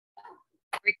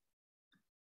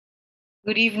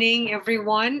Good evening,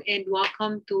 everyone, and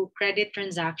welcome to Credit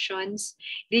Transactions.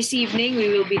 This evening, we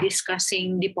will be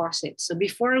discussing deposits. So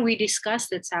before we discuss,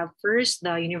 let's have first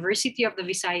the University of the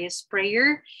Visayas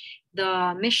prayer,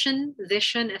 the mission,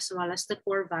 vision, as well as the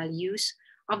core values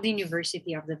of the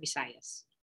University of the Visayas.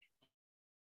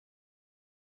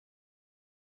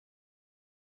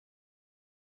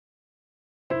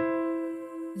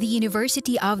 The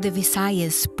University of the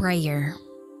Visayas prayer.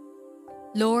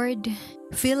 Lord,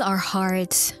 fill our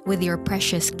hearts with your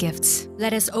precious gifts.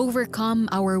 Let us overcome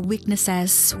our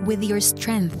weaknesses with your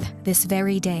strength this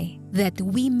very day, that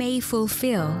we may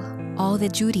fulfill all the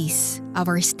duties of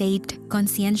our state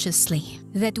conscientiously,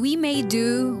 that we may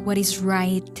do what is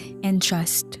right and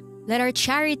just. Let our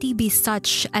charity be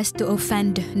such as to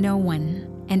offend no one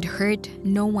and hurt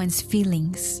no one's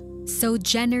feelings, so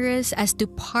generous as to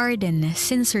pardon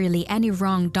sincerely any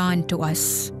wrong done to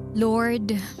us.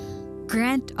 Lord,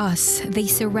 grant us the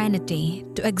serenity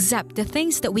to accept the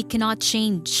things that we cannot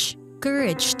change,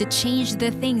 courage to change the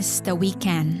things that we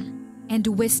can, and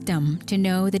wisdom to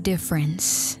know the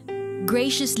difference.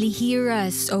 Graciously hear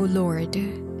us, O Lord,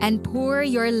 and pour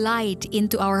your light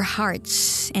into our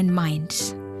hearts and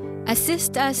minds.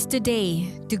 Assist us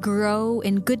today to grow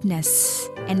in goodness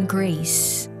and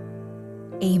grace.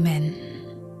 Amen.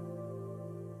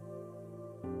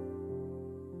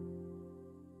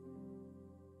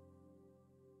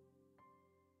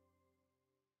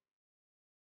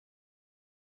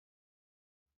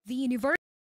 The University.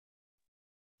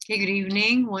 Okay, good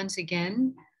evening once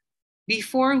again.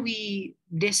 Before we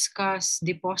discuss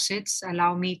deposits,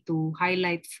 allow me to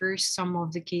highlight first some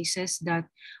of the cases that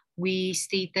we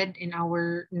stated in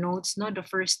our notes. No, the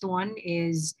first one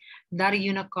is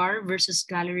Daruyunacar versus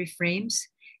Gallery Frames.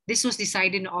 This was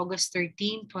decided on August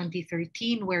 13,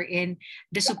 2013, wherein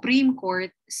the Supreme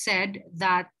Court said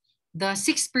that the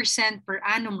 6% per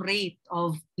annum rate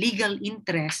of legal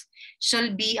interest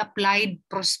shall be applied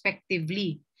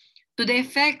prospectively, to the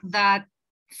effect that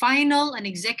final and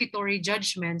executory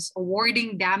judgments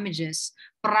awarding damages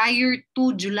prior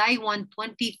to July 1,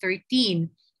 2013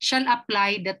 shall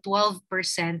apply the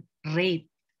 12% rate.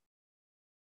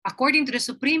 According to the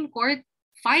Supreme Court,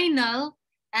 final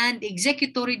and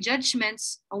executory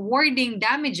judgments awarding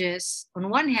damages on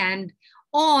one hand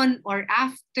on or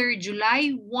after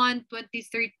July 1,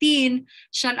 2013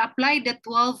 shall apply the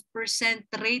 12%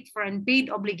 rate for unpaid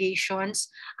obligations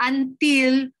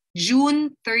until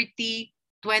June 30,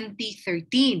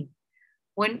 2013.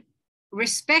 When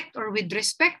with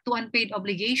respect to unpaid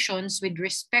obligations with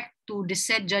respect to the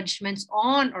said judgments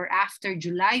on or after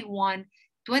July 1,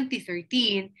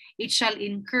 2013, it shall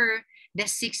incur the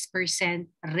 6%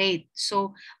 rate.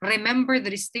 So remember the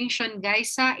distinction,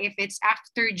 guys. If it's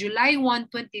after July 1,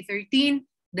 2013,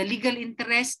 the legal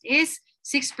interest is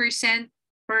 6%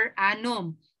 per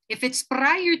annum. If it's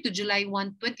prior to July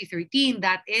 1, 2013,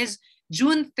 that is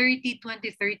June 30,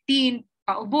 2013,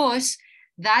 paubos,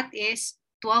 that is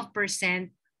 12%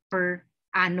 per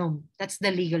annum. That's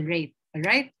the legal rate, all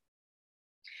right?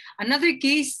 Another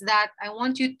case that I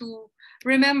want you to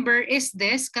remember is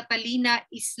this, Catalina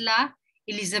Isla,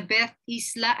 Elizabeth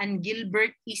Isla, and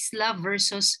Gilbert Isla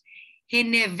versus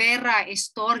Ginevra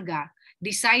Estorga,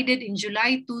 decided in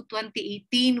July 2,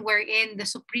 2018, wherein the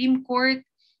Supreme Court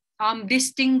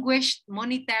distinguished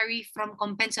monetary from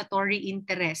compensatory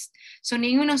interest. So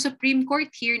ningon ng Supreme Court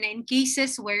here na in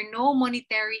cases where no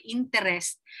monetary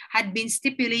interest had been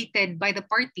stipulated by the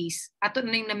parties, ato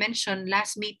nang na-mention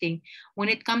last meeting, when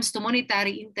it comes to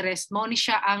monetary interest, mo ni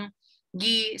siya ang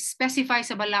gi-specify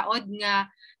sa balaod nga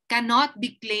cannot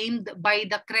be claimed by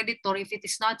the creditor if it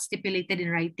is not stipulated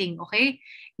in writing, okay?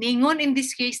 Ningon in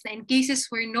this case na in cases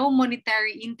where no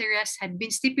monetary interest had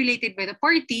been stipulated by the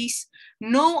parties,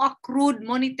 no accrued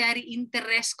monetary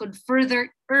interest could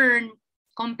further earn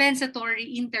compensatory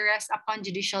interest upon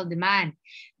judicial demand.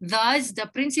 Thus,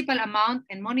 the principal amount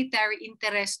and monetary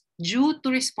interest due to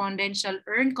respondent shall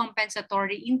earn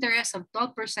compensatory interest of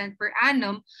 12% per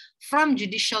annum from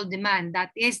judicial demand. That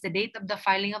is the date of the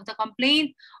filing of the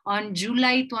complaint on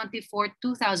July 24,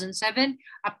 2007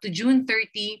 up to June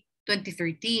 30,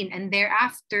 2013, and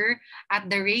thereafter at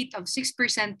the rate of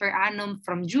 6% per annum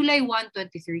from July 1,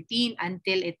 2013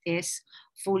 until it is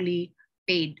fully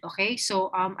paid. Okay,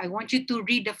 so I want you to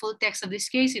read the full text of this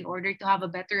case in order to have a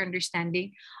better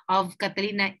understanding of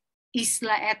Catalina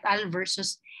Isla et al.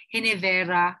 Versus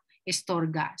Ginevra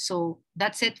Estorga. So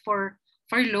that's it for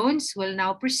loans. We'll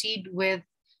now proceed with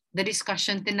the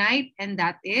discussion tonight, and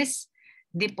that is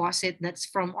deposit. That's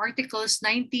from Articles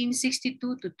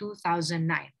 1962 to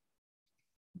 2009.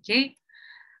 Okay.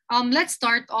 Let's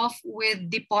start off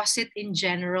with deposit in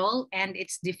general and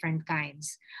its different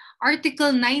kinds.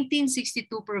 Article 1962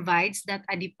 provides that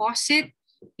a deposit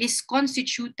is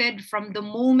constituted from the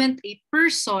moment a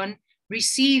person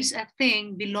receives a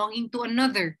thing belonging to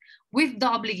another with the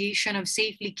obligation of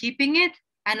safely keeping it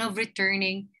and of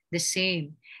returning the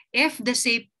same. If the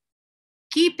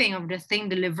safekeeping of the thing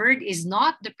delivered is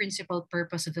not the principal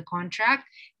purpose of the contract,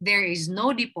 there is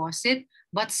no deposit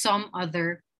but some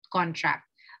other contract.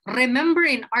 Remember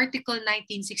in Article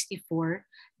 1964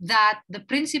 that the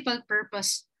principal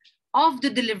purpose of the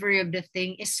delivery of the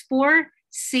thing is for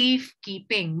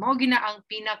safekeeping. Mo gina ang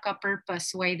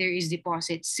pinaka-purpose why there is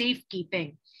deposit,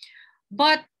 safekeeping.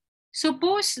 But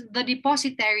suppose the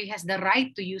depositary has the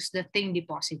right to use the thing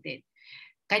deposited.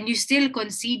 Can you still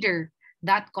consider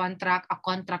that contract a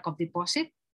contract of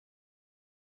deposit?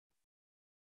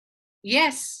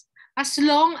 Yes, as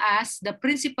long as the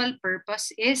principal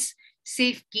purpose is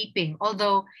safekeeping,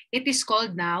 although it is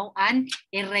called now an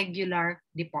irregular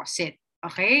deposit.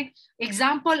 Okay?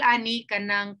 Example, ani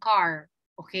kanang car,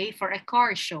 okay, for a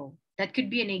car show. That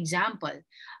could be an example.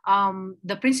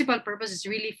 The principal purpose is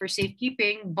really for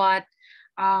safekeeping, but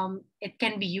it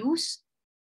can be used.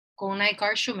 Kung na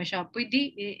car show, may siya,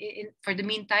 pwede, for the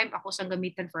meantime, ako sang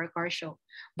gamitan for a car show.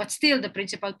 But still, the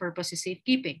principal purpose is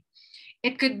safekeeping.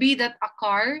 It could be that a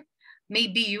car may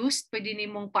be used, pwede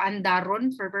nimong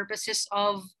paandaron for purposes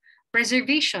of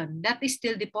preservation. That is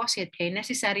still deposit, kaya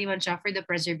necessary man siya for the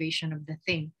preservation of the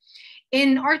thing.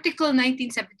 In Article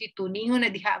 1972, ningon na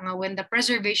diha nga when the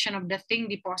preservation of the thing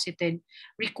deposited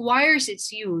requires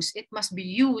its use, it must be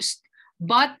used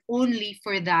but only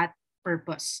for that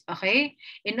purpose. Okay?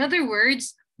 In other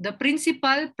words, the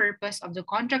principal purpose of the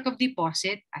contract of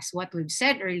deposit, as what we've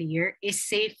said earlier, is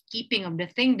safekeeping of the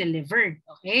thing delivered.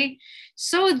 Okay?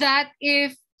 So that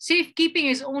if safekeeping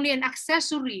is only an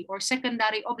accessory or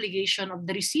secondary obligation of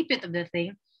the recipient of the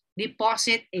thing,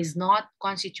 deposit is not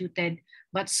constituted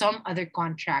but some other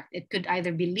contract. It could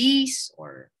either be lease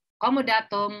or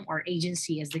comodatum or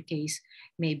agency as the case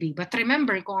may be. But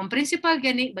remember, kung ang principal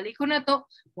gani, balik ko na to,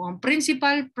 kung ang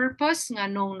principal purpose nga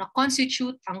nung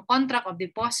na-constitute ang contract of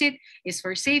deposit is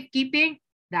for safekeeping,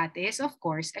 that is of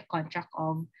course a contract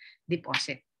of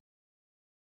deposit.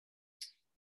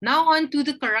 Now on to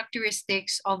the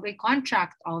characteristics of a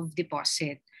contract of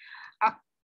deposit.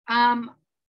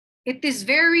 It is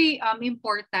very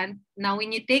important now when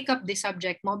you take up the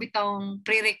subject, mo bitawng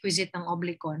prerequisite ng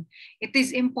Oblicon, it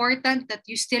is important that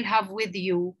you still have with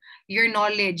you your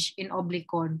knowledge in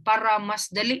Oblicon para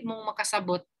mas dali mong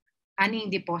makasabot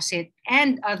aning deposit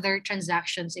and other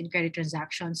transactions in credit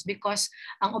transactions, because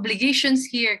ang obligations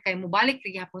here kay mubalik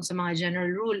gyapon sa mga general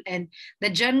rule, and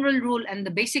the general rule and the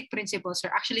basic principles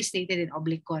are actually stated in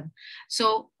Oblicon.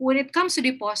 So when it comes to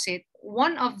deposit,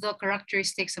 one of the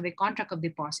characteristics of a contract of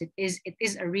deposit is it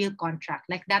is a real contract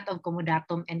like that of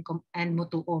comodatum and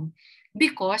mutuum,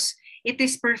 because it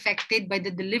is perfected by the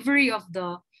delivery of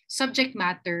the subject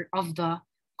matter of the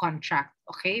contract.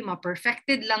 Okay,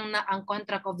 ma-perfected lang na ang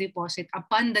contract of deposit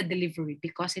upon the delivery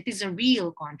because it is a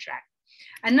real contract.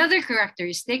 Another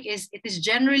characteristic is it is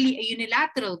generally a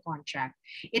unilateral contract.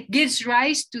 It gives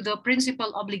rise to the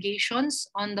principal obligations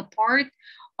on the part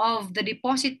of the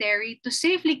depositary to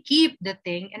safely keep the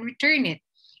thing and return it.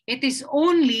 It is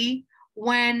only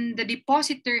when the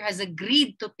depositor has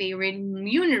agreed to pay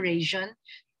remuneration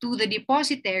to the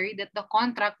depositary that the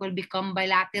contract will become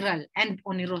bilateral and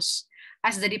onerous,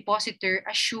 as the depositor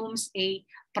assumes a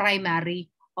primary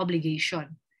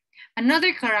obligation.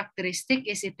 Another characteristic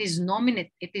is it is nominate.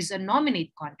 It is a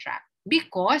nominate contract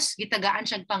because gitagaan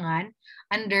siyang pangan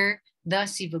under the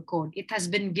Civil Code. It has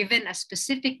been given a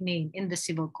specific name in the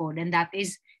Civil Code, and that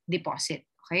is deposit.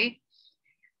 Okay?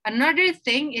 Another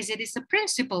thing is it is a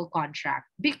principal contract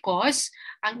because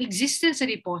ang existence of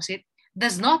deposit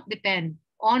does not depend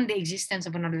on the existence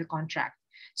of another contract.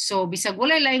 So bisag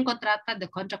walay laing kontrata, the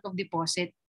contract of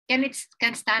deposit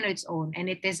can stand on its own, and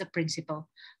it is a principal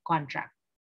contract.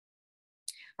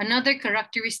 Another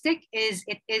characteristic is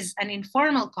it is an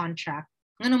informal contract.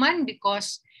 Nga naman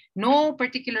because no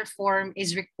particular form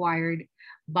is required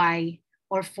by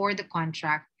or for the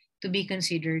contract to be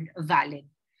considered valid.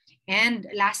 And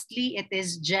lastly, it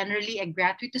is generally a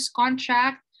gratuitous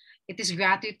contract. It is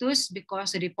gratuitous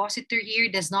because the depositor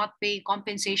here does not pay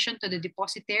compensation to the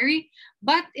depositary,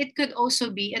 but it could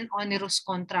also be an onerous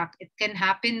contract. It can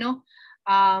happen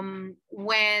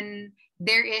when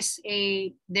there is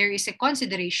a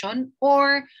consideration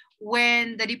or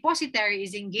when the depositary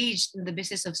is engaged in the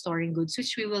business of storing goods,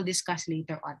 which we will discuss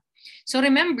later on. So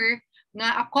remember,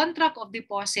 nga a contract of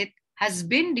deposit has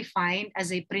been defined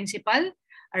as a principal,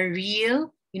 a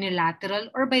real,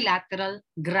 unilateral or bilateral,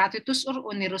 gratuitous or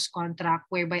onerous contract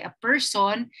whereby a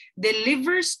person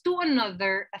delivers to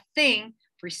another a thing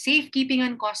for safekeeping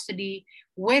and custody,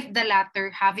 with the latter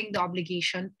having the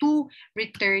obligation to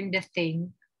return the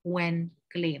thing when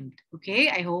claimed. Okay,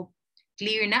 I hope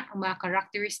clear na ang mga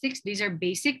characteristics. These are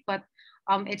basic, but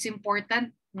it's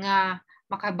important nga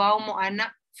makabaw mo ana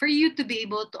for you to be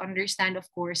able to understand, of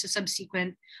course, the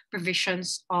subsequent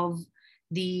provisions of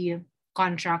the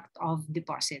contract of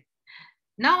deposit.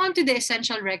 Now on to the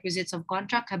essential requisites of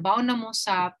contract. Habaw na mo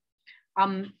sa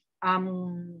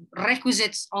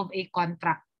requisites of a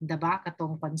contract, diba?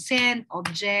 Katong consent,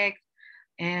 object,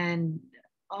 and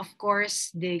of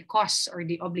course the cost or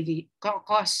the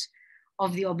cost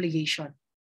of the obligation.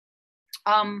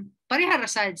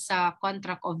 Pariharasad sa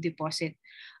contract of deposit.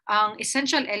 Ang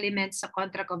essential elements sa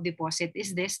contract of deposit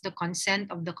is this: the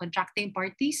consent of the contracting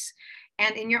parties.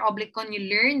 And in your oblicon,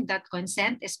 you learn that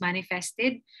consent is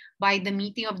manifested by the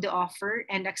meeting of the offer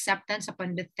and acceptance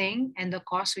upon the thing and the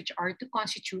costs which are to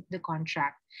constitute the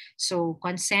contract. So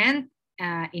consent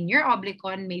in your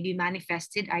oblicon may be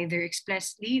manifested either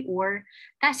expressly or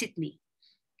tacitly.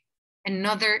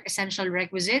 Another essential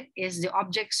requisite is the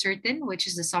object certain, which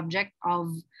is the subject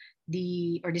of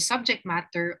the subject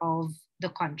matter of the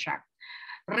contract.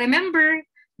 Remember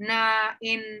na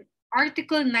in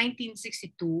Article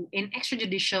 1962 in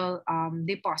extrajudicial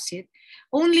deposit,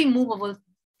 only movable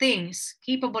things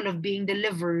capable of being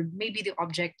delivered may be the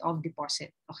object of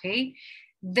deposit. Okay?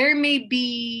 There may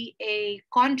be a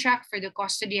contract for the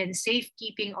custody and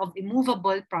safekeeping of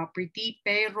immovable property,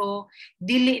 pero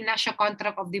dili na siya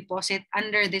contract of deposit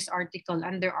under this article,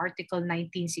 under Article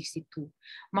 1962.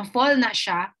 Ma-fall na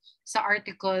siya sa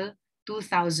Article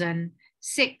 2006.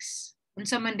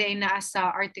 Unsa man day naa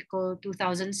sa Article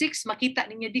 2006, makita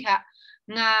ninyo diha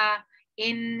nga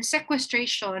in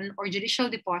sequestration or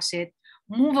judicial deposit,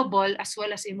 movable as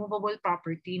well as immovable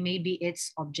property may be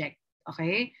its object.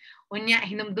 Okay? Unya,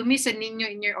 hinumdumi sa ninyo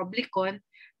in your oblicon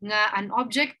nga an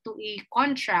object to a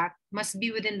contract must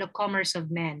be within the commerce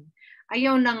of men.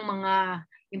 Ayaw ng mga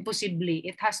imposible.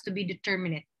 It has to be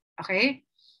determinate. Okay?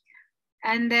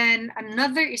 And then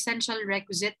another essential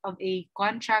requisite of a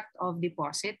contract of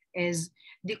deposit is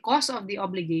the cost of the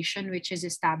obligation which is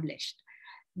established.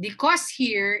 The cost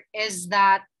here is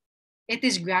that it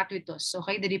is gratuitous.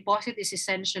 Okay, the deposit is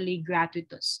essentially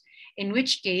gratuitous, in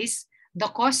which case the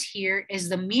cost here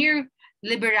is the mere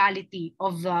liberality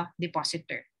of the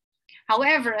depositor.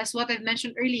 However, as what I've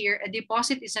mentioned earlier, a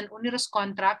deposit is an onerous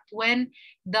contract when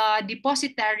the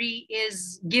depositary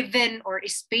is given or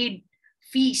is paid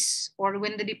fees, or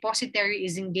when the depositary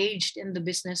is engaged in the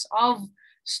business of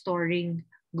storing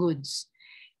goods.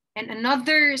 And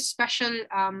another special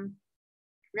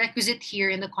requisite here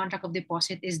in the contract of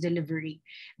deposit is delivery.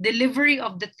 Delivery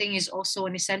of the thing is also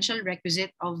an essential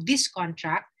requisite of this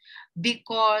contract,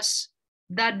 because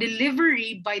the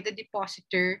delivery by the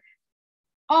depositor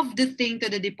of the thing to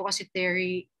the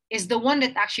depositary is the one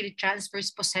that actually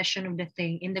transfers possession of the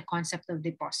thing in the concept of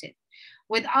deposit.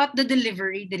 Without the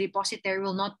delivery, the depositary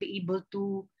will not be able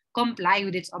to comply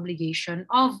with its obligation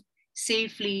of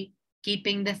safely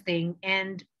keeping the thing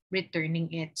and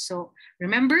returning it. So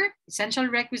remember, essential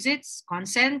requisites: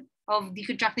 consent of the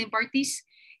contracting parties,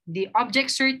 the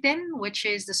object certain, which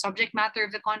is the subject matter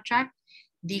of the contract,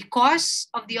 the cause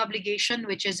of the obligation,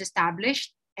 which is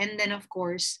established, and then of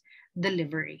course,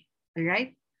 delivery. All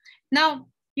right? Now,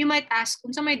 you might ask,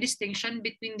 unsa may distinction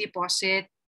between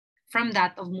deposit from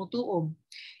that of mutuum?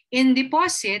 In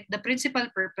deposit, the principal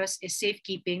purpose is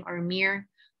safekeeping or mere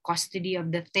custody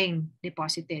of the thing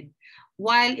deposited.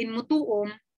 While in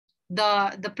mutuum,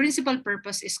 the principal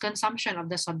purpose is consumption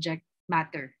of the subject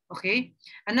matter. Okay?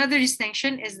 Another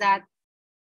distinction is that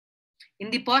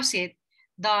in deposit,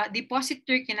 the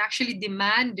depositor can actually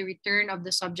demand the return of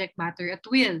the subject matter at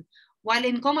will, while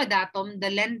in comodatum, the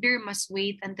lender must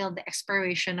wait until the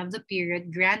expiration of the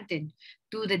period granted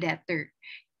to the debtor.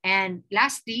 And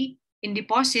lastly, in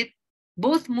deposit,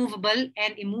 both movable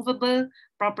and immovable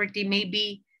property may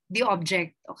be the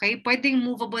object. Okay? Pwedeng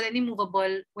movable and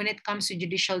immovable when it comes to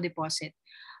judicial deposit.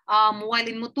 While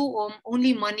in mutuum,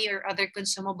 only money or other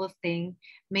consumable thing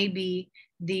may be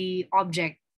the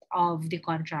object of the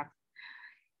contract.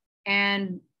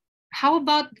 And how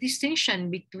about the distinction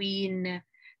between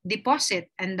deposit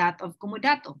and that of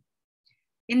comodatum?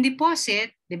 In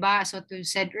deposit, diba, as what we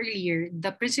said earlier,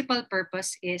 the principal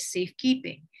purpose is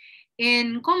safekeeping.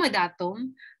 In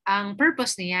comodatum, ang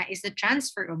purpose niya is the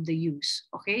transfer of the use.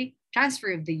 Okay?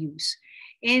 Transfer of the use.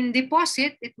 In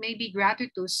deposit, it may be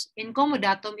gratuitous. In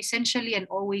comodatum, essentially and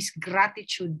always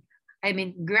gratuitous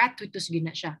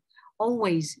gina siya.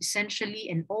 always, essentially,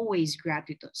 and always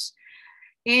gratuitous.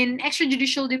 In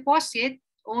extrajudicial deposit,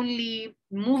 only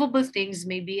movable things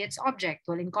may be its object.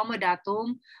 While in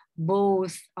comodatum,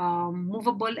 both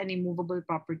movable and immovable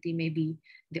property may be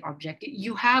the object.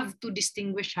 You have to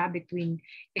distinguish between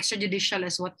extrajudicial,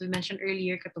 as what we mentioned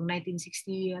earlier, katong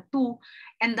 1962,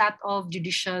 and that of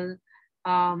judicial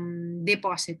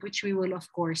deposit, which we will, of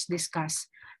course, discuss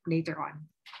later on.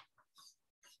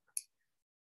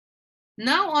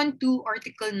 Now on to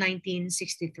Article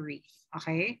 1963,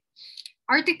 okay?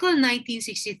 Article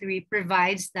 1963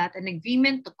 provides that an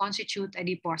agreement to constitute a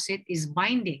deposit is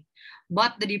binding,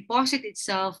 but the deposit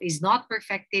itself is not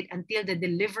perfected until the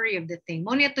delivery of the thing.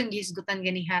 Mo niya itong gisgutan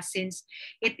ganiha, since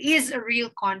it is a real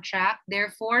contract,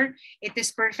 therefore, it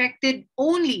is perfected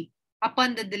only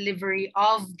upon the delivery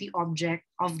of the object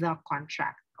of the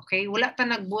contract. Okay? Wala ta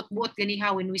nagbuot-buot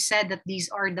ganiha when we said that these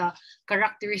are the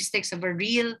characteristics of a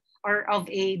real or of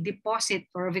a deposit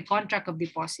or of a contract of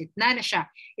deposit. Na siya.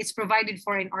 It's provided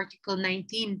for in Article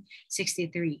 1963.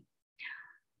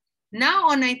 Now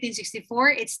on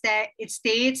 1964, it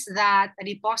states that a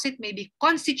deposit may be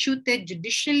constituted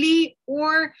judicially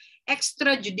or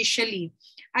extrajudicially.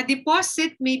 A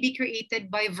deposit may be created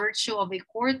by virtue of a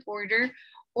court order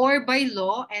or by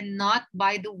law and not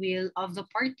by the will of the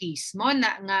parties. Mo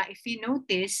na nga, if you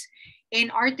notice, in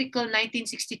Article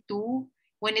 1962,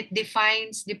 when it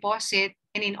defines deposit,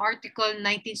 and in Article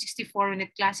 1964, when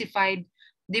it classified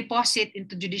deposit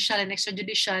into judicial and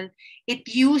extrajudicial, it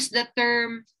used the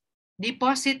term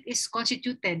deposit is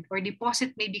constituted or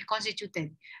deposit may be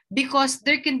constituted, because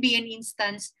there can be an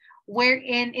instance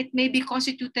wherein it may be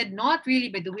constituted not really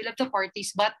by the will of the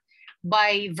parties, but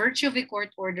by virtue of a court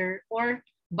order or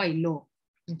by law.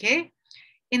 Okay?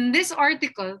 In this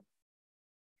article,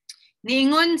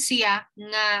 niingon siya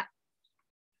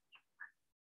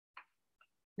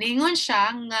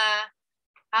nga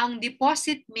ang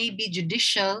deposit may be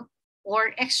judicial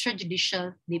or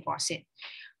extrajudicial deposit.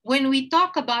 When we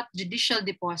talk about judicial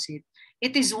deposit,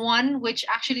 it is one which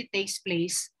actually takes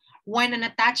place when an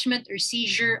attachment or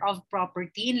seizure of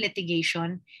property in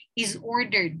litigation is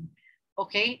ordered.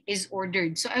 Okay, is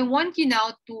ordered. So I want you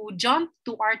now to jump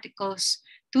to Articles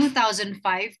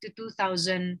 2005 to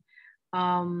 2009.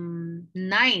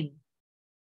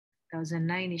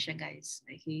 2009 siya, guys.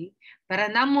 Okay? Para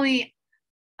namoy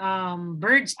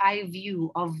bird's eye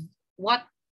view of what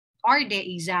are the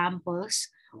examples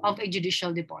of a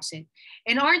judicial deposit.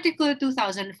 In Article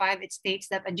 2005, it states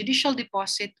that a judicial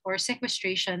deposit or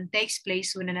sequestration takes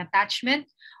place when an attachment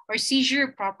or seizure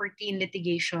of property in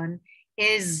litigation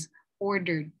is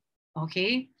ordered.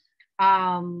 Okay?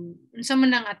 Unsa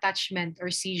man ang attachment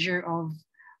or seizure of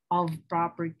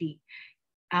property.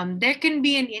 There can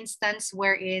be an instance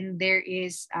wherein there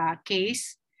is a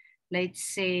case, let's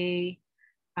say,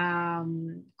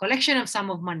 collection of sum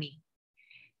of money.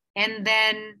 And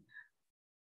then,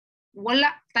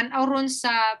 wala, tanaw ron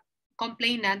sa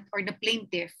complainant or the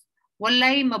plaintiff,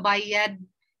 walay mabayad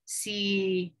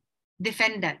si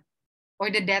defendant or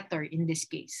the debtor in this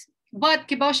case. But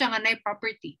kibaw siya nga na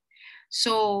property.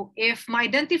 So, if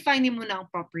ma-identify ni mo na ang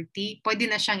property,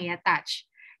 pwede na siyang i-attach.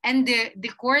 And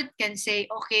the court can say,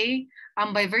 okay,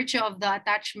 by virtue of the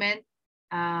attachment,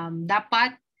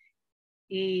 dapat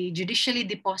i-judicially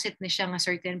deposit na siya ng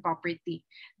certain property.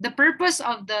 The purpose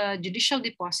of the judicial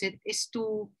deposit is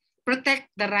to protect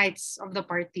the rights of the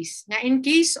parties. Now, in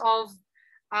case of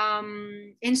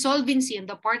insolvency on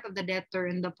the part of the debtor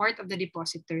and the part of the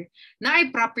depositor, na ay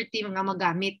property mga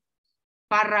magamit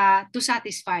para to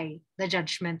satisfy the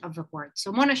judgment of the court.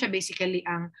 So, muna siya basically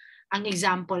ang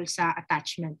example sa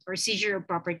attachment or seizure of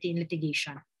property in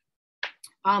litigation.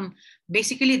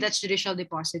 Basically, that's judicial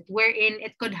deposit, wherein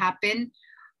it could happen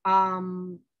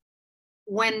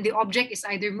when the object is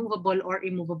either movable or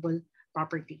immovable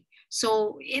property.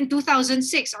 So in 2006,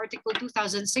 Article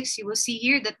 2006, you will see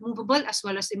here that movable as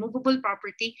well as immovable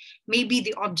property may be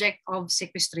the object of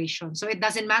sequestration. So it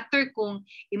doesn't matter kung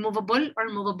immovable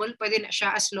or movable, pwede na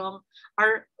siya as long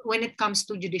or when it comes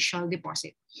to judicial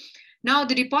deposit. Now,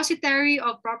 the depositary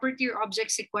of property or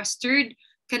object sequestered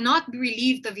cannot be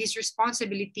relieved of his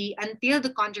responsibility until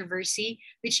the controversy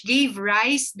which gave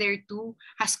rise thereto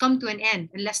has come to an end,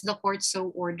 unless the court so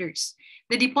orders.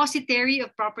 The depositary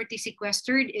of property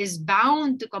sequestered is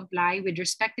bound to comply with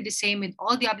respect to the same with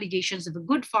all the obligations of a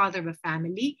good father of a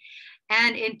family.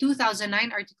 And in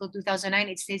 2009, Article 2009,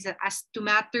 it states that as to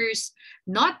matters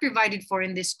not provided for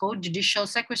in this code, judicial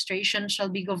sequestration shall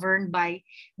be governed by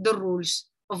the rules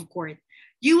of court.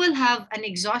 You will have an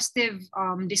exhaustive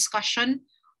discussion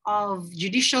of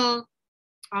judicial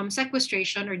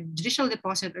sequestration or judicial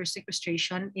deposit or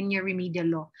sequestration in your remedial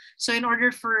law. So in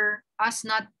order for us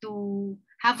not to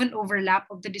have an overlap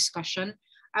of the discussion,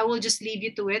 I will just leave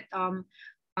you to it.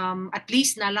 At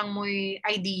least na lang mo'y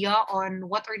idea on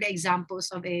what are the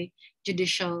examples of a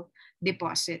judicial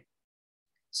deposit.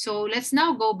 So let's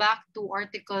now go back to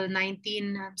Article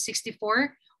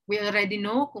 1964. We already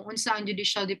know kung unsa ang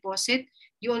judicial deposit.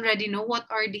 You already know what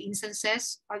are the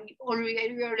instances. You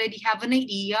already have an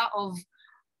idea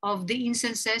of the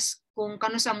instances kung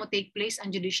kano sa mo take place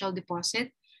ang judicial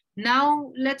deposit.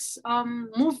 Now, let's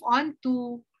move on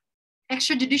to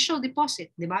extrajudicial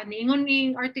deposit, di ba? Niingon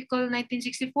ni Article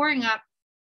 1964 nga,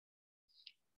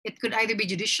 it could either be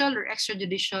judicial or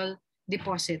extrajudicial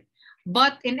deposit.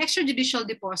 But in extrajudicial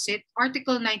deposit,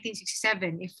 Article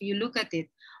 1967, if you look at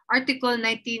it, Article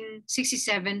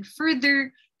 1967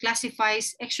 further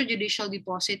classifies extrajudicial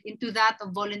deposit into that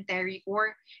of voluntary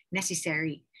or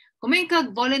necessary. Kung may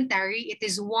voluntary, it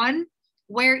is one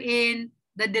wherein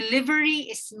the delivery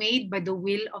is made by the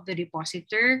will of the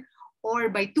depositor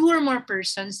or by two or more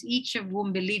persons, each of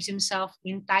whom believes himself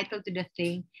entitled to the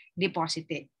thing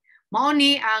deposited.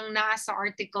 Mauni ang nasa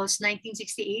Articles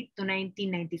 1968 to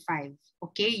 1995.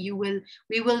 Okay,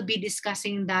 we will be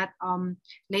discussing that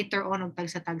later on og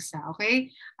tagsa-tagsa. Okay,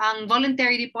 ang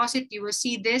voluntary deposit, you will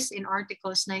see this in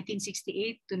Articles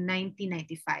 1968 to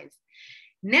 1995.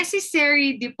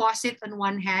 Necessary deposit on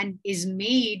one hand is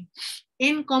made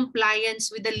in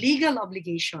compliance with the legal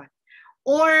obligation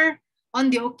or on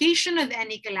the occasion of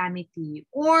any calamity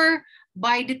or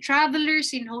by the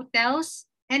travelers in hotels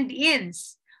and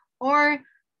inns or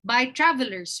by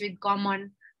travelers with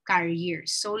common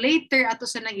carriers. So later, ato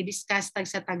sa nang i-discuss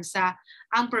tagsa-tagsa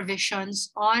ang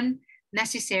provisions on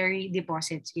necessary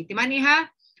deposits. Kitiman iha,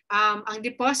 ang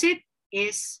deposit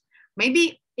is may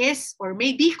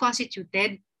be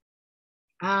constituted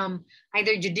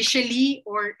either judicially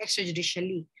or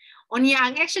extrajudicially. Unya,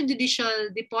 ang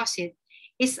extrajudicial deposit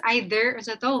is either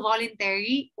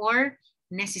voluntary or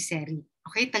necessary.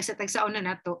 Okay, tagsa-tagsa una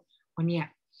nato. Unya.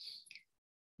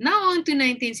 Now on to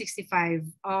 1965.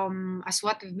 As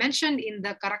what we've mentioned in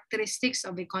the characteristics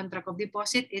of a contract of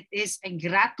deposit, it is a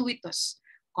gratuitous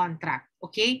contract,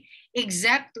 okay?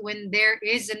 Except when there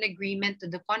is an agreement to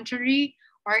the contrary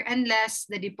or unless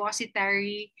the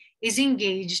depositary is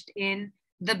engaged in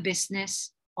the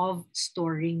business of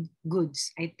storing goods.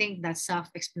 I think that's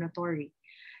self-explanatory.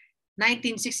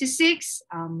 1966,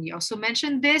 we also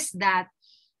mentioned this, that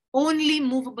only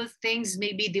movable things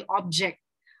may be the object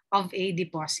of a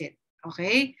deposit.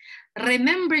 Okay?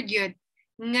 Remember yun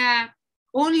nga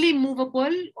only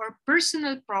movable or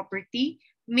personal property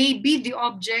may be the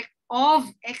object of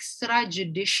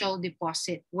extrajudicial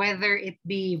deposit, whether it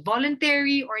be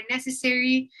voluntary or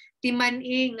necessary,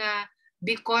 timani nga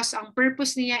because ang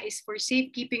purpose niya is for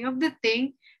safekeeping of the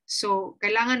thing, so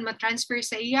kailangan ma-transfer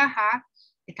sa iya ha,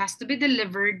 it has to be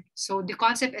delivered. So the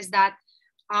concept is that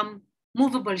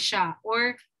movable siya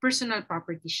or personal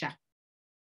property siya.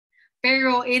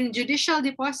 Pero in judicial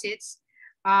deposits,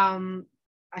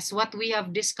 as what we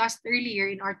have discussed earlier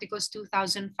in Articles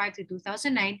 2005 to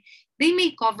 2009, they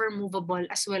may cover movable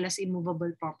as well as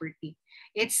immovable property.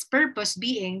 Its purpose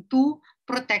being to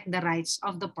protect the rights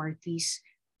of the parties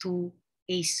to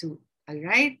a suit. All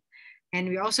right? And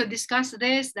we also discussed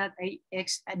this, that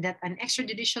an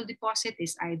extrajudicial deposit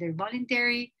is either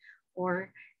voluntary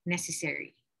or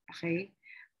necessary. Okay?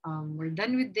 We're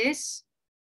done with this.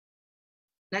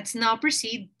 Let's now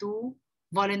proceed to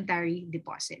voluntary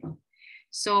deposit.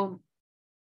 So,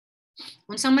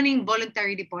 unsang maning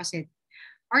voluntary deposit?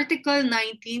 Article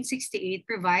 1968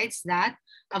 provides that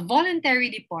a voluntary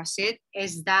deposit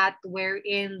is that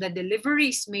wherein the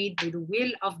delivery is made by the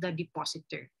will of the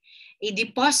depositor. A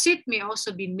deposit may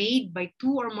also be made by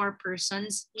two or more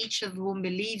persons, each of whom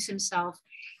believes himself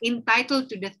entitled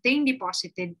to the thing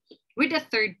deposited, with a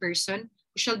third person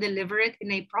who shall deliver it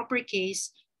in a proper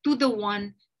case to the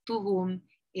one to whom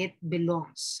it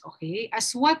belongs. Okay?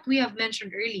 As what we have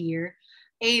mentioned earlier,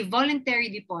 a voluntary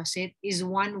deposit is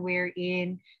one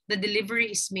wherein the delivery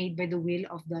is made by the will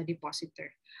of the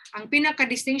depositor. Ang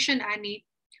pinaka-distinction ani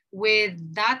with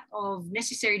that of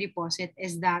necessary deposit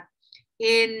is that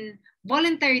in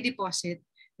voluntary deposit,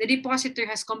 the depositor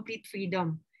has complete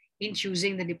freedom in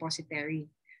choosing the depositary.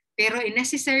 Pero in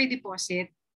necessary deposit,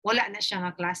 wala na siya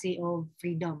nga klase of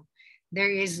freedom. There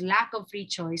is lack of free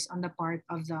choice on the part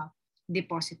of the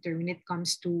depositor when it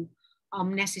comes to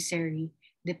necessary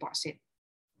deposit.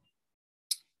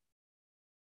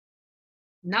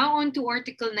 Now on to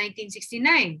Article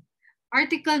 1969.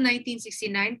 Article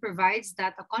 1969 provides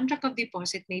that a contract of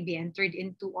deposit may be entered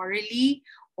into orally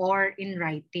or in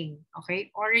writing.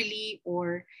 Okay, orally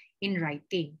or in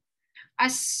writing.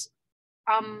 As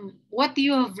what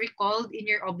you have recalled in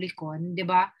your oblicon, di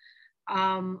ba?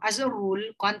 As a rule,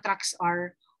 contracts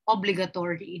are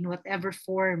obligatory in whatever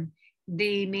form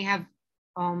they may have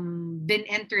been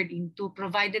entered into,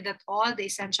 provided that all the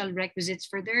essential requisites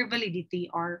for their validity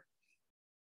are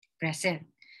present.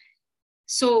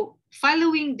 So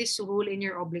following this rule in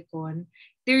your oblicon,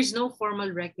 there is no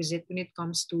formal requisite when it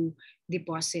comes to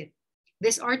deposit.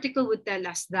 This article would tell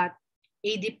us that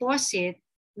a deposit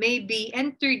may be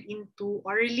entered into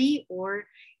orally or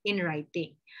in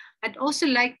writing. I'd also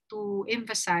like to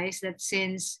emphasize that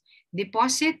since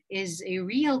deposit is a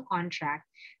real contract,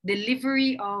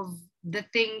 delivery of the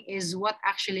thing is what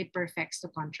actually perfects the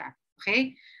contract.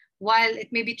 Okay? While it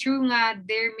may be true nga,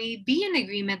 there may be an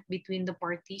agreement between the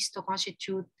parties to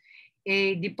constitute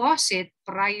a deposit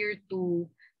prior to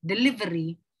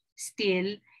delivery,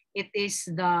 still, it is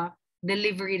the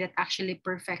delivery that actually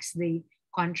perfects the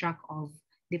contract of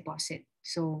deposit.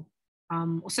 So,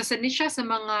 usa sa siya sa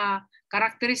mga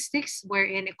characteristics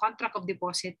wherein a contract of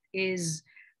deposit is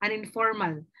an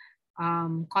informal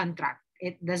contract.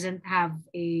 It doesn't have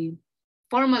a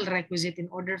formal requisite in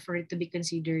order for it to be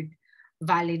considered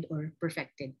valid or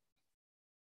perfected.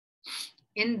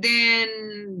 And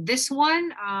then this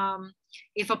one,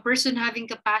 if a person having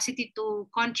capacity to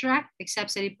contract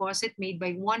accepts a deposit made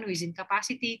by one who is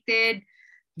incapacitated,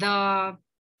 the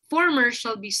former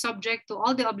shall be subject to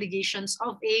all the obligations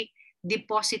of a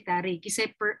depositary. Kasi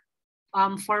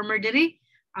former diri,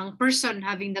 ang person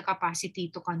having the capacity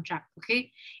to contract,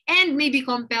 okay? And may be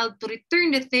compelled to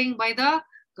return the thing by the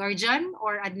guardian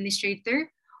or administrator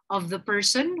of the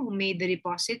person who made the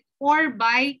deposit or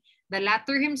by the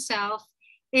latter himself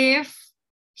if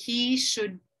he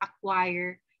should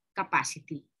acquire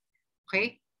capacity.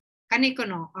 Okay? Kaniko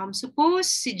no, suppose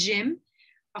si Jim,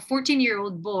 a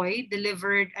 14-year-old boy,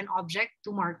 delivered an object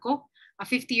to Marco, a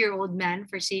 50-year-old man,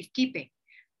 for safekeeping.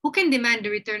 Who can demand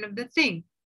the return of the thing?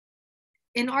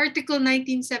 In Article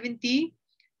 1970,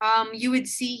 you would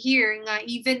see here nga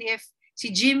even if si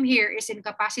Jim here is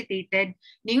incapacitated,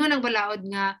 ningon ang balaod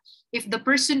nga if the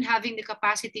person having the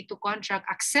capacity to contract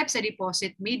accepts a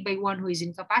deposit made by one who is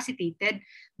incapacitated,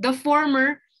 the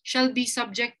former shall be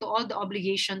subject to all the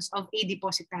obligations of a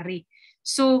depositary.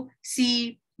 So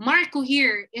si Marco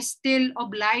here is still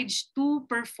obliged to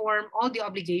perform all the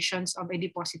obligations of a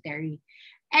depositary.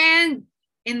 And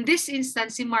in this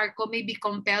instance, si Marco may be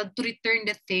compelled to return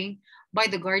the thing by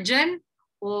the guardian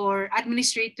or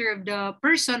administrator of the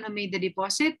person who made the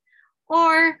deposit,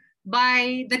 or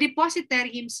by the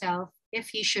depositary himself if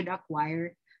he should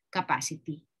acquire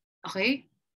capacity. Okay?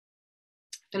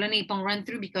 Ito lang na ipang run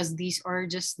through because these are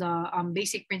just the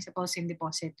basic principles in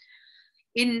deposit.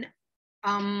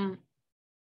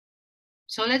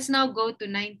 So let's now go to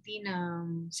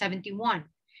 1971.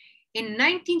 In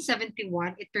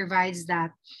 1971, it provides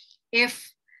that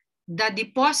if the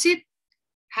deposit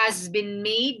has been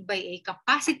made by a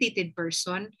capacitated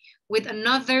person with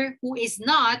another who is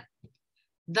not,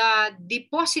 the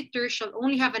depositor shall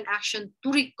only have an action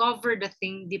to recover the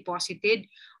thing deposited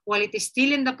while it is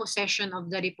still in the possession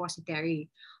of the depositary,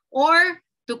 or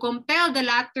to compel the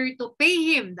latter to pay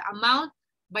him the amount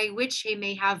by which he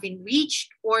may have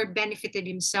enriched or benefited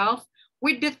himself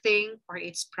with the thing or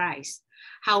its price.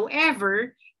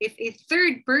 However, if a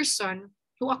third person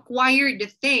who acquired the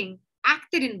thing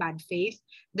acted in bad faith,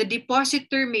 the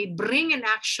depositor may bring an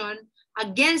action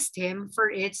against him for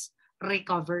its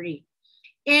recovery.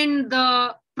 In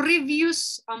the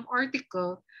previous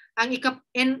article, ang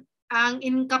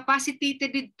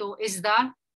incapacitated dito is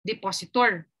the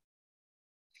depositor.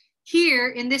 Here,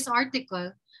 in this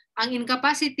article, ang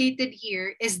incapacitated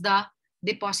here is the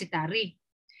depositary.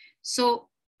 So,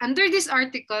 under this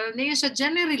article, na siya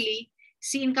generally,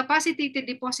 si incapacitated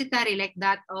depositary like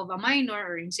that of a minor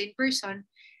or insane person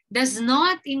does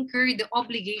not incur the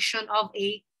obligation of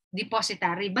a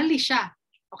depositary. Bali siya.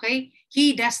 Okay?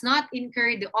 He does not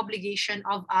incur the obligation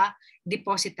of a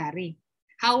depositary.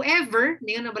 However,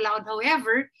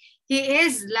 he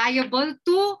is liable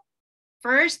to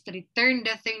first return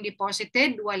the thing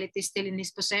deposited while it is still in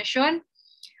his possession.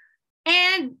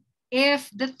 And if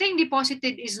the thing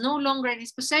deposited is no longer in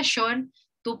his possession,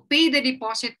 to pay the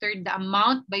depositor the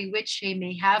amount by which he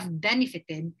may have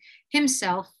benefited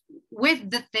himself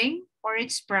with the thing or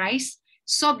its price,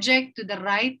 subject to the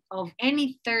right of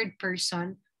any third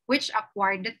person which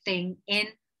acquired the thing in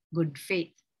good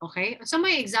faith. Okay? So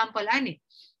may example, ani.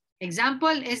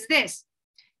 Example is this.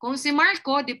 Kung si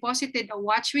Marco deposited a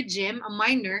watch with Jim, a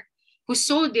minor, who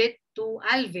sold it to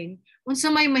Alvin,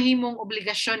 unsa may mahimong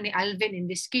obligasyon ni Alvin in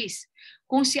this case.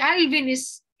 Kung si Alvin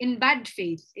is in bad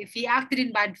faith, if he acted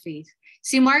in bad faith,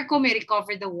 si Marco may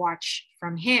recover the watch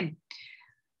from him.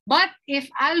 But if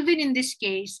Alvin in this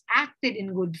case acted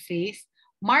in good faith,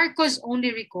 Marco's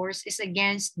only recourse is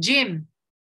against Jim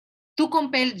to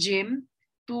compel Jim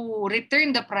to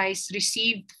return the price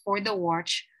received for the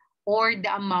watch or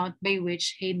the amount by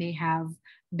which he may have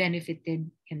benefited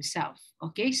himself.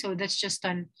 Okay, so that's just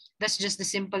the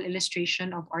simple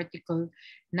illustration of Article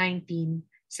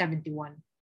 1971.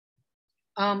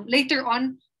 Later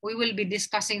on, we will be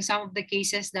discussing some of the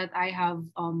cases that I have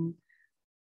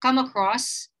come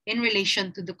across in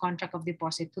relation to the contract of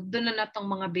deposit. So doon na natong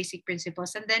mga basic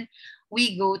principles, and then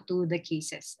we go to the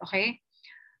cases. Okay?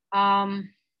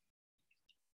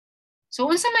 So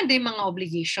unsa man day mga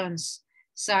obligations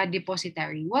sa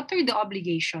depositary? What are the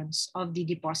obligations of the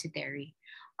depositary?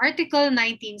 Article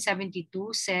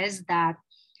 1972 says that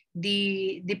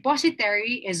the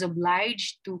depositary is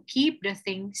obliged to keep the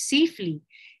thing safely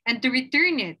and to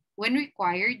return it when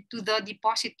required to the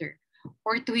depositor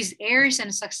or to his heirs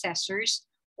and successors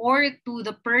or to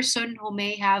the person who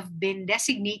may have been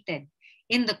designated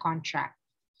in the contract.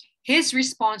 His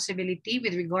responsibility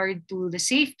with regard to the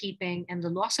safekeeping and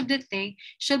the loss of the thing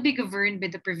shall be governed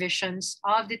by the provisions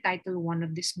of the Title 1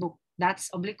 of this book. That's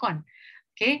oblicon.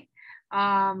 Okay?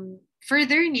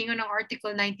 Further, ningon ng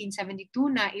Article 1972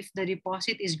 na if the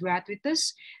deposit is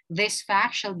gratuitous, this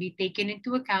fact shall be taken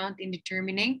into account in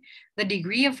determining the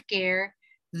degree of care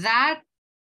that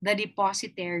the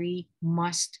depositary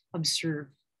must observe.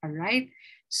 All right?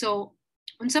 So,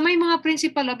 unsa may mga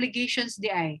principal obligations di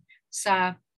ay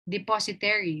sa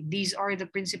depositary? These are the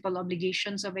principal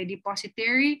obligations of a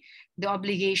depositary: the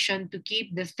obligation to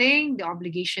keep the thing, the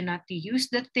obligation not to use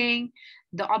the thing,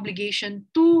 the obligation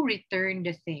to return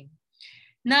the thing.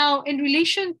 Now, in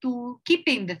relation to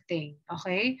keeping the thing,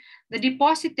 okay, the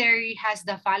depositary has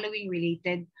the following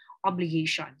related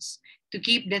obligations: to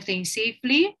keep the thing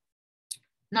safely,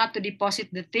 not to deposit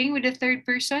the thing with a third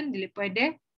person, dili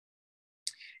pwede,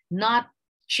 not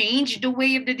change the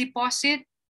way of the deposit,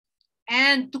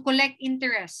 and to collect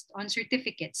interest on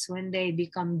certificates when they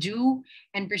become due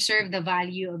and preserve the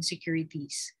value of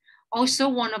securities. Also,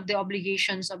 one of the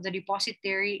obligations of the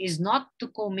depositary is not to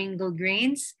commingle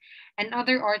grains and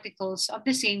other articles of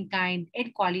the same kind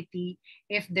and quality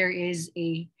if there is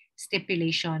a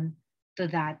stipulation to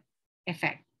that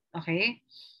effect. Okay?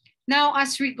 Now,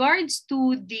 as regards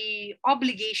to the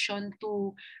obligation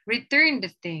to return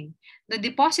the thing, the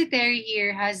depositary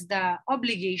here has the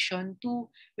obligation to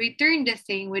return the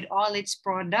thing with all its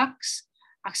products,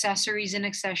 accessories, and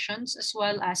accessions, as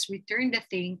well as return the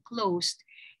thing closed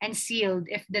and sealed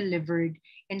if delivered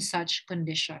in such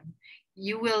condition.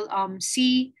 You will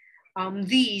see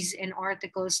these in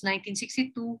Articles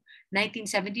 1962,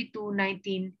 1972,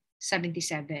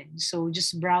 1977. So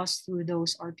just browse through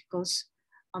those articles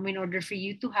in order for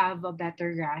you to have a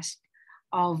better grasp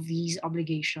of these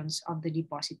obligations of the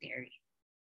depositary.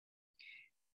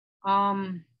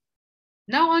 Now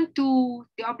on to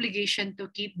the obligation to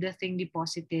keep the thing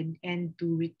deposited and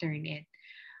to return it.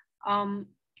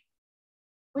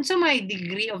 Unsa may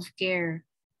degree of care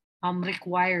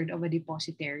required of a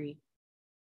depositary?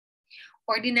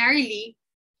 Ordinarily,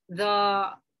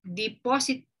 the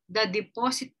depositor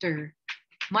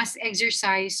must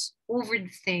exercise over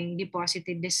the thing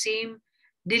deposited the same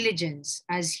diligence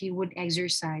as he would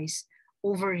exercise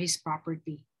over his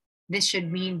property. This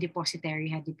should mean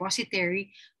depositary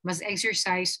must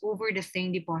exercise over the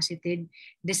thing deposited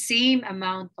the same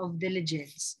amount of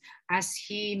diligence as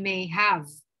he may have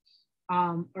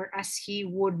or as he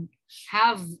would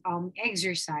have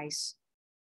exercised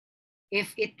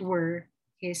if it were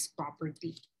his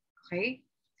property. Okay?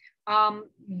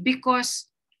 Because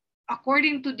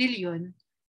according to Dillon,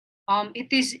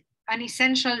 it is an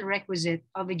essential requisite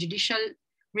of a judicial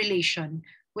relation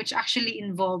which actually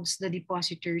involves the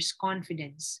depositor's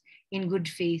confidence in good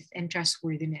faith and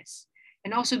trustworthiness.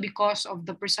 And also because of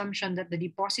the presumption that the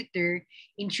depositor,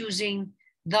 in choosing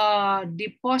the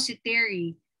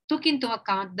depositary, took into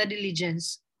account the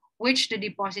diligence which the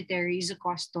depositary is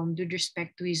accustomed with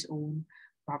respect to his own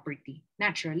property,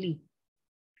 naturally.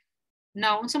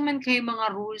 Now, unsa man kay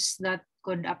mga rules that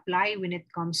could apply when it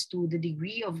comes to the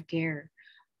degree of care,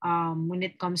 when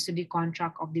it comes to the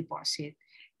contract of deposit?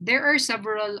 There are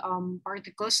several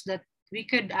articles that we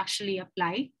could actually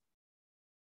apply.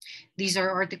 These are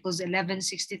Articles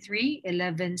 1163,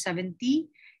 1170,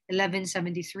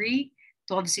 1173,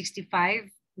 1265,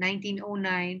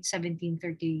 1909,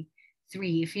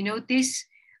 1733. If you notice,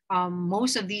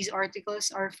 Most of these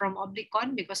articles are from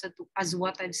Oblicon because as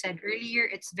what I've said earlier,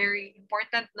 it's very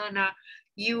important no, na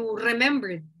you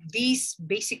remember these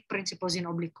basic principles in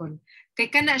Oblicon. Kay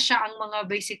kana siya ang mga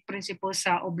basic principles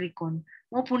sa Oblicon.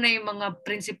 Mo po na yung mga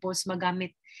principles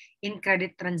magamit in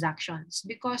credit transactions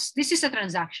because this is a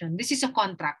transaction, this is a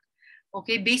contract.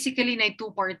 Okay, basically na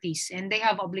two parties and they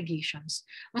have obligations.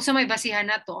 Unsa may basihan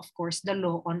nato, of course, the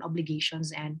law on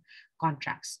obligations and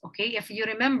contracts. Okay, if you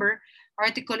remember,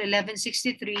 Article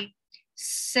 1163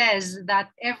 says that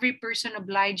every person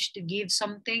obliged to give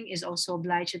something is also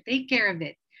obliged to take care of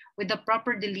it with the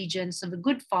proper diligence of a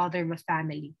good father of a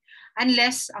family,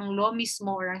 unless ang law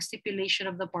mismo or ang stipulation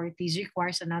of the parties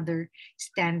requires another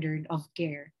standard of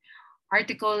care.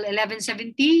 Article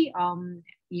 1170,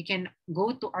 you can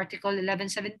go to Article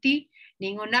 1170.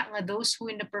 Ningon na nga those who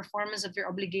in the performance of their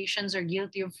obligations are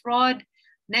guilty of fraud,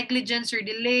 negligence, or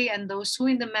delay, and those who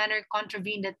in the manner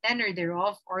contravene the tenor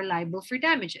thereof are liable for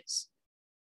damages.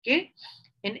 Okay?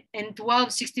 In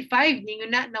 1265,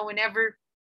 ningon na whenever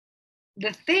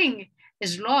the thing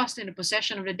is lost in the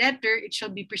possession of the debtor, it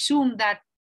shall be presumed that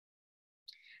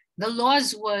the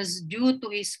loss was due to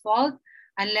his fault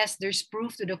unless there's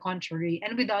proof to the contrary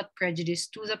and without prejudice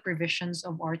to the provisions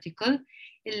of Article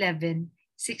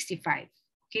 1165.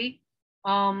 Okay?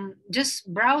 Just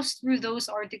browse through those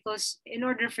articles in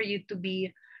order for you to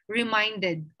be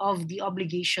reminded of the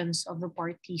obligations of the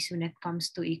parties when it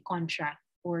comes to a contract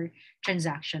or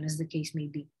transaction, as the case may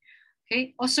be.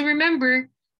 Okay? Also remember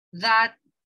that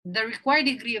the required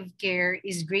degree of care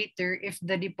is greater if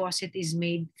the deposit is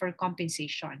made for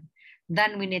compensation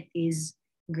than when it is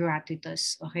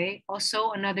gratuitous. Okay.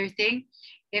 Also, another thing,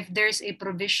 if there's a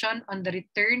provision on the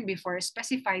return before a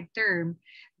specified term,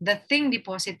 the thing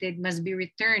deposited must be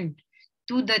returned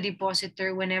to the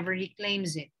depositor whenever he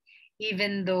claims it,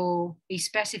 even though a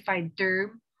specified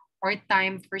term or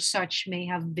time for such may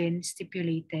have been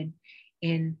stipulated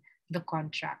in the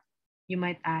contract. You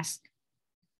might ask,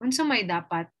 unsa may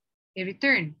dapat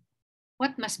i-return?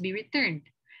 What must be returned?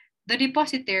 The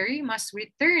depositary must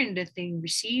return the thing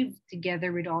received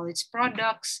together with all its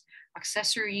products,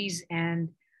 accessories, and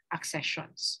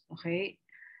accessions. Okay?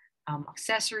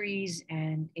 Accessories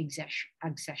and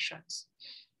accessions.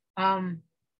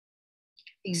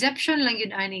 Exception lang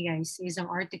yun ani guys is ang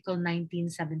Article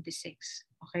 1976.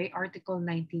 Okay? Article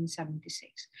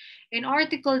 1976. In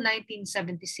Article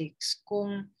 1976,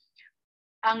 kung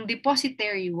ang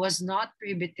depositary was not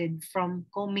prohibited from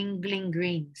commingling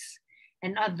grains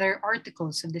and other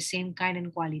articles of the same kind and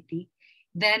quality,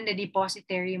 then the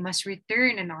depositary must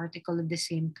return an article of the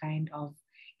same kind of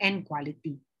and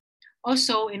quality.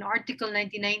 Also, in Article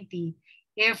 1990,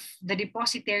 if the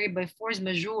depositary by force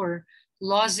majeure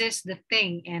loses the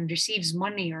thing and receives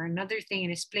money or another thing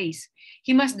in its place,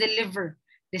 he must deliver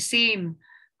the same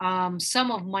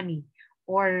sum of money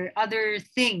or other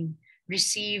thing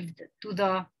received to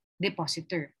the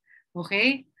depositor.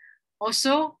 Okay?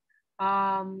 Also,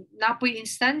 napoy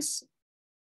instance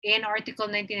in Article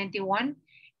 1991,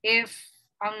 if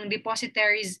ang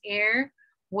depositary's heir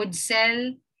would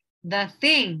sell the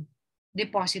thing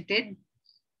deposited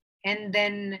and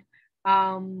then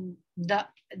the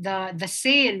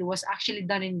sale was actually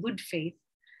done in good faith,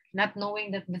 not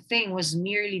knowing that the thing was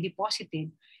merely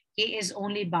deposited, he is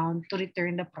only bound to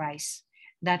return the price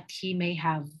that he may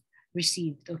have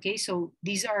received. Okay, so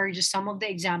these are just some of the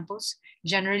examples.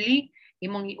 Generally,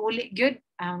 imong iuli gyud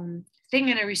ang thing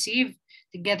na receive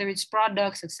together its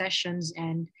products, accessions,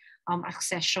 and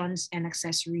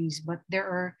accessories. But there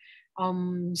are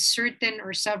certain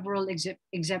or several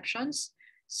exceptions,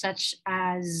 such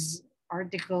as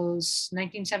Articles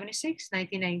 1976,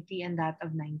 1990, and that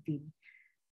of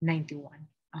 1991.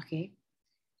 Okay.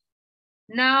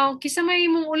 Now, kisa may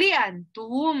imong ulian, to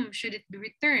whom should it be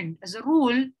returned? As a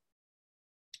rule,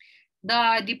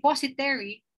 the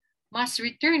depositary must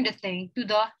return the thing to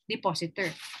the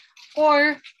depositor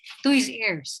or to his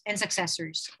heirs and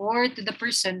successors or to the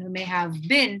person who may have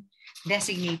been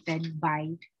designated by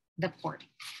the court.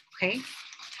 Okay?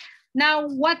 Now,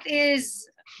 what is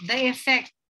the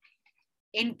effect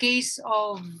in case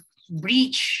of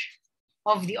breach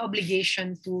of the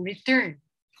obligation to return?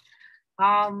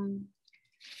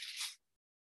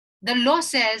 The law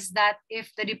says that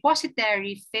if the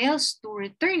depositary fails to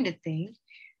return the thing,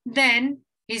 then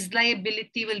his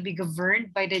liability will be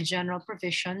governed by the general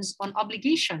provisions on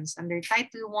obligations under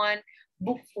Title 1,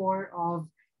 Book 4 of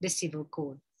the Civil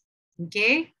Code.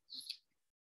 Okay?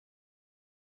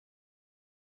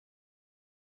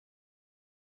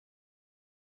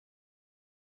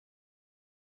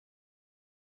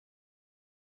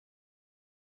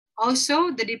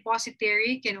 Also, the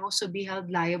depositary can also be held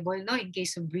liable, no, in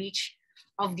case of breach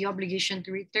of the obligation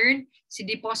to return. Si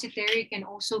depositary can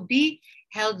also be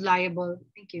held liable,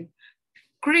 thank you,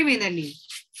 criminally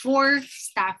for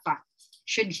staffa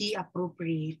should he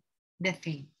appropriate the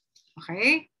thing.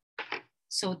 Okay?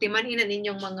 So, timanin na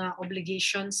ninyong mga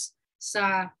obligations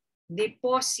sa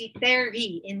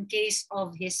depositary in case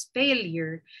of his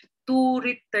failure to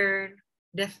return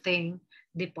the thing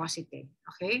deposited.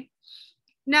 Okay?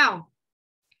 Now,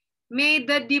 may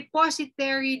the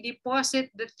depositary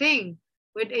deposit the thing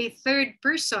with a third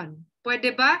person.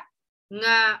 Pwede ba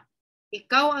nga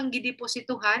ikaw ang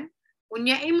gideposituhan,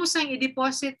 unya imo sang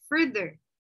i-deposit further?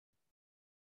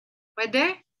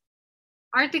 Pwede?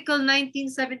 Article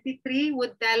 1973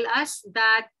 would tell us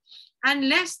that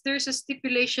unless there's a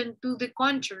stipulation to the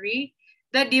contrary,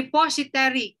 the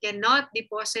depositary cannot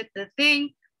deposit the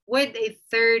thing with a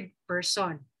third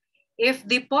person. If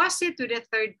deposit with a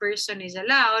third person is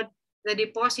allowed, the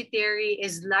depositary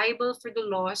is liable for the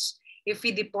loss if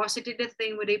he deposited the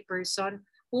thing with a person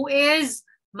who is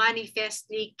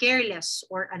manifestly careless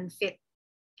or unfit.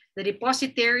 The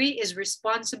depositary is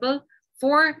responsible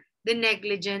for the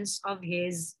negligence of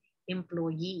his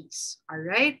employees. All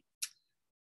right?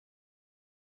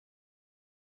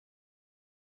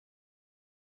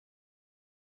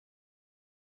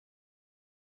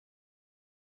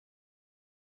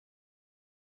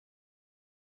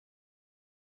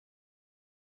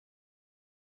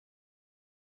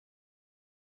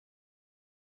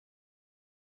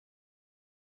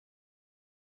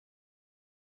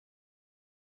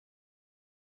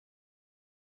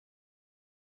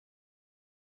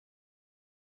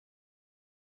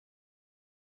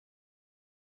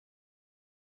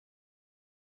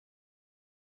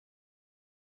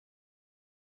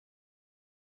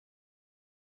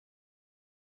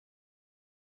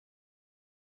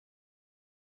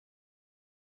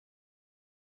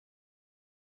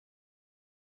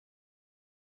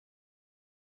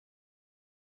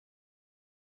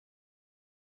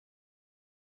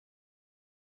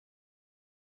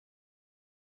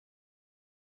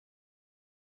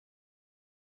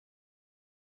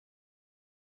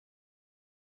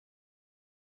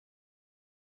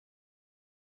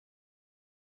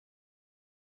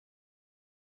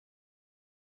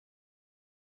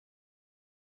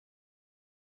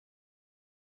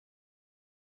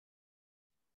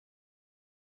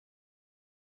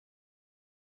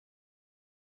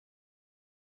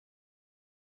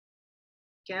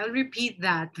 Okay, I'll repeat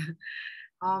that.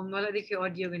 Wala di ko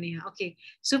audio ganiya. Okay,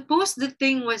 suppose the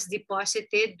thing was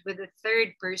deposited with a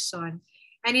third person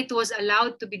and it was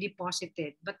allowed to be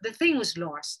deposited, but the thing was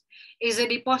lost. Is a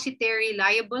depositary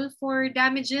liable for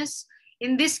damages?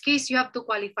 In this case, you have to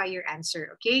qualify your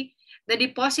answer, okay? The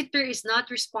depositor is not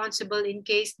responsible in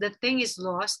case the thing is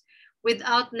lost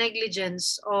without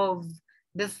negligence of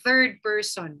the third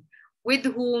person with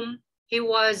whom he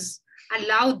was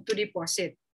allowed to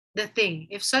deposit the thing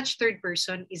if such third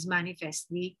person is not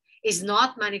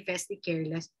manifestly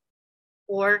careless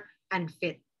or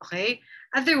unfit. Okay?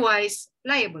 Otherwise,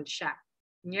 liable siya.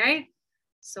 Right?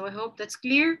 So I hope that's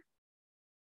clear.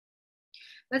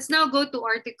 Let's now go to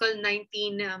Article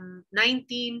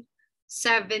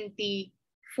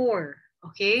 1974.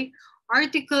 Okay?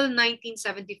 Article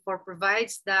 1974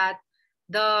 provides that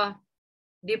the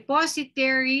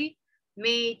depositary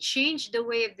may change the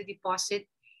way of the deposit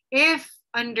if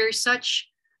under such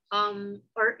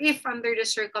or if under the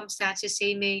circumstances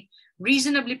they may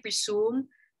reasonably presume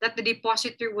that the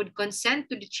depositor would consent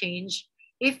to the change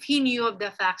if he knew of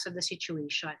the facts of the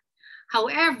situation.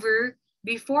 However,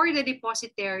 before the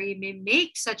depositary may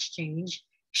make such change,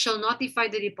 shall notify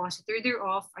the depositor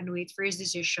thereof and wait for his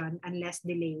decision unless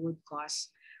delay would cause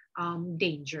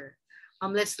danger.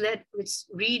 Let's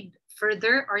read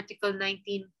further Article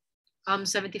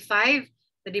 1975.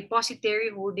 The depositary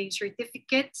holding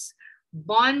certificates,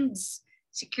 bonds,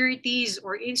 securities,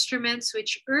 or instruments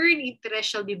which earn interest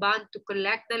shall be bound to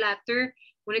collect the latter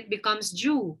when it becomes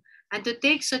due, and to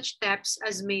take such steps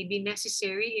as may be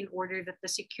necessary in order that the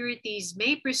securities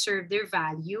may preserve their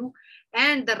value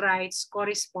and the rights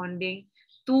corresponding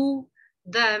to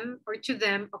them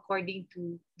according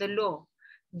to the law.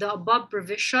 The above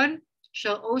provision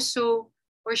shall also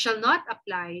or shall not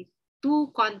apply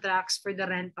to contracts for the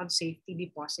rent of safety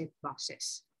deposit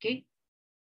boxes. Okay?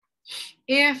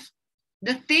 If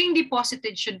the thing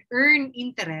deposited should earn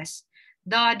interest,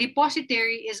 the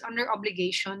depositary is under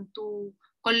obligation to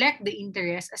collect the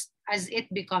interest as it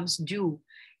becomes due,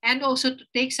 and also to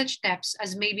take such steps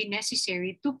as may be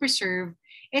necessary to preserve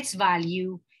its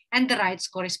value and the rights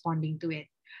corresponding to it.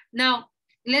 Now,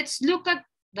 let's look at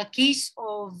the case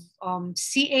of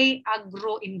CA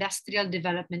Agro-Industrial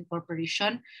Development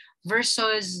Corporation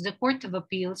versus the Court of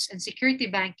Appeals and Security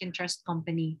Bank and Trust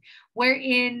Company,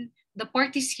 wherein the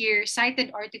parties here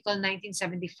cited Article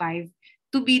 1975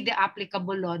 to be the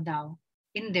applicable law daw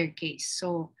in their case.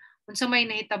 So, kung sa may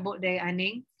nahitabo day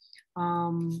aning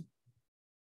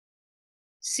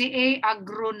CA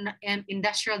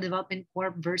Agro-Industrial Development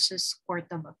Corp versus Court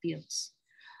of Appeals.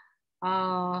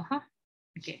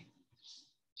 Okay.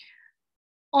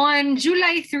 On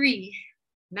July 3,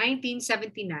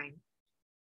 1979,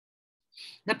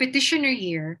 the petitioner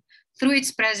here, through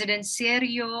its president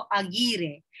Sergio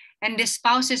Aguirre and the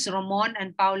spouses Ramon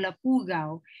and Paula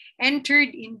Pugao,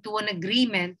 entered into an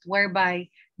agreement whereby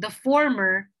the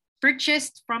former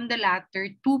purchased from the latter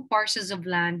 2 parcels of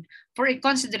land for a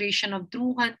consideration of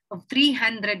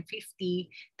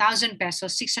 350,000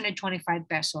 pesos, 625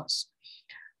 pesos.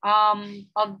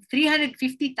 Of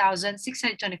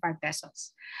 350,625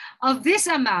 pesos. Of this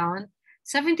amount,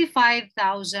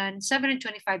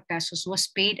 75,725 pesos was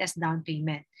paid as down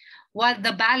payment, while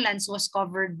the balance was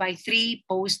covered by 3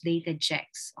 post-dated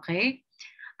checks. Okay?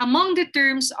 Among the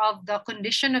terms of the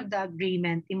condition of the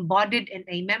agreement embodied in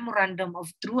a memorandum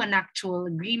of true and actual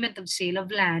agreement of sale of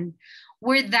land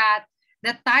were that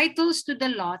the titles to the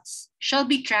lots shall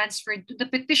be transferred to the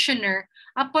petitioner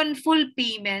upon full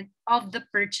payment of the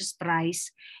purchase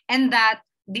price, and that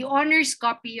the owner's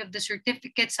copy of the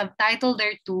certificates of title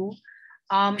thereto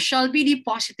shall be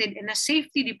deposited in a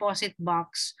safety deposit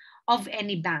box of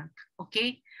any bank.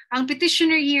 Okay? Ang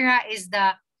petitioner here is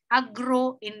the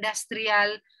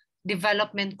Agro-Industrial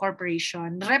Development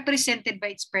Corporation, represented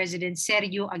by its president,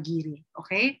 Sergio Aguirre.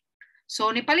 Okay?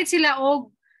 So, nipalit sila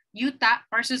og yuta,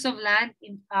 parcels of land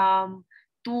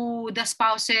to the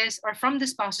spouses or from the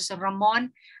spouses of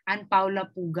Ramon and Paula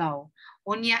Pugao.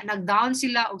 Unya, nag-down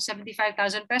sila og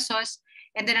 75,000 pesos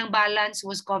and then ang balance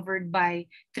was covered by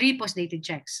 3 post-dated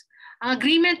checks. Ang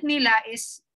agreement nila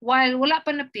is, while wala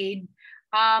pa na paid,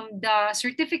 the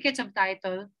certificates of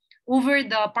title over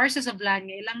the parcels of land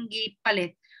nga ilang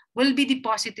gipalit will be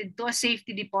deposited to a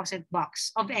safety deposit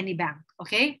box of any bank.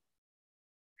 Okay?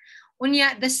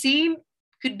 Unya, the same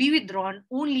could be withdrawn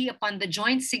only upon the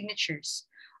joint signatures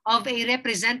of a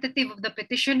representative of the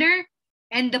petitioner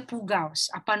and the Pugaos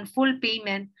upon full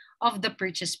payment of the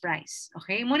purchase price.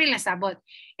 Okay? Mo nila sabot.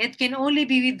 It can only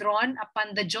be withdrawn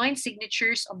upon the joint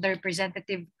signatures of the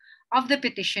representative of the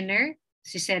petitioner,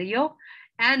 si Sergio,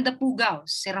 and the Pugaos,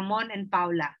 si Ramon and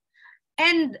Paula.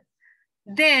 And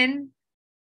then,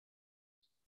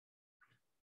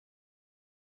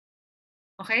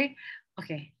 okay?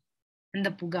 Okay. And the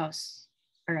Pugaos.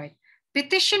 All right.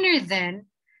 Petitioner then,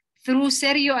 through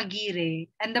Sergio Aguirre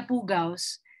and the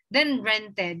Pugaos, then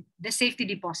rented the safety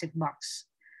deposit box.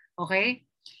 Okay?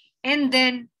 And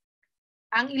then,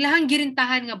 ang ilahang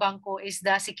girintahan nga bangko is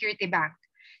the Security Bank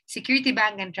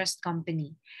and Trust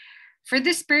Company. For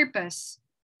this purpose,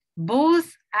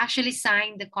 both actually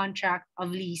signed the contract of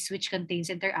lease which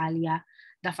contains inter alia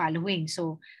the following.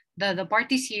 So, the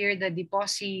parties here, the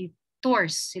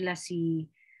depositors, sila si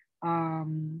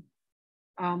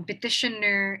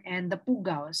petitioner and the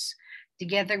Pugaos,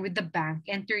 together with the bank,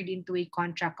 entered into a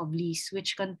contract of lease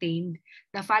which contained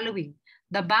the following.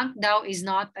 The bank daw is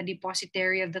not a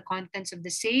depositary of the contents of the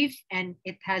safe and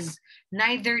it has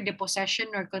neither the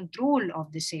possession nor control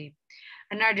of the safe.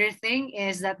 Another thing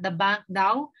is that the bank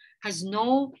daw has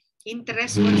no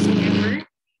interest whatsoever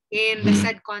in the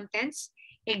said contents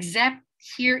except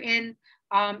herein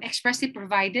expressly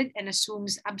provided and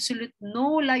assumes absolute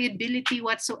no liability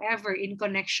whatsoever in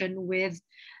connection with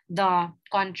the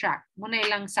contract. Muna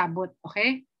ilang sabot,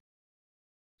 okay?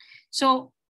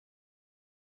 So,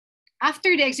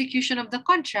 after the execution of the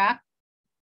contract,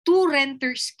 2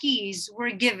 renters' keys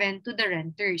were given to the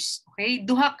renters. Okay?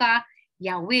 Duha ka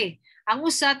yawe. Ang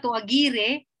usa to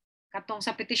Aguirre, katong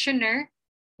sa petitioner,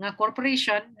 nga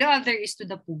corporation, the other is to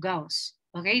the Pugaos.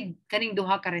 Okay? Kaning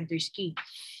duha ka renters' key.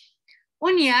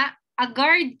 Unya, a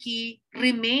guard key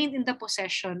remained in the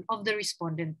possession of the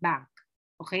respondent bank.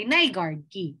 Okay, na guard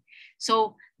key.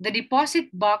 So, the deposit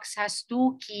box has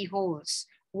 2 keyholes.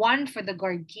 One for the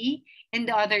guard key and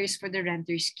the other is for the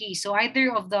renter's key. So, either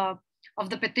of the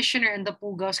petitioner and the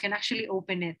Pugaos can actually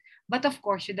open it. But of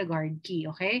course, with the guard key,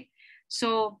 okay?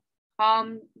 So,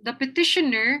 the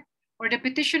petitioner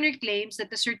claims that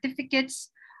the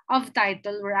certificates of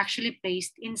title were actually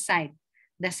placed inside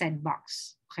the said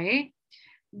box, okay?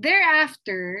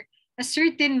 Thereafter, a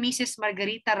certain Mrs.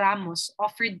 Margarita Ramos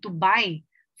offered to buy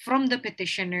from the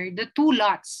petitioner the 2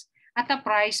 lots at a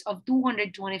price of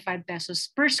 225 pesos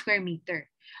per square meter,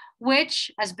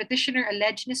 which, as petitioner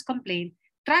alleged in his complaint,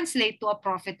 translate to a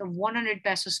profit of 100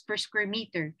 pesos per square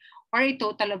meter, or a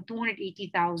total of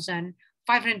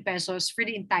 280,500 pesos for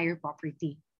the entire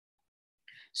property.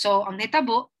 So, ang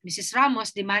netabo, Mrs.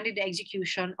 Ramos demanded the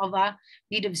execution of a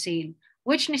deed of sale,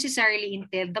 which necessarily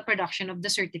entailed the production of the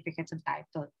certificates of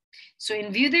title. So,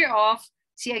 in view thereof,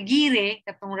 si Aguirre,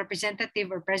 katong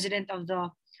representative or president of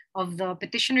the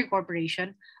petitioner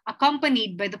corporation,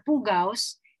 accompanied by the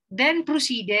Pugaos, then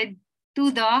proceeded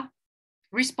to the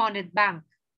respondent bank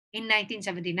in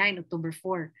 1979, October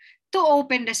 4, to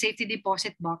open the safety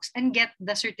deposit box and get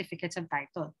the certificates of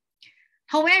title.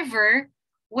 However,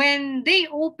 when they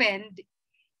opened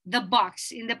the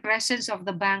box in the presence of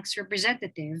the bank's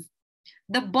representative,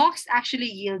 the box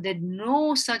actually yielded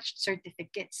no such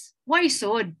certificates. Why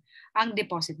so? Ang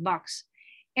deposit box.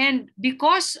 And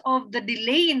because of the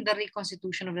delay in the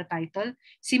reconstitution of the title,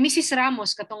 si Mrs.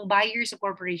 Ramos, katong buyer sa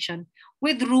corporation,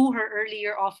 withdrew her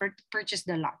earlier offer to purchase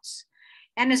the lots.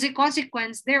 And as a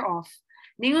consequence thereof,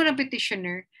 ningon ang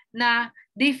petitioner na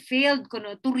they failed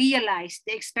to realize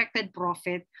the expected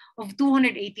profit of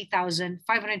 280,500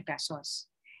 pesos.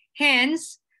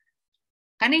 Hence,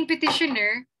 kaning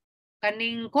petitioner,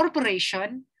 kaning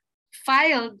corporation,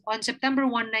 filed on September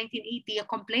 1, 1980, a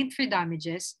complaint for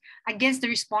damages against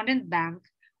the respondent bank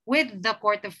with the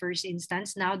Court of First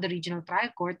Instance, now the Regional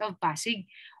Trial Court of Pasig,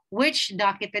 which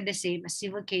docketed the same as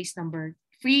civil case number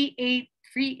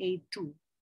 38382.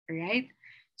 All right?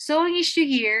 So ang issue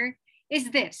here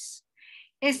is this,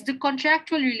 is the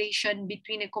contractual relation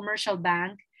between a commercial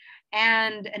bank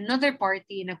and another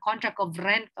party in a contract of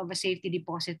rent of a safety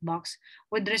deposit box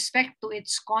with respect to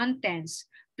its contents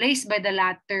placed by the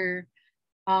latter,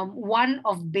 one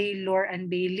of bailor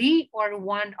and bailee, or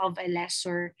one of a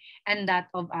lessor and that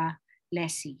of a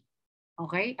lessee.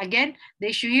 Okay, again, the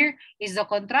issue here is the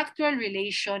contractual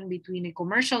relation between a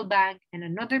commercial bank and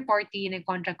another party in a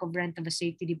contract of rent of a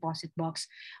safety deposit box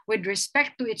with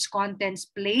respect to its contents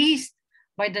placed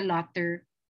by the latter,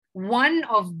 one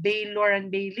of bailor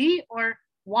and bailee, or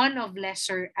one of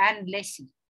lessor and lessee.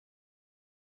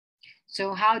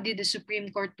 So how did the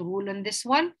Supreme Court rule on this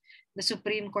one? The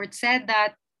Supreme Court said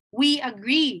that we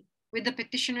agree with the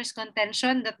petitioner's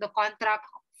contention that the contract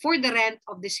for the rent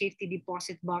of the safety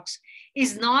deposit box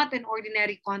is not an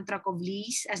ordinary contract of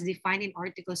lease as defined in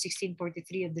Article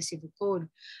 1643 of the Civil Code.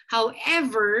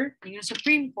 However, in the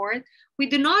Supreme Court, we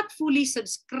do not fully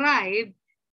subscribe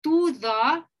to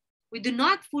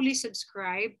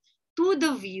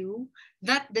the view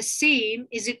that the same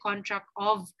is a contract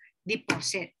of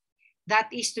deposit that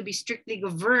is to be strictly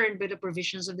governed by the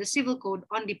provisions of the Civil Code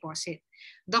on deposit.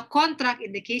 The contract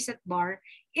in the case at bar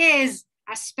is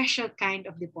a special kind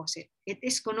of deposit. It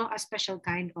is a special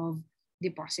kind of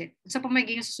deposit. Sa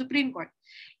pamaging sa Supreme Court,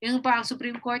 yung pa ang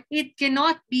Supreme Court, it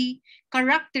cannot be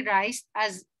characterized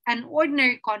as an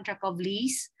ordinary contract of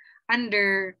lease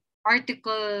under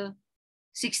Article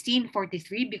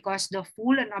 1643 because the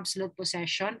full and absolute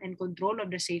possession and control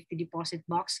of the safety deposit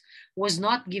box was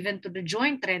not given to the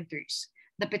joint renters,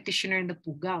 the petitioner and the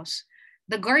Pugaos.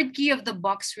 The guard key of the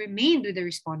box remained with the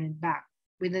respondent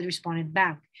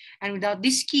bank. And without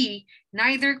this key,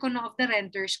 neither of the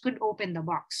renters could open the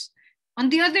box. On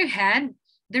the other hand,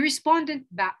 the respondent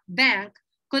bank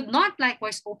could not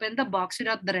likewise open the box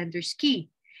without the renter's key.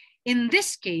 In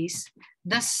this case,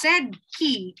 the said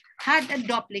key had a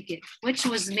duplicate, which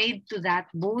was made to that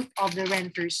both of the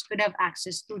renters could have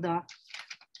access to the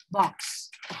box.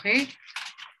 Okay?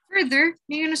 Further,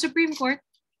 in the Supreme Court,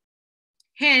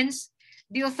 hence,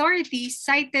 the authorities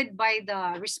cited by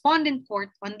the respondent court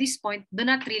on this point do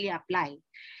not really apply.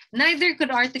 Neither could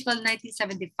Article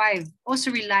 1975,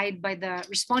 also relied by the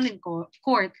respondent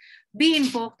court, be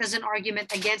invoked as an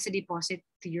argument against the deposit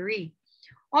theory.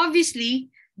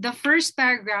 Obviously, the first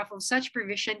paragraph of such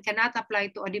provision cannot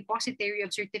apply to a depositary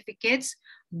of certificates,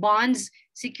 bonds,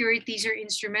 securities, or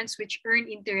instruments which earn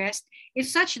interest if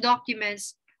such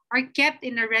documents are kept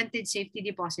in a rented safety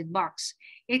deposit box.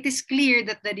 It is clear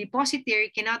that the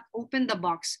depositary cannot open the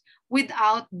box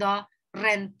without the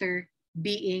renter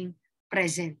being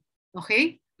present.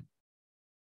 Okay?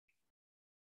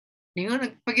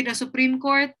 Ngayon, pag yung Supreme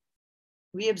Court,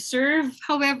 we observe,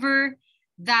 however,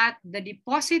 that the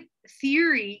deposit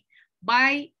theory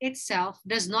by itself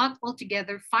does not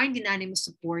altogether find unanimous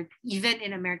support even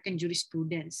in American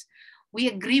jurisprudence. We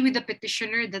agree with the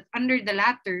petitioner that under the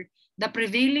latter, the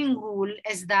prevailing rule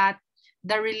is that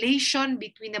the relation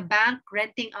between a bank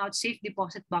renting out safe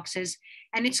deposit boxes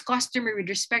and its customer with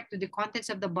respect to the contents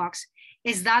of the box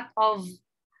is that of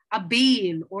a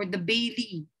bail or the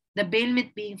bailee, the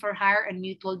bailment being for hire and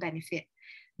mutual benefit.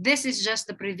 This is just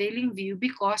the prevailing view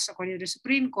because, according to the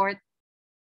Supreme Court,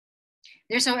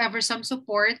 There's, however, some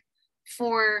support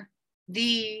for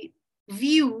the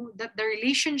view that the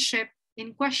relationship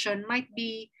in question might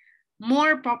be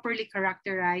more properly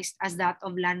characterized as that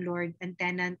of landlord and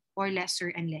tenant or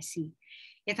lessor and lessee.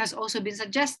 It has also been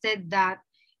suggested that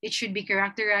it should be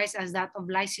characterized as that of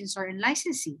licensor and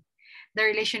licensee. The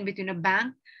relation between a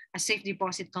bank, a safe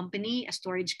deposit company, a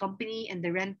storage company, and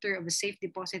the renter of a safe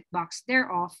deposit box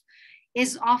thereof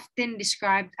is often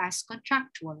described as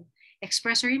contractual,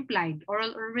 express or implied,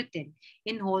 oral or written,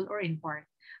 in whole or in part.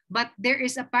 But there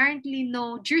is apparently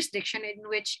no jurisdiction in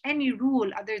which any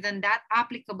rule other than that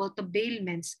applicable to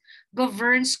bailments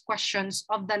governs questions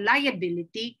of the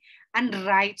liability and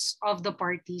rights of the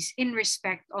parties in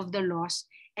respect of the laws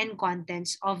and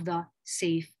contents of the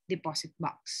safe deposit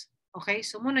box. Okay,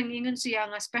 so mo nangingon siya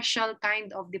nga special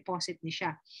kind of deposit ni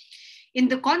siya. In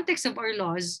the context of our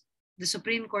laws, the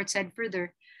Supreme Court said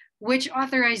further, which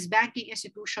authorize banking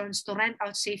institutions to rent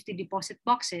out safety deposit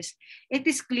boxes, it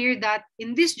is clear that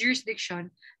in this jurisdiction,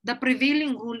 the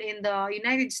prevailing rule in the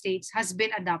United States has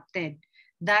been adopted.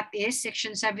 That is,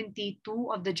 Section 72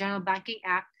 of the General Banking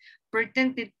Act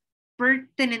pertinently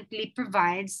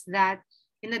provides that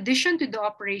in addition to the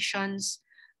operations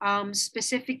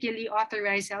specifically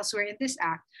authorized elsewhere in this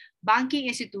act, banking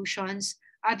institutions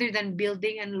other than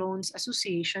building and loans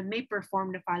association may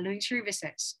perform the following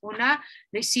services. Una,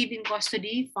 receive in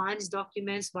custody funds,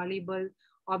 documents, valuable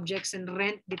objects, and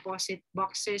rent deposit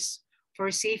boxes for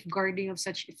safeguarding of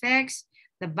such effects.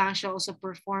 The bank shall also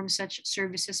perform such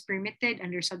services permitted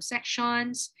under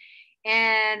subsections.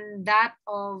 And that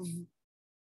of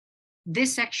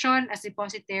this section as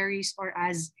depositaries or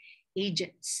as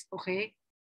agents. Okay?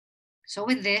 So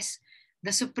with this,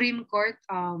 the Supreme Court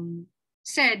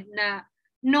said na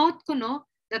note ko no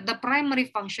that the primary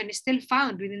function is still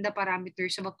found within the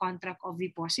parameters of a contract of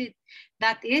deposit.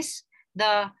 That is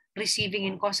the receiving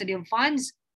in custody of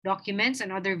funds, documents,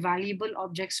 and other valuable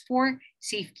objects for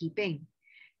safekeeping.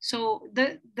 So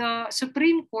the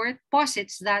Supreme Court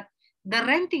posits that the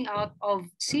renting out of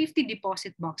safety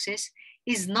deposit boxes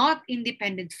is not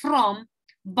independent from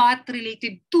but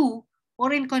related to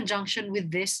or in conjunction with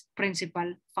this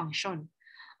principal function.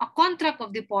 A contract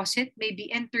of deposit may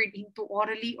be entered into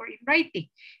orally or in writing.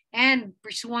 And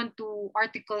pursuant to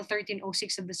Article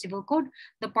 1306 of the Civil Code,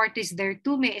 the parties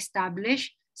thereto may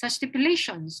establish such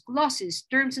stipulations, clauses,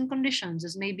 terms, and conditions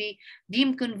as may be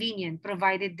deemed convenient,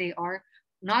 provided they are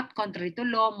not contrary to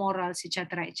law, morals,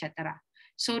 etc., etc.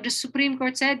 So the Supreme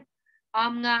Court said,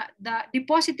 the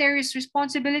depositary's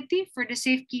responsibility for the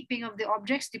safekeeping of the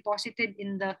objects deposited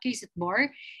in the case at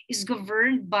bar is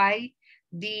governed by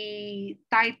the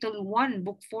Title 1,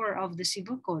 Book 4 of the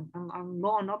Civil Code, ang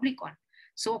Law on Oblicon.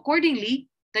 So accordingly,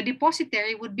 the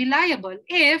depositary would be liable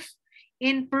if,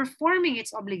 in performing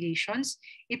its obligations,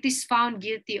 it is found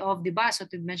guilty of, diba, so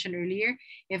to mention earlier,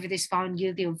 if it is found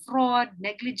guilty of fraud,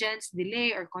 negligence,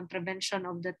 delay, or contravention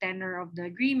of the tenor of the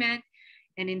agreement,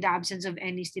 and in the absence of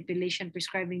any stipulation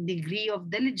prescribing degree of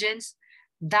diligence,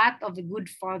 that of a good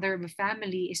father of a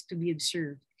family is to be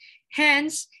observed.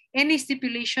 Hence, any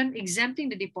stipulation exempting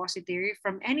the depositary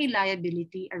from any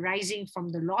liability arising from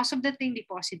the loss of the thing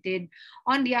deposited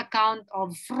on the account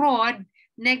of fraud,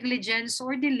 negligence,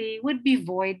 or delay would be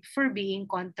void for being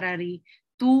contrary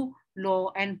to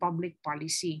law and public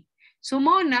policy. So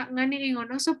mao na nga niingon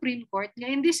ang Supreme Court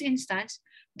nga in this instance,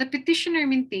 the petitioner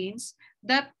maintains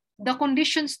that the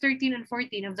conditions 13 and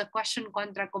 14 of the question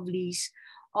contract of lease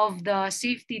of the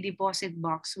safety deposit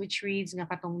box, which reads nga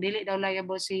katong dili daw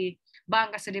liable si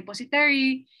bank as a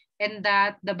depositary and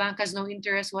that the bank has no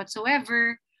interest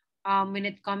whatsoever when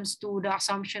it comes to the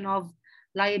assumption of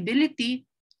liability,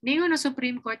 ningon ng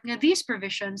Supreme Court nga these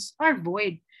provisions are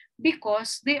void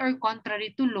because they are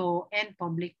contrary to law and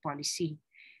public policy.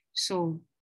 So,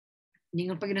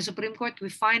 ningon pag ng Supreme Court,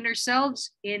 we find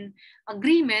ourselves in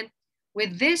agreement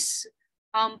with this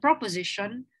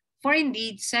proposition. For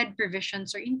indeed, said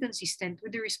provisions are inconsistent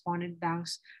with the respondent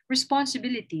bank's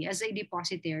responsibility as a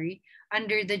depositary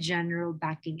under the General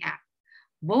Banking Act.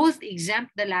 Both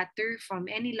exempt the latter from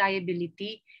any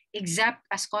liability except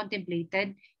as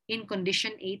contemplated in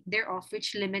Condition 8 thereof,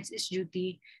 which limits its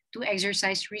duty to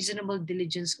exercise reasonable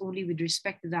diligence only with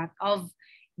respect to that of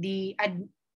the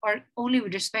or only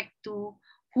with respect to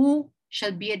who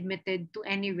shall be admitted to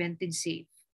any rented safe.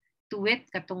 To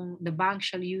wit, katong the bank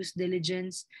shall use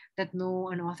diligence that no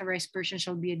unauthorized person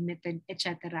shall be admitted,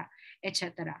 etc.,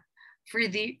 etc.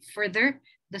 Further,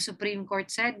 the Supreme Court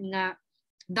said nga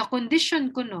the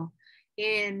condition kuno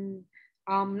in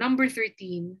number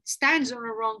 13 stands on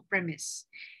a wrong premise,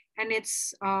 and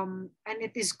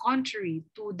it is contrary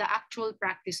to the actual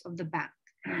practice of the bank.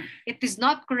 It is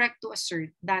not correct to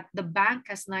assert that the bank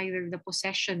has neither the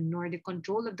possession nor the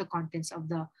control of the contents of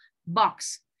the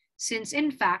box, since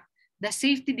in fact, the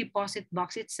safety deposit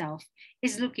box itself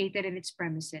is located in its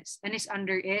premises and is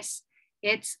under its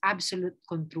absolute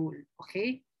control.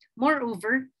 Okay?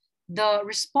 Moreover, the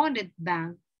respondent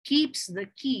bank keeps the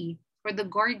key or the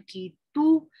guard key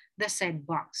to the said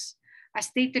box. As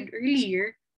stated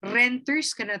earlier,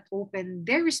 renters cannot open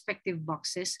their respective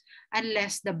boxes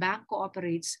unless the bank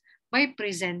cooperates by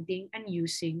presenting and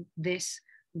using this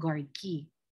guard key.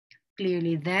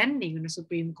 Clearly then, the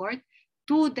Supreme Court,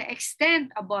 to the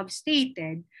extent above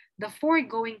stated, the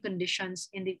foregoing conditions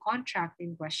in the contract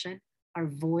in question are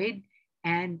void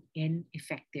and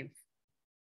ineffective.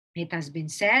 It has been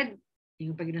said,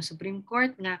 yung Paginoong Supreme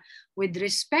Court, nga with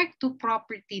respect to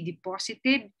property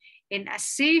deposited in a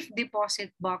safe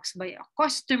deposit box by a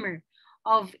customer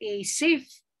of a safe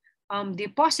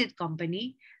deposit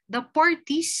company, the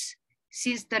parties,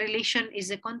 since the relation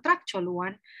is a contractual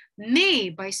one, may,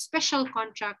 by special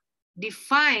contract,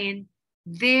 define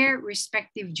their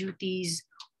respective duties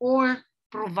or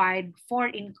provide for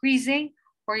increasing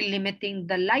or limiting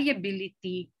the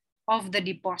liability of the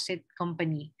deposit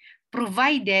company,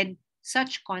 provided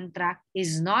such contract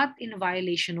is not in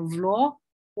violation of law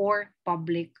or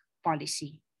public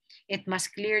policy. It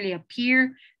must clearly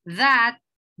appear that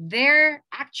there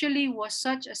actually was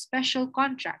such a special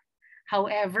contract.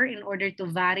 However, in order to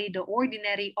vary the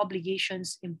ordinary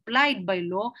obligations implied by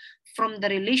law from the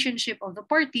relationship of the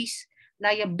parties,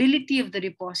 liability of the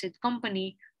deposit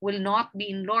company will not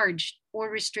be enlarged or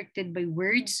restricted by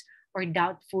words or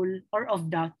of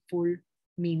doubtful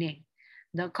meaning.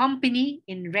 The company,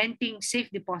 in renting safe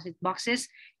deposit boxes,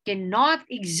 cannot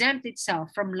exempt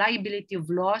itself from liability of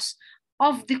loss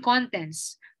of the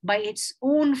contents by its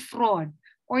own fraud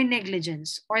or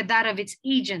negligence or that of its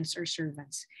agents or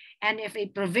servants. And if a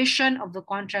provision of the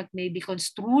contract may be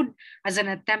construed as an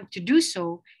attempt to do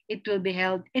so, it will be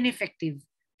held ineffective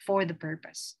for the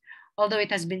purpose. Although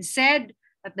it has been said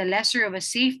that the lessor of a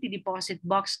safety deposit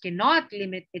box cannot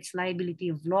limit its liability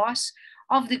of loss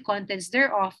of the contents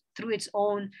thereof through its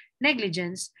own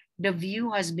negligence, the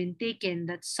view has been taken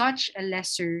that such a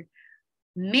lessor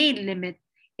may limit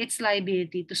its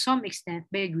liability to some extent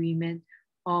by agreement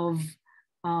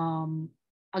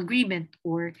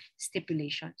or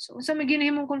stipulation. So, sa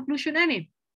magiging mong conclusion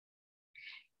ani.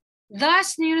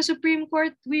 Thus, in the Supreme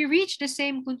Court, we reached the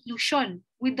same conclusion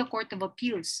with the Court of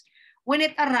Appeals when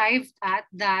it arrived at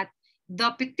that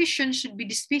the petition should be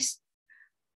dismissed,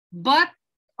 but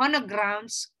on a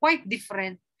grounds quite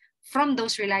different from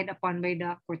those relied upon by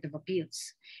the Court of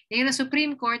Appeals. In the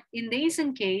Supreme Court, in the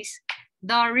instant case,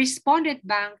 the respondent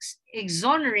bank's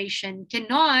exoneration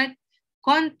cannot,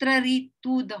 contrary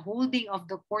to the holding of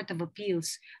the Court of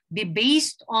Appeals, be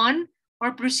based on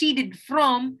or proceeded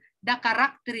from the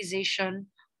characterization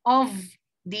of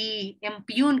the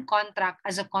impugned contract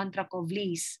as a contract of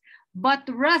lease, but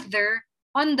rather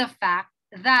on the fact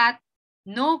that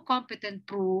no competent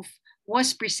proof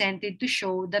was presented to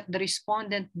show that the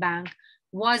respondent bank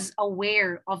was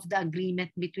aware of the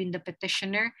agreement between the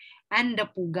petitioner and the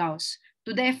pugaws,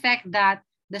 to the effect that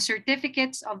the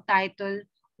certificates of title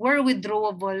were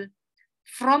withdrawable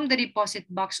from the deposit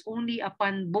box only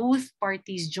upon both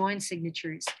parties' joint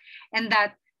signatures, and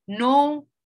that no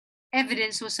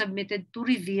evidence was submitted to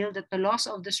reveal that the loss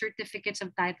of the certificates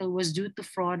of title was due to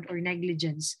fraud or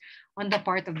negligence on the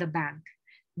part of the bank.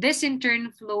 This in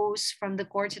turn flows from the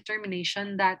court's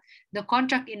determination that the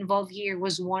contract involved here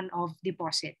was one of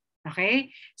deposit.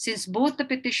 Okay? Since both the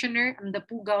petitioner and the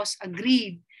pugaws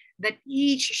agreed that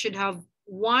each should have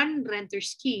one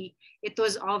renter's key, it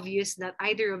was obvious that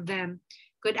either of them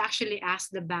could actually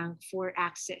ask the bank for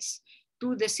access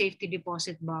to the safety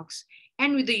deposit box,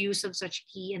 and with the use of such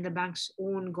key and the bank's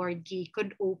own guard key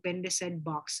could open the said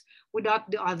box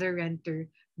without the other renter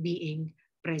being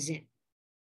present.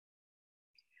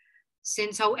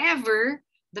 Since, however,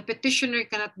 the petitioner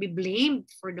cannot be blamed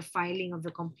for the filing of the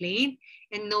complaint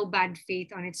and no bad faith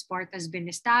on its part has been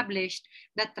established,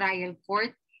 the trial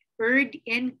court erred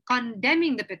in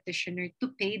condemning the petitioner to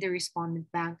pay the respondent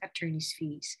bank attorney's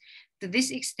fees. To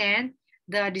this extent,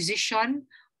 the decision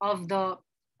of the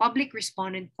Public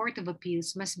Respondent Court of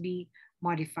Appeals must be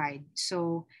modified.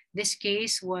 So this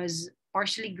case was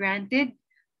partially granted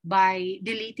by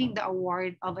deleting the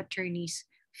award of attorney's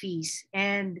fees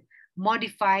and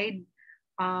modified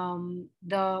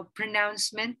the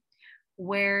pronouncement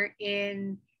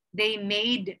wherein they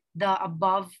made the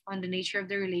above on the nature of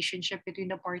the relationship between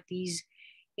the parties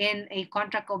in a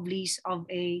contract of lease of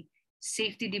a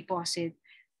safety deposit.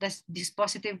 The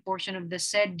dispositive portion of the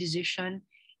said decision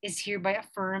is hereby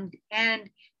affirmed, and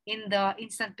in the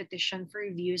instant petition for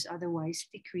review is otherwise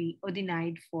decreed or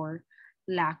denied for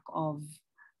lack of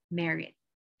merit.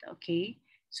 Okay,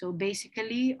 so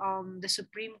basically, the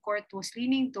Supreme Court was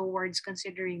leaning towards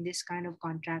considering this kind of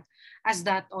contract as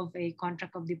that of a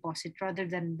contract of deposit rather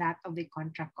than that of a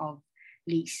contract of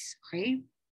lease. Okay,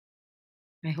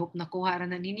 I hope nakuha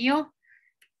na ninyo.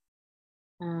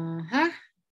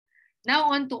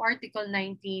 Now on to Article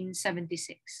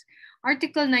 1976.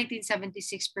 Article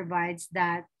 1976 provides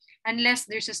that unless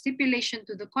there's a stipulation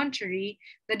to the contrary,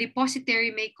 the depositary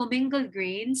may commingle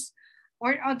grains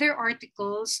or other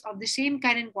articles of the same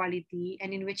kind and quality,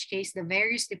 and in which case the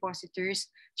various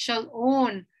depositors shall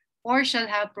own or shall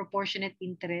have proportionate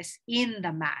interest in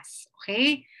the mass.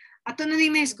 Okay? Ato na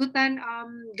ning naisgutan,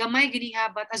 gamay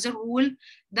giniha, but as a rule,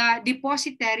 the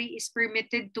depositary is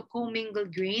permitted to commingle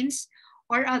grains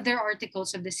or other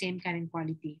articles of the same kind and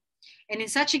quality. And in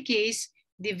such a case,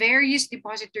 the various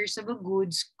depositors of the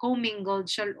goods commingled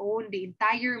shall own the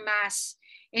entire mass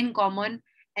in common,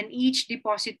 and each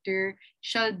depositor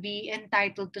shall be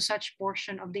entitled to such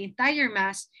portion of the entire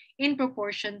mass in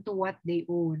proportion to what they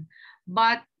own.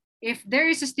 But if there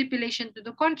is a stipulation to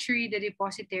the contrary, the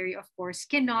depositary, of course,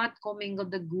 cannot commingle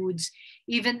the goods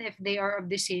even if they are of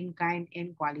the same kind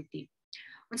and quality.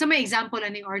 Unsa may example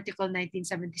aning Article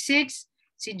 1976?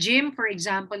 Si Jim, for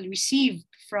example, received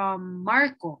from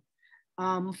Marco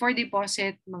for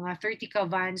deposit mga 30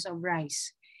 kavans of rice.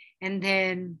 And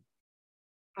then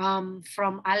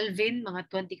from Alvin, mga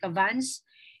 20 kavans.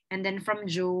 And then from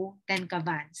Joe, 10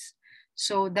 kavans.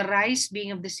 So the rice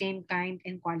being of the same kind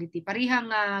and quality.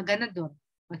 Parihang ganadon.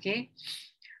 Okay?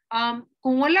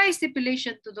 Kung wala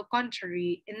stipulation to the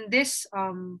contrary, in this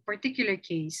particular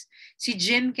case, si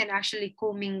Jim can actually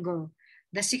commingle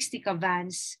the 60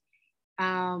 kavans,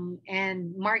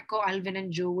 and Marco, Alvin,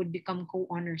 and Joe would become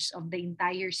co-owners of the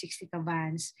entire 60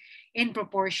 kavans in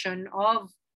proportion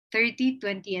of 30,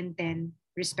 20, and 10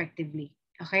 respectively.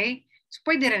 Okay? So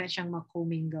pwede rin na siyang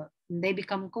mag-commingle. They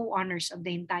become co-owners of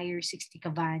the entire 60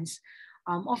 kavans.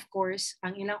 Of course,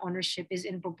 ang ilang ownership is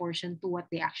in proportion to what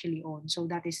they actually own. So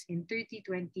that is in 30,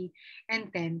 20, and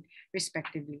 10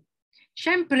 respectively.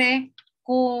 Syempre,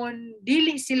 kung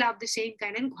dili sila of the same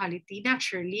kind and quality,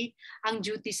 naturally, ang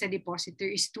duty sa depositor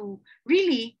is to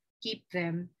really keep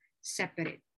them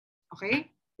separate.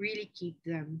 Okay? Really keep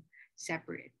them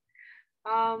separate.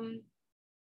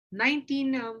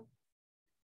 1977,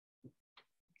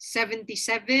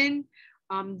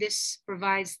 this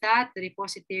provides that the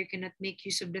depositor cannot make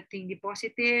use of the thing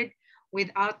deposited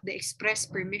without the express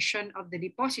permission of the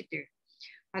depositor.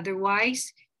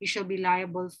 Otherwise, you shall be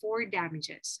liable for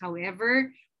damages.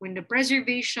 However, when the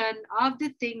preservation of the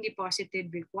thing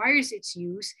deposited requires its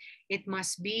use, it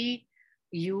must be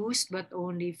used but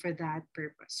only for that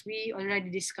purpose. We already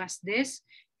discussed this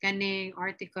kaning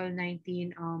Article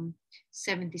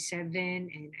 1977,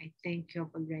 and I think you've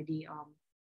already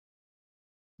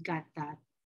got that.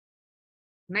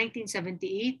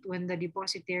 1978, when the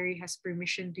depositary has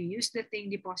permission to use the thing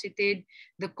deposited,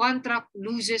 the contract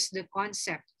loses the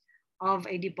concept of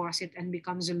a deposit and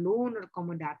becomes a loan or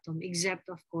comodatum, except,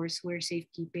 of course, where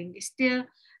safekeeping is still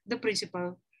the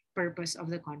principal purpose of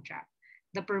the contract.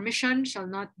 The permission shall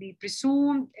not be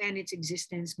presumed, and its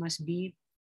existence must be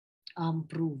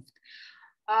proved.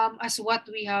 As what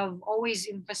we have always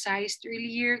emphasized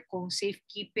earlier, kung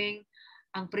safekeeping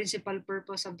ang principal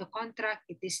purpose of the contract,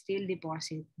 it is still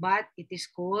deposit, but it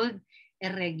is called a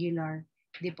regular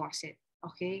deposit.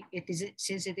 Okay,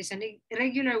 since it is an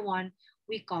irregular one,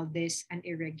 we call this an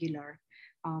irregular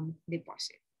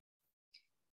deposit.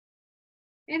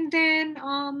 And then,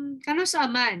 kano sa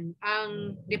aman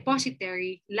ang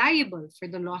depositary liable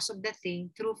for the loss of the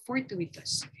thing through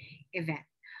fortuitous event?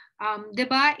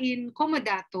 Diba, in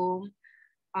comodatum,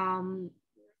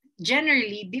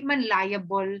 generally, di man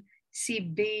liable si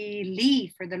Bailey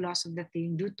for the loss of the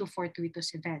thing due to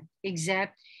fortuitous event,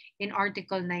 except in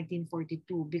Article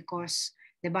 1942, because,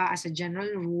 diba, as a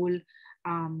general rule,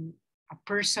 a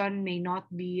person may not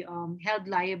be held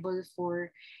liable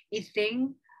for a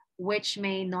thing which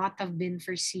may not have been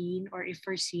foreseen, or if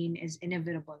foreseen is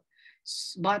inevitable.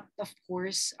 But of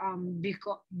course,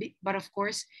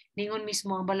 ningon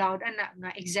mismo ang balaod ana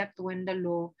nga except when the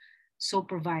law so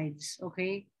provides.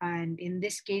 Okay, and in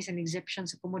this case, an exception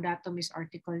sa comodatum is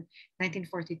Article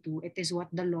 1942. It is what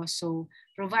the law so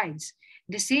provides.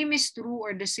 The same is true,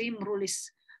 or the same rule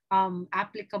is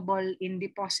applicable in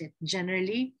deposit.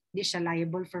 Generally, they are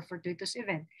liable for fortuitous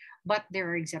event, but there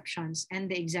are exceptions, and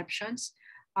the exceptions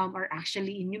are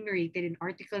actually enumerated in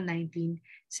Article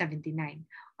 1979.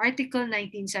 Article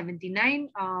 1979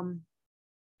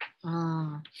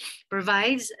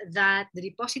 provides that the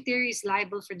depositary is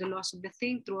liable for the loss of the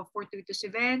thing through a fortuitous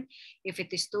event if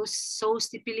it is so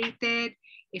stipulated,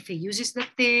 if he uses the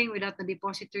thing without the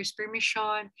depositor's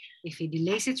permission, if he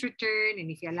delays its return,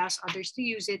 and if he allows others to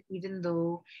use it even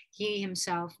though he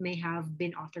himself may have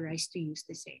been authorized to use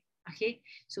the same. Okay,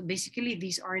 so basically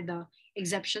these are the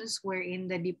exceptions wherein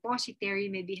the depositary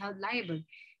may be held liable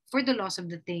for the loss of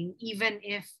the thing even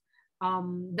if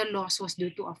the loss was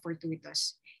due to a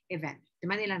fortuitous event.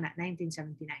 Diba nila na?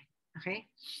 1979. Okay?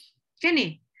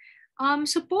 Kani,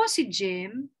 suppose si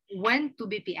Jim went to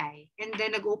BPI and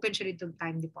then nag-open siya dito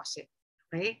time deposit.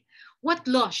 Okay? What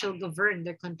law shall govern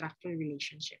their contractual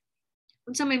relationship?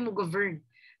 Unsa may mo govern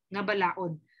nga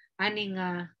balaod aning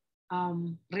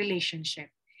relationship?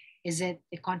 Is it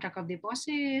a contract of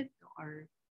deposit or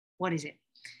what is it?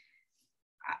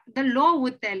 The law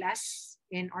would tell us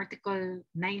in Article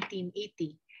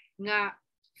 1980 nga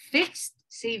fixed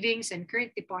savings and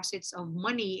current deposits of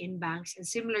money in banks and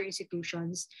similar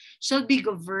institutions shall be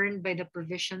governed by the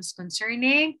provisions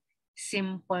concerning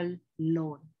simple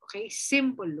loan. Okay?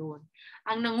 Simple loan.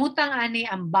 Ang nangutang ani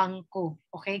ang bangko.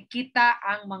 Okay? Kita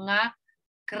ang mga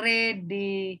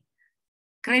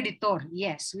creditor.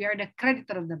 Yes, we are the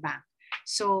creditor of the bank.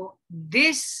 So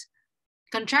this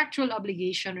contractual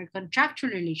obligation or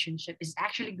contractual relationship is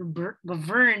actually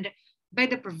governed by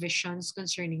the provisions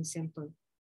concerning simple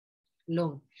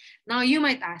loan. Now, you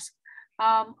might ask,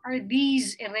 are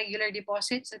these irregular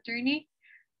deposits, attorney?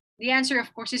 The answer,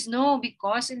 of course, is no,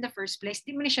 because in the first place,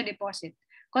 di man siya deposit.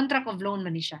 Contract of loan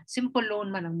man siya. Simple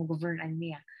loan man ang mag-govern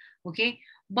niya. Okay?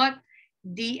 But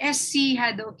the SC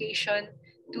had the occasion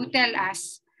to tell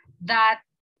us that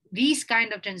these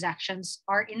kind of transactions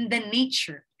are in the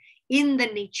nature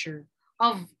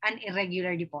of an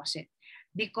irregular deposit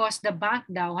because the bank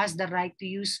daw has the right to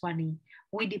use money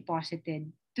we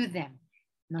deposited to them.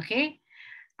 Okay?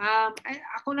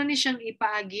 Ako na ni siyang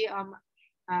ipaagi,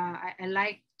 I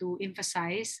like to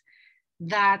emphasize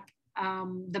that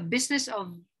the business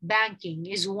of banking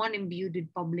is one imbued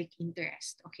with public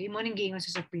interest. Okay? Mo ning giingon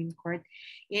sa Supreme Court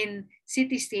in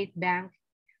City State Bank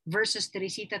versus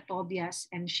Teresita Tobias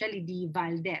and Shelly D.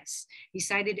 Valdez,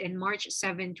 decided in March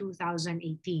 7, 2018.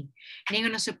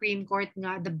 Ningon ng Supreme Court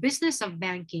nga, the business of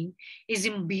banking is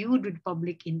imbued with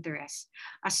public interest.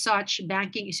 As such,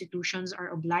 banking institutions are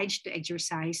obliged to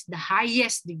exercise the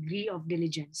highest degree of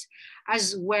diligence,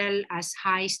 as well as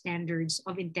high standards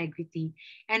of integrity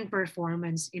and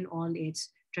performance in all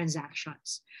its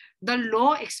transactions. The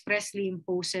law expressly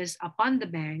imposes upon the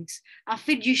banks a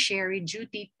fiduciary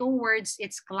duty towards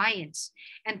its clients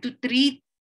and to treat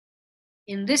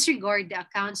in this regard the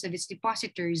accounts of its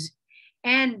depositors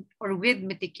and or with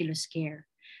meticulous care.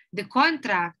 The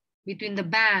contract between the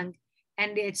bank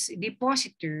and its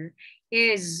depositor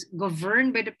is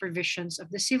governed by the provisions of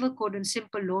the Civil Code on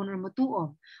Simple Loan or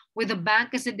Mutuo, with the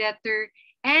bank as the debtor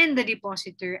and the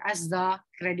depositor as the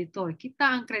creditor. Kita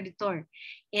ang creditor.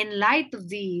 In light of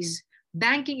these,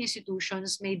 banking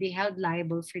institutions may be held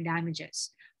liable for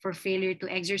damages for failure to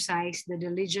exercise the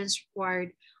diligence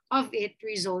required of it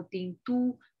resulting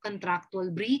to contractual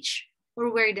breach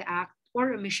or where the act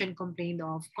or omission complained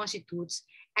of constitutes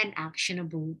an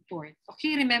actionable tort.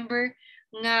 Okay, remember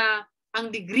nga ang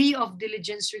degree of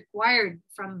diligence required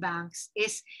from banks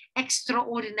is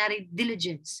extraordinary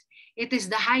diligence. It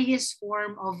is the highest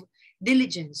form of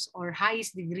diligence or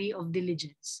highest degree of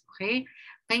diligence. Okay?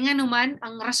 Kaya nga naman,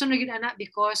 ang rason na ginana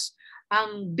because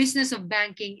ang business of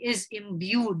banking is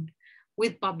imbued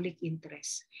with public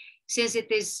interest. Since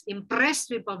it is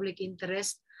impressed with public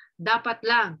interest, dapat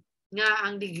lang nga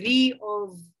ang degree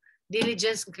of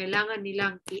diligence kailangan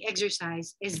nilang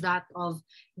i-exercise is that of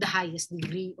the highest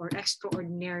degree or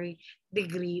extraordinary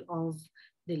degree of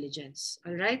diligence.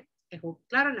 All right? I hope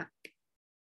klaro na.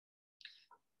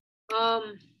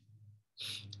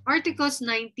 Articles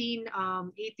 1981,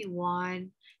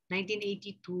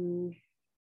 1982,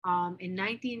 and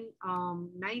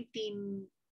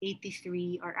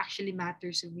 1983 are actually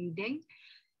matters of reading.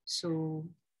 So,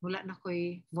 wala na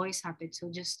ko'y voice habit. So,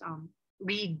 just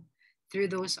read through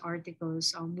those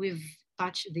articles. We've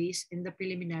touched this in the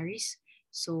preliminaries.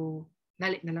 So,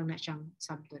 dalit na lang na siyang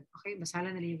subton. Okay?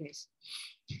 Basala na lang you guys.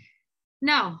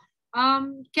 Now,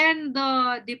 can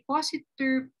the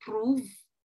depositor prove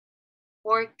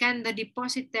or can the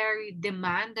depositary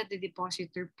demand that the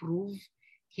depositor prove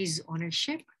his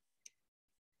ownership?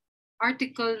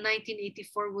 Article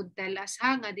 1984 would tell us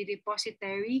nga the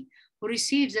depositary who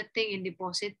receives a thing in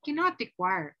deposit cannot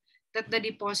require that the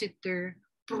depositor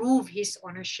prove his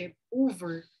ownership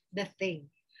over the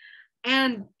thing.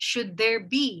 And should there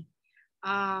be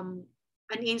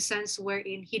an instance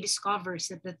wherein he discovers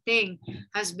that the thing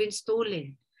has been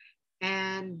stolen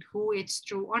and who its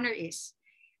true owner is.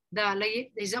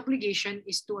 His obligation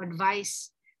is to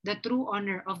advise the true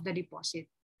owner of the deposit.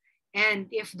 And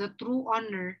if the true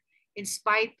owner, in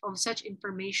spite of such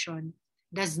information,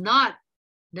 does not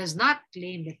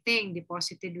claim the thing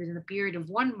deposited within a period of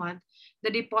 1 month, the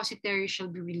depositary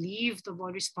shall be relieved of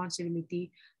all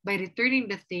responsibility by returning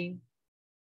the thing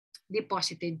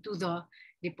deposited to the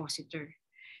depositor.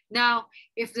 Now,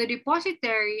 if the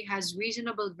depositary has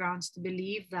reasonable grounds to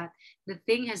believe that the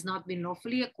thing has not been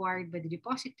lawfully acquired by the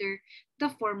depositor,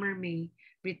 the former may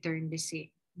return the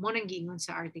same. Mo nang giingon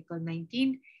sa Article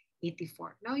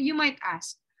 1984. Now, you might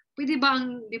ask, pwede ba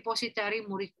ang depositary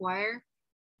mo require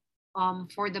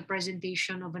for the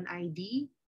presentation of an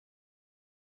ID?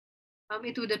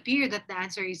 It would appear that the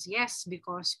answer is yes,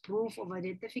 because proof of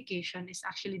identification is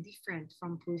actually different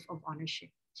from proof of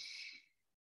ownership.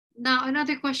 Now,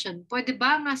 another question, pwede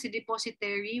ba nga si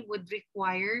depositary would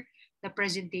require the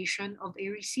presentation of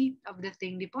a receipt of the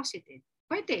thing deposited?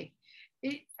 Pwede.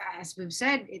 As we've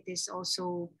said, it is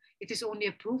only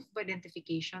a proof of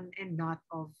identification and not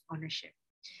of ownership.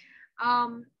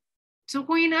 So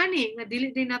kung inani nga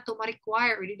dili din nato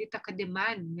ma-require or dili ta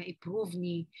ka-demand nga i-prove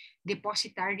ni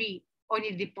depositary o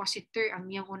ni depositor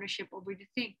ang iyang ownership over the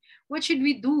thing, what should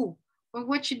we do? Or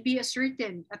what should be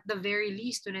ascertained at the very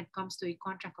least when it comes to a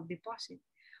contract of deposit?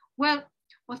 Well,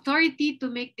 authority to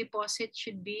make deposit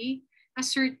should be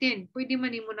ascertained. Pwede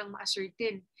man mo nang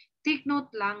ma-ascertain. Take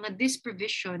note lang na this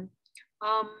provision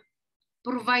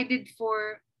provided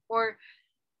for, or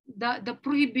the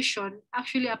prohibition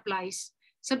actually applies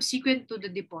subsequent to the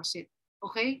deposit.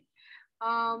 Okay?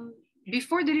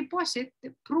 Before the deposit,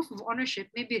 the proof of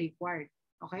ownership may be required.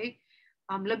 Okay?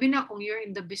 Labi na kung you're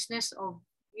in the business of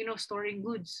storing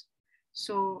goods.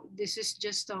 So this is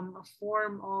just a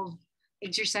form of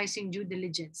exercising due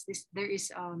diligence. There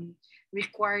is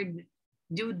required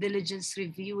due diligence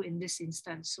review in this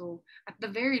instance. So at the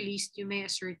very least, you may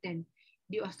ascertain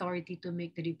the authority to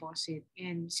make the deposit.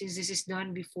 And since this is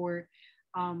done before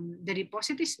the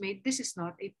deposit is made, this is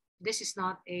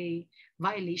not a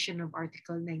violation of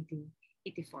Article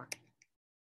 1984.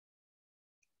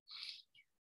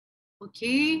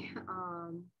 Okay.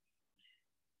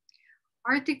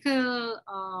 Article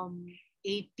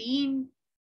 18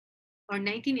 or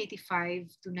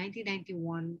 1985 to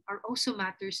 1991 are also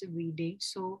matters of reading.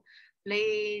 So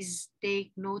please take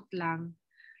note lang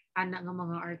ana nga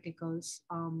mga articles.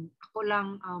 Ako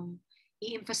lang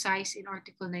i-emphasize in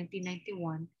Article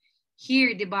 1991.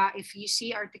 Here, di ba, if you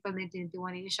see Article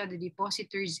 1991, yun siya, the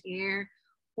depositor's heir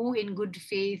who in good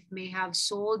faith may have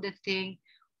sold the thing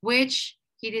which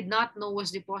he did not know was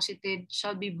deposited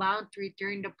shall be bound to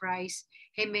return the price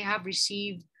he may have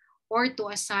received or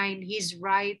to assign his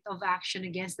right of action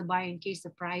against the buyer in case the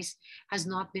price has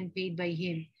not been paid by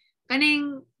him.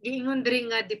 Kaning giingon diri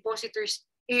nga depositor's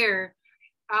heir,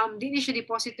 di siya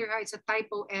depositor, it's a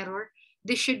typo error.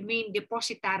 This should mean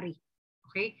depositary.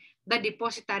 Okay? The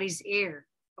depositary's heir.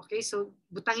 Okay? So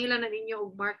butang ilan na ninyo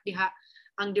og mark diha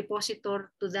ang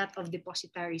depositor to that of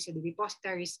depositary. So the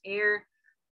depositary's heir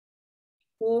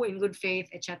who in good faith,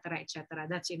 etc., etc.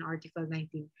 That's in Article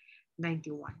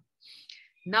 1991.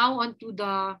 Now on to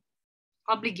the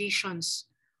obligations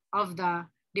of the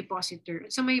depositor.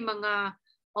 So may mga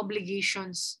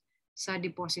obligations sa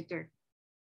depositor.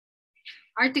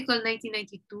 Article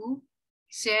 1992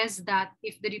 says that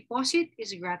if the deposit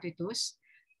is gratuitous,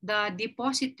 the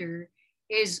depositor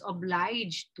is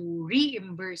obliged to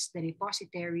reimburse the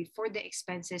depositary for the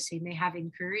expenses he may have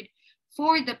incurred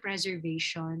for the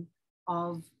preservation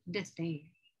of the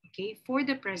thing. Okay? For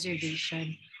the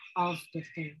preservation of the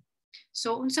thing.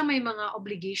 So, unsa may mga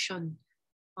obligation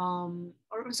or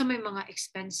unsa may mga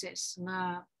expenses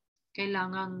nga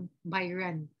kailangang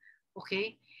bayaran.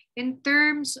 Okay? In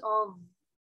terms of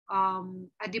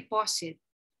a deposit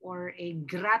or a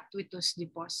gratuitous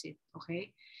deposit,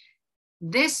 okay?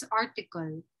 This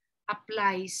article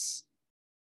applies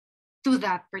to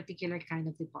that particular kind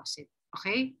of deposit,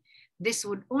 okay? This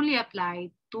would only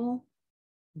apply to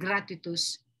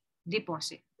gratuitous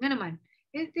deposit. Nga naman,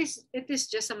 it is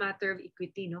just a matter of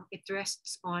equity, no? It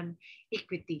rests on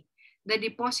equity. The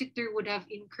depositor would have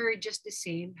incurred just the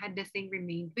same had the thing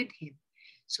remained with him.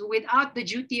 So without the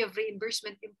duty of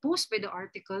reimbursement imposed by the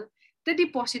article, the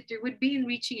depositor would be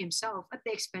enriching himself at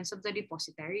the expense of the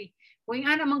depositary. Kung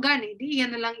nga naman gani, di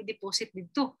iya na lang i-deposit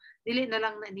dito. Dili na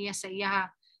lang na niya sa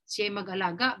siya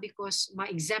mag-alaga because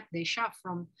ma-exempt day siya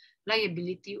from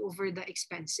liability over the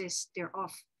expenses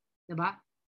thereof. Diba?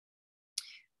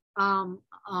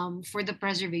 For the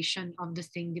preservation of the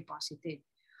thing deposited.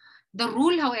 The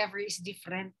rule, however, is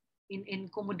different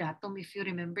in comodatum. If you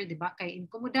remember, di ba? Kay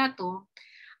in comodatum,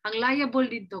 ang liable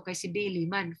dito kay si Bailey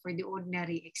man for the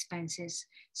ordinary expenses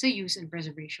sa use and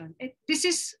preservation. This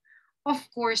is, of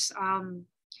course,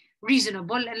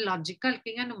 reasonable and logical.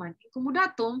 Kaya nga naman, in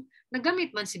comodatum,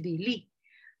 nagamit man si Bailey.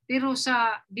 Pero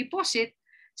sa deposit,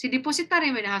 si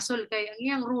depositary may nahasol kay ang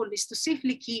iyang rule is to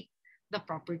safely keep the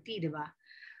property, di ba?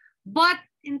 But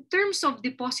in terms of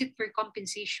deposit for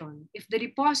compensation, if the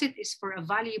deposit is for a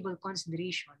valuable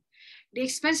consideration, the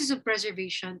expenses of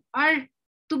preservation are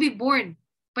to be borne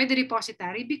by the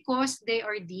depositary because they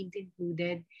are deemed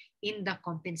included in the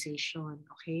compensation.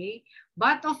 Okay?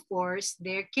 But of course,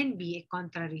 there can be a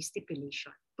contrary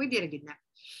stipulation. Pwede rin na.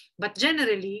 But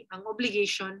generally, ang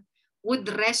obligation would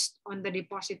rest on the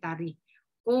depositary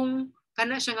kung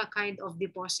kana siya nga kind of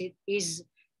deposit is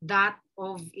that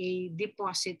of a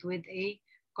deposit with a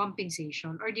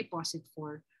compensation or deposit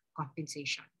for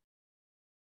compensation.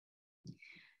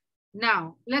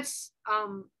 Now, let's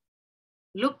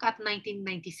look at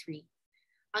 1993.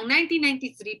 Ang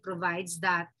 1993 provides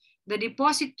that the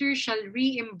depositor shall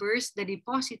reimburse the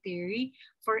depositary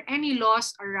for any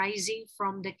loss arising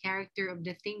from the character of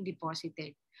the thing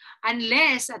deposited,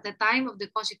 unless at the time of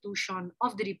the constitution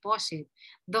of the deposit,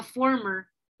 the former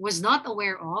was not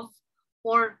aware of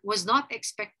or was not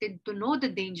expected to know the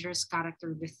dangerous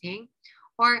character of the thing,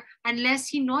 or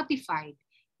unless he notified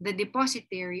the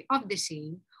depositary of the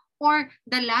same, or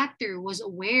the latter was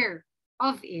aware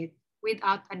of it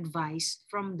without advice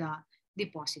from the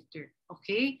depositor.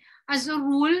 Okay? As a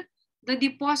rule, the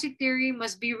depositary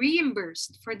must be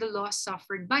reimbursed for the loss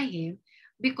suffered by him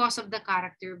because of the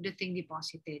character of the thing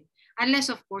deposited. Unless,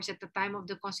 of course, at the time of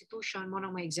the constitution, mo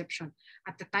nang may exception.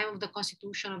 At the time of the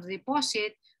constitution of the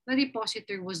deposit, the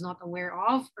depositor was not aware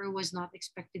of or was not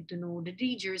expected to know the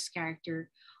dangerous character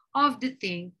of the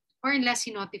thing, or unless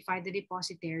he notified the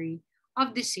depositary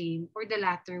of the same, or the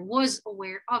latter was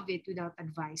aware of it without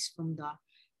advice from the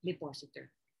depositor.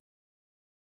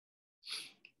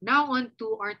 Now on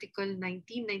to Article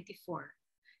 1994.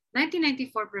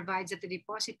 1994 provides that the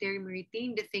depositary may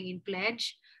retain the thing in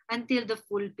pledge until the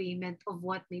full payment of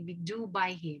what may be due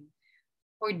by him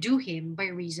or due him by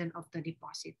reason of the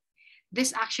deposit.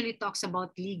 This actually talks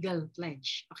about legal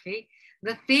pledge. Okay?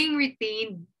 The thing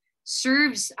retained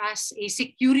serves as a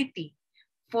security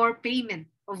for payment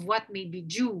of what may be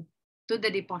due to the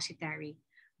depositary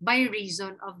by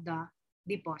reason of the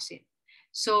deposit.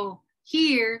 So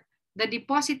here, the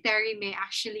depositary may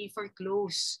actually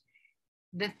foreclose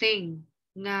the thing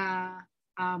na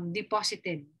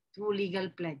deposited through legal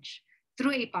pledge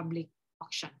through a public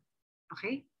auction.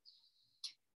 Okay?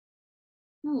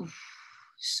 Oof.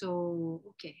 So,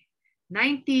 okay.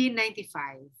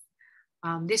 1995.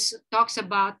 This talks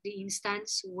about the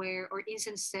instance where or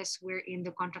instances wherein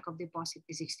the contract of deposit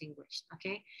is extinguished.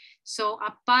 Okay? So,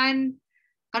 upon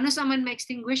kanus aman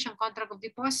ma-extinguish ang contract of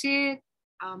deposit,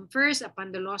 first,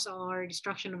 upon the loss or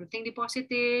destruction of the thing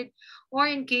deposited, or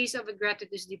in case of a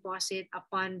gratuitous deposit,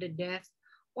 upon the death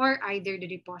or either the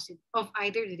depositor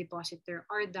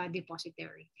or the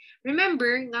depositary.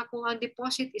 Remember nga kung ang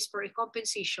deposit is for a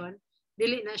compensation,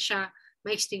 dili na siya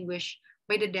ma-extinguish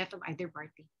by the death of either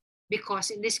party. Because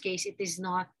in this case, it is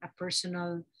not a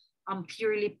personal,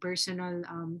 purely personal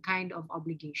kind of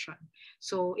obligation.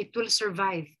 So it will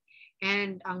survive.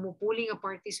 And ang mupuling nga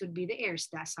parties would be the heirs,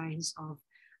 the assigns of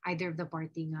either of the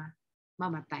party nga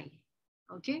mamatay.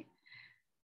 Okay?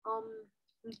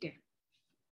 Okay.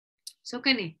 So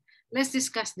kani, let's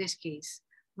discuss this case.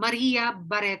 Maria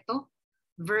Barreto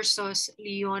versus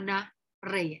Leona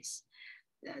Reyes.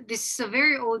 This is a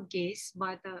very old case,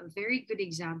 but a very good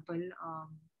example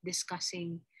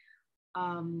discussing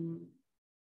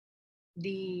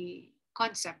the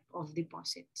concept of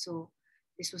deposit. So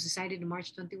this was decided on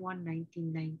March 21,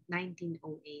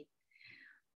 1908.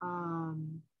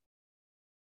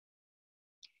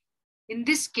 In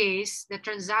this case, the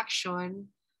transaction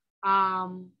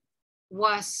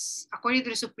was, according to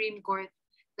the Supreme Court,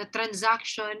 the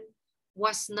transaction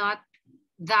was not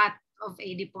that of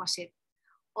a deposit.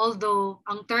 Although,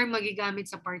 ang term magigamit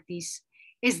sa parties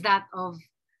is that of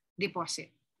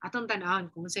deposit. Atong tanahon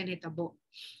kung saan hitabo.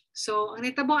 So, ang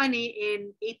hitabo ani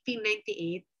in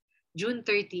 1898, June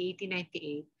 30,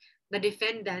 1898, the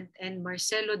defendant and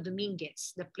Marcelo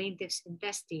Dominguez, the plaintiff's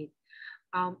intestate,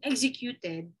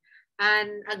 executed an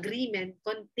agreement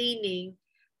containing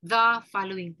the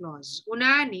following clause.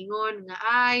 Una, ningon nga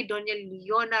I, Doña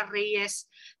Leona Reyes,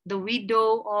 the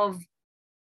widow of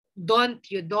Don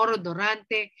Teodoro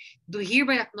Dorante, do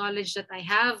hereby acknowledge that I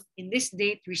have in this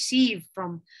date received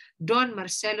from Don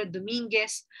Marcelo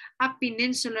Dominguez, a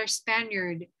peninsular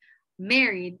Spaniard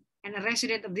married and a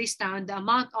resident of this town the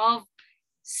amount of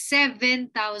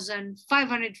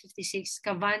 7,556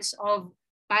 kavans of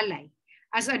palay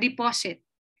as a deposit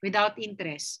without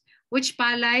interest, which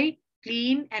palay,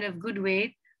 clean and of good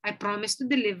weight, I promise to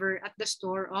deliver at the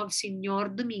store of Senor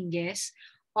Dominguez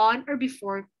on or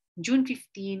before June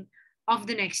 15 of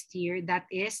the next year, that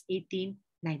is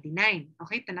 1899.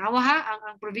 Okay, tanawa ha,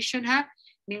 ang provision ha,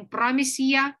 ning promise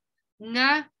siya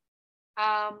nga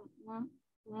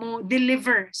mo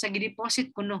deliver sa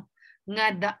gideposit kuno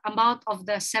nga the amount of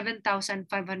the 7,556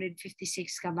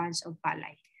 kavans of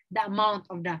palay. The amount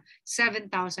of the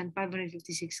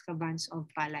 7,556 kavans of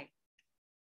palay.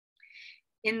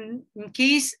 In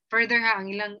case further ha,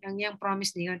 ang iyang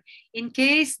promise niyon, in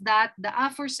case that the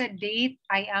aforesaid date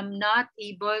I am not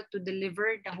able to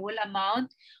deliver the whole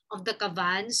amount of the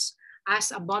kavans as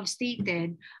above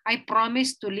stated, I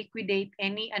promise to liquidate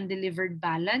any undelivered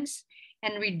balance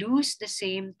and reduce the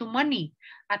same to money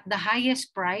at the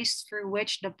highest price for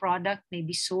which the product may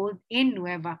be sold in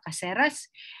Nueva Caceres,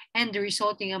 and the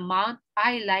resulting amount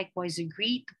I likewise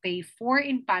agree to pay for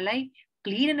in palay,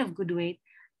 clean and of good weight,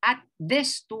 at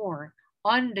this store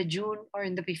on the June or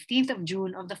in the 15th of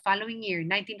June of the following year,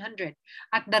 1900,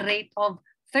 at the rate of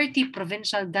 30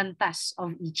 provincial gantas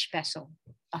of each peso.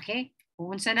 Okay?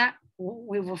 Unsa na,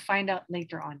 we will find out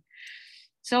later on.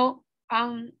 So,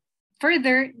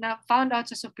 further, na found out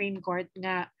sa Supreme Court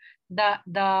nga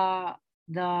the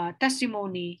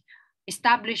testimony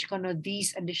established kono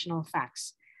these additional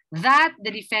facts. That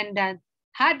the defendant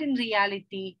had in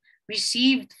reality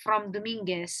received from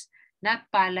Dominguez not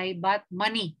palay but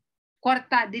money.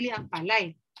 Kwarta, dili ang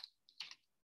palay.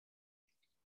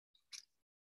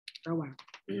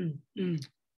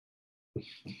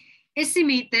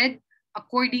 Estimated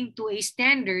according to a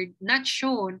standard not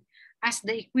shown as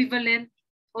the equivalent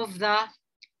of the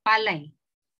palay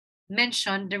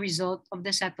mentioned the result of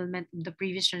the settlement of the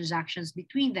previous transactions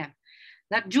between them.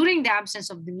 That during the absence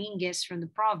of Dominguez from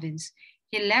the province,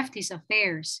 he left his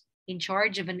affairs in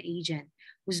charge of an agent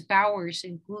whose powers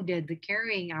included the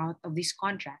carrying out of this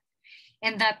contract,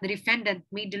 and that the defendant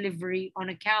made delivery on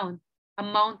account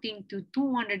amounting to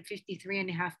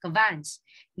 253.5 kavans,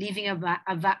 leaving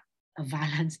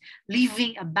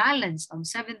a balance of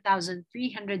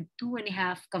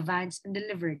 7,302.5 kavans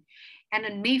undelivered. And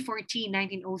on May 14,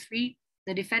 1903,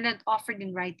 the defendant offered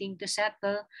in writing to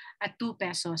settle at 2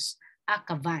 pesos a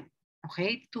kavan.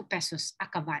 Okay, 2 pesos a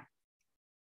kavan.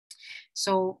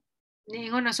 So,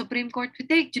 niingon ng Supreme Court, we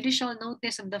take judicial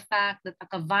notice of the fact that a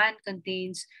kavan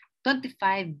contains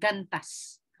 25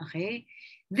 gantas. Okay?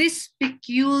 This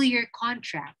peculiar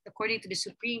contract, according to the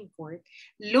Supreme Court,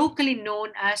 locally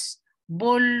known as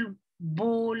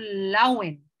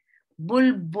bulbulawin,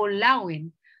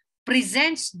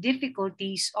 presents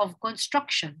difficulties of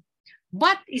construction,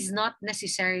 but is not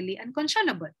necessarily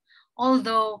unconscionable,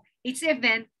 although its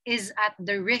event is at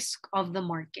the risk of the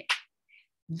market.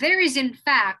 There is, in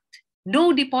fact,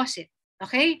 no deposit,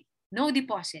 okay? No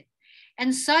deposit.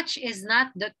 And such is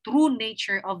not the true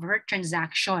nature of her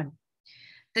transaction.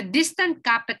 The distant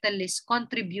capitalist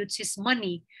contributes his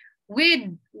money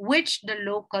with which the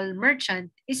local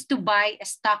merchant is to buy a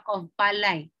stock of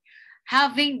palay,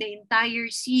 having the entire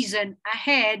season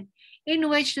ahead in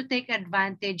which to take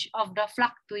advantage of the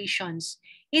fluctuations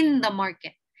in the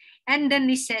market and the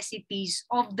necessities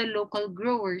of the local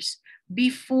growers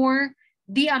before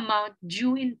the amount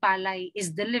due in palay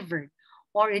is delivered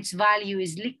or its value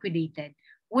is liquidated,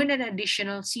 with an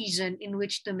additional season in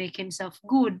which to make himself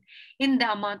good in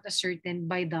the amount ascertained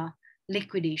by the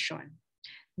liquidation.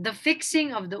 The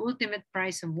fixing of the ultimate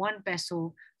price of 1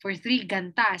 peso for 3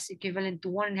 gantas, equivalent to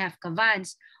 1.5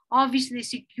 kavans, obviously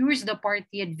secures the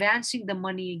party advancing the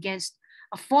money against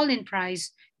a fall in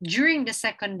price during the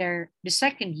second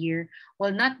year,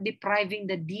 while not depriving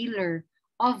the dealer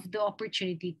of the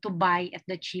opportunity to buy at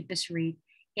the cheapest rate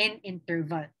in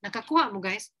interval. Nakakuha mo,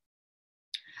 guys?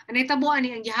 Anay tabuan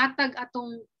ni ang gihatag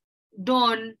atong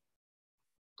Don,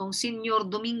 tong Senor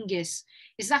Dominguez,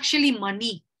 is actually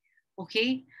money.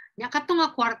 Okay? Nya katong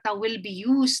nga kwarta will be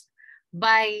used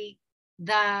by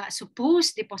the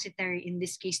supposed depositary in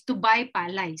this case to buy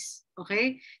palays.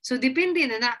 Okay? So depende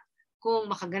na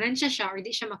kung makaganansya siya or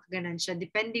di siya makaganansya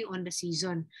depending on the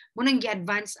season. Munang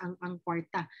gi-advance ang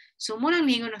kwarta. So munang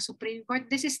ningon ng Supreme Court,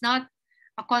 this is not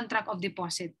a contract of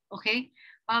deposit. Okay?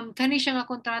 Kani siya nga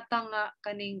kontrata nga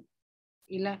kaning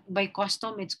by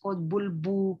custom, it's called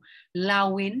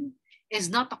bulbulawin, is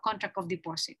not a contract of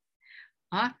deposit.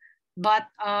 But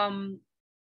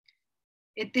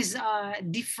it is a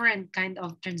different kind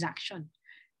of transaction.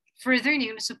 Further,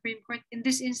 in the Supreme Court, in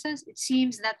this instance, it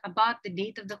seems that about the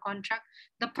date of the contract,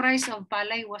 the price of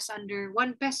palay was under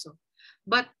 1 peso.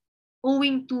 But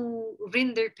owing to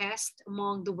rinderpest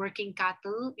among the working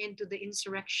cattle into the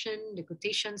insurrection, the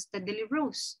quotations steadily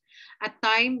rose, at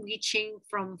time reaching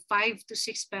from 5 to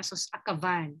 6 pesos a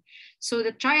kavan. So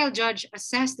the trial judge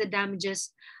assessed the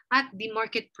damages at the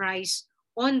market price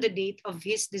on the date of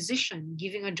his decision,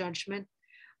 giving a judgment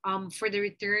for the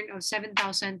return of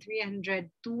 7,302.5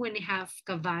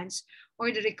 kavans, or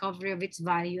the recovery of its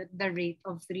value at the rate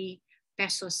of 3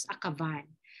 pesos a kavan.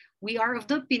 We are of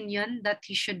the opinion that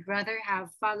he should rather have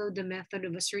followed the method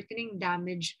of ascertaining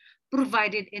damage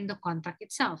provided in the contract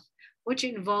itself, which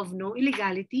involved no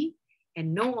illegality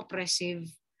and no oppressive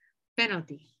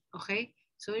penalty. Okay?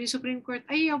 So, yung Supreme Court,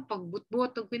 ayaw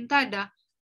pagbutbuot o kwintada,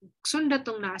 sunda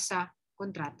tong nasa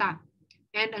kontrata.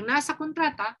 And ang nasa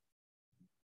kontrata,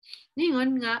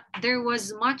 ningon nga, there was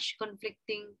much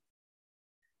conflicting,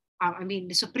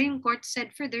 the Supreme Court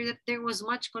said further that there was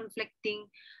much conflicting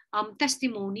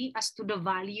testimony as to the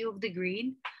value of the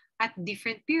grain at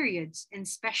different periods, and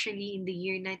especially in the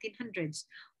year 1900s,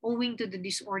 owing to the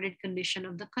disordered condition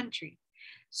of the country.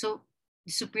 So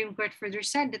the Supreme Court further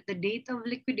said that the date of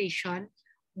liquidation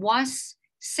was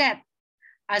set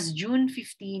as June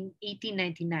 15,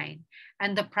 1899,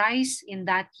 and the price in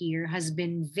that year has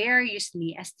been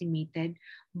variously estimated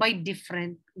by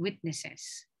different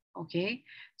witnesses. Okay?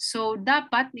 So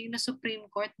dapat na Supreme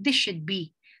Court, this should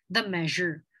be the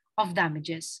measure of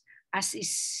damages as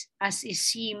is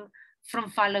seen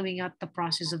from following out the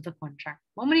process of the contract.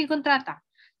 Mamuni kontrata.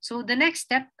 So the next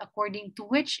step, according to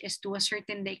which, is to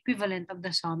ascertain the equivalent of the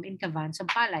sum in kavans of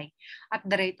palay at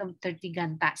the rate of 30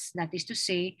 gantas. That is to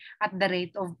say, at the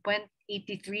rate of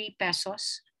 0.83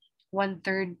 pesos,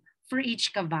 1/3 for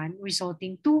each kavan,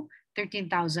 resulting to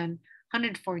 13,114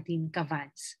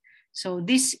 kavans. So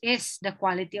this is the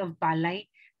quality of palay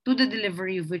to the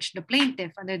delivery of which the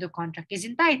plaintiff under the contract is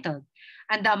entitled,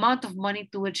 and the amount of money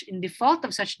to which, in default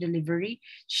of such delivery,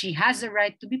 she has a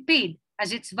right to be paid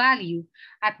as its value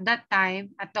at that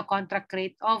time at the contract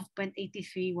rate of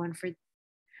 0.83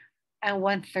 and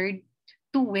 1/3,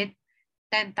 to wit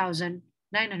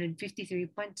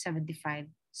 10,953.75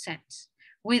 cents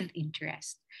with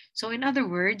interest. So in other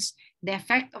words, the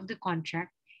effect of the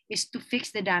contract is to fix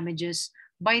the damages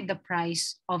by the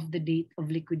price of the date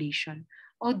of liquidation,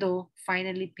 although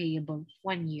finally payable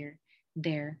 1 year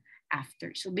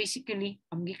thereafter. So basically,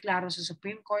 ang giklaro sa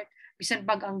Supreme Court, bisan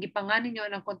pag ang gipanganin nyo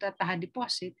ng kontratahan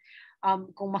deposit,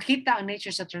 kung makita ang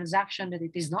nature sa transaction that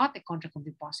it is not a contract of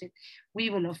deposit, we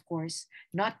will of course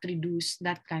not reduce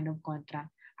that kind of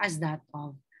contract as that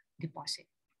of deposit.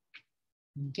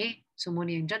 Okay, so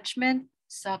muna yung judgment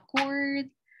sa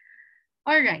court.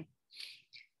 Alright,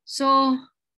 so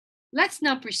let's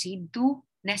now proceed to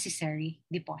necessary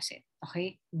deposit.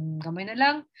 Okay, gamay na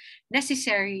lang,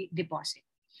 necessary deposit.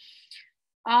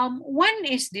 When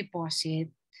is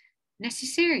deposit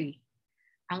necessary?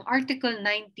 Ang Article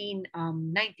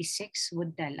 1996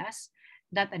 would tell us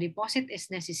that a deposit is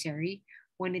necessary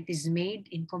when it is made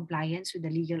in compliance with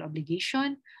the legal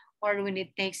obligation, or when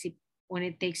it takes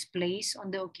place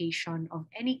on the occasion of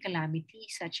any calamity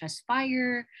such as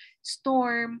fire,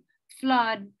 storm,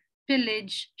 flood,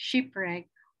 pillage, shipwreck,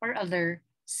 or other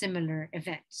similar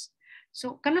events.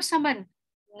 So kano saman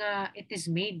nga it is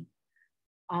made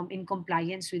in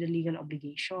compliance with the legal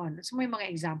obligation. So may mga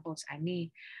examples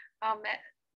ani.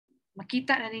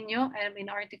 Makita na ninyo in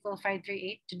Article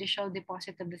 538, judicial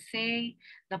deposit of the thing,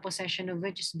 the possession of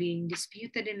which is being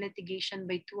disputed in litigation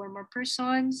by 2 or more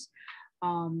persons,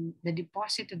 the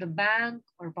deposit to the bank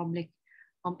or public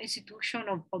institution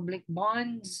of public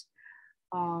bonds,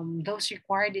 those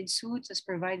required in suits as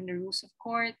provided in the rules of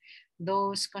court,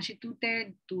 those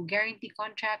constituted to guarantee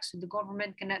contracts with the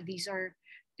government. These are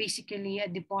basically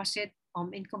a deposit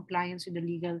in compliance with the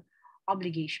legal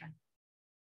obligation.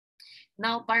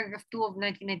 Now, paragraph 2 of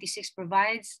 1996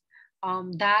 provides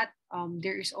that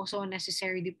there is also a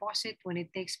necessary deposit when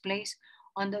it takes place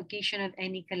on the occasion of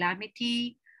any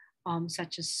calamity,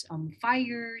 such as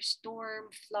fire, storm,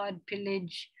 flood,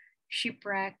 pillage,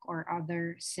 shipwreck, or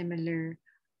other similar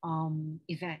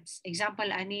events. Example,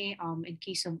 ani in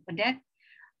case of a death,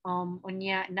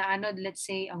 unya naanod, let's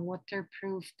say, ang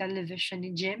waterproof television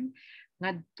ni Jim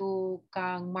ngadto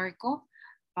kang Marco.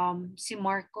 Si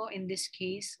Marco in this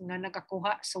case nga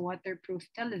nakakuha sa waterproof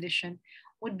television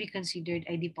would be considered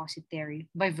a depositary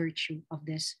by virtue of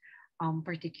this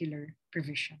particular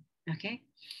provision. Okay.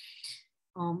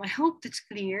 I hope that's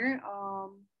clear.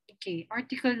 Okay,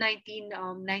 Article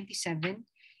 1997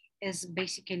 is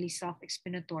basically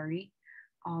self-explanatory.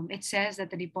 It says that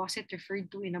the deposit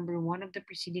referred to in number 1 of the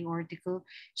preceding article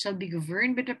shall be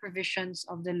governed by the provisions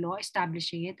of the law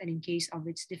establishing it, and in case of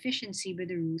its deficiency, by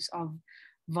the rules of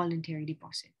voluntary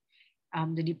deposit.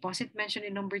 The deposit mentioned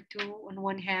in number 2, on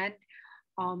one hand,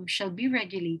 shall be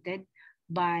regulated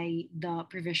by the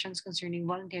provisions concerning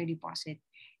voluntary deposit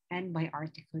and by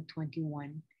Article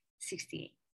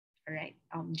 2168. All right,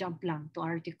 jump lang to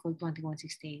Article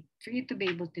 2168 for you to be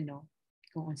able to know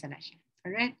kung unsa na siya.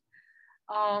 All right.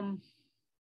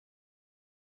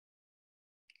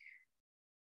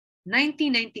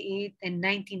 1998 and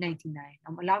 1999.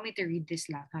 Allow me to read this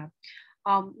lang.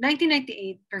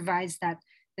 1998 provides that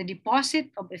the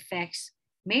deposit of effects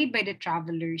made by the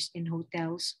travelers in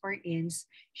hotels or inns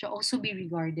shall also be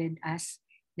regarded as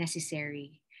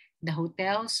necessary. The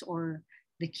hotels or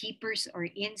the keepers or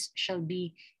inns shall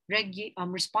be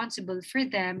responsible for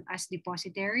them as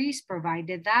depositaries,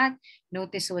 provided that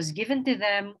notice was given to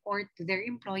them or to their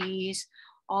employees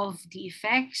of the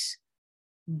effects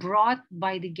brought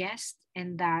by the guest,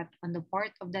 and that on the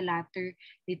part of the latter,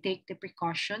 they take the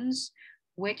precautions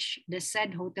which the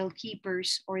said hotel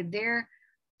keepers or their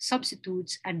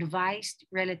substitutes advised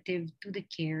relative to the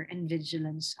care and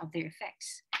vigilance of their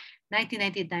effects.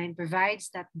 1999 provides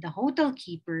that the hotel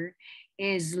keeper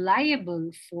is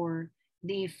liable for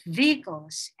the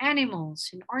vehicles, animals,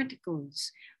 and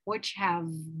articles which have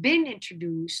been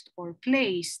introduced or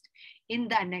placed in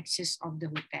the annexes of the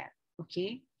hotel.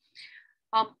 Okay?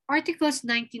 Articles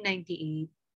 1998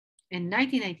 and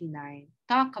 1999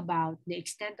 talk about the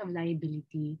extent of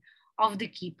liability of the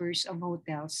keepers of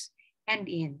hotels and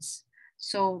inns.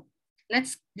 So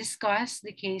let's discuss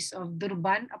the case of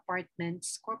Durban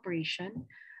Apartments Corporation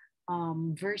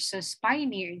versus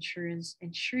Pioneer Insurance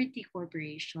and Surety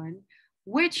Corporation,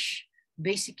 which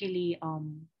basically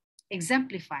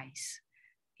exemplifies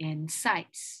and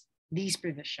cites these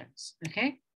provisions.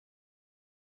 Okay?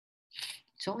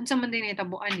 So, unsa man din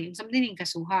nahitabuan ni, unsa man din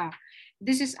kasuha.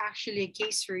 This is actually a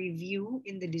case for review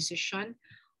in the decision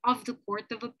of the Court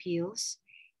of Appeals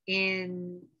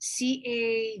in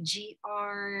CAGR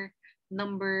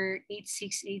number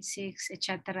 8686,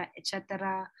 etc.,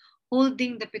 etc.,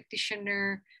 holding the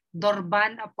petitioner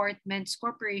Durban Apartments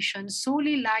Corporation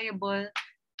solely liable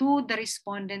to the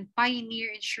respondent Pioneer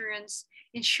Insurance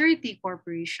and Surety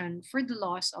Corporation for the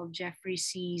loss of Jeffrey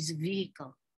C.'s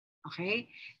vehicle. Okay?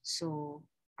 So,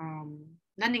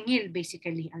 naningil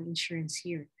basically ang insurance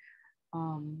here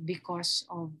because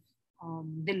of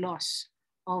the loss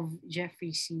of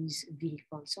Jeffrey C.'s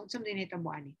vehicle. So, something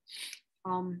nitabuan ni.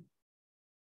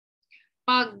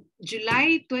 Pag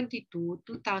July 22,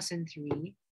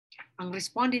 2003, ang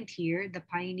respondent here, the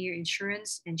Pioneer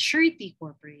Insurance and Surety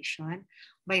Corporation,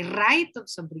 by right of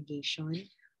subrogation,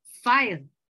 filed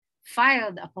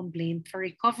a complaint for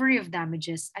recovery of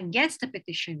damages against the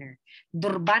petitioner,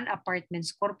 Durban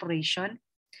Apartments Corporation,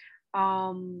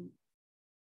 and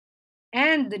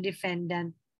the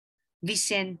defendant,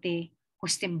 Vicente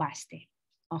Hostembaste.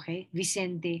 Okay?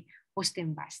 Vicente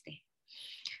Hostembaste.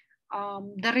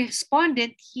 The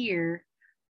respondent here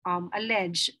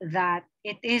alleged that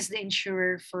it is the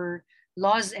insurer for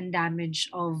loss and damage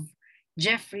of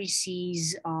Jeffrey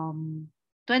C.'s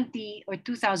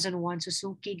 2001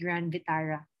 Suzuki Grand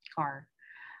Vitara car.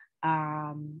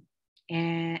 And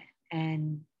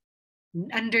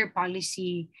under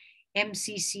policy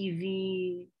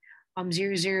MCCV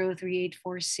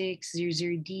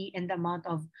 00384600D and the amount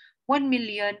of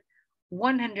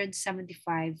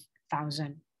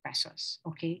 1,175,000 pesos.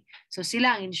 Okay? So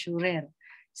sila ang insurer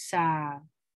sa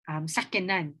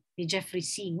sakyanan ni Jeffrey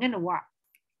C. nga nawa.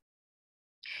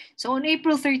 So on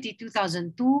April 30,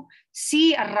 2002,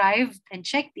 C arrived and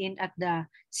checked in at the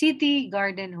City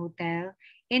Garden Hotel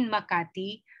in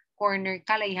Makati, corner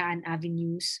Kalayaan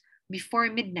Avenues, before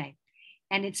midnight.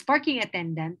 And its parking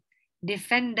attendant,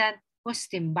 defendant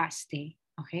Hostembaste.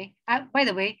 Okay? By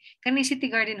the way, kaning City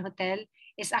Garden Hotel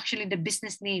is actually the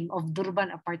business name of Durban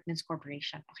Apartments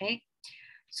Corporation. Okay?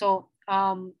 So,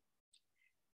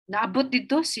 naabot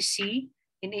dito si C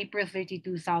in April 30,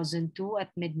 2002 at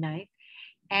midnight.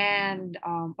 And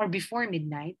or before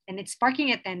midnight, and its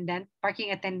parking attendant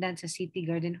sa City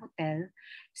Garden Hotel,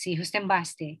 si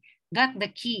Hostembaste, got the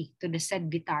key to the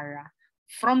said Vitara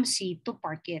from C to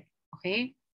park it.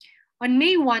 Okay? On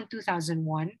May 1, 2001,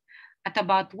 at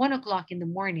about 1 o'clock in the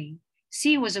morning,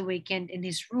 C was awakened in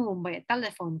his room by a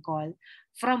telephone call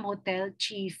from Hotel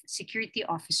Chief Security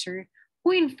Officer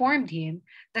who informed him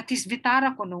that his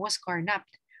Vitara kuno was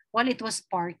carnapped while it was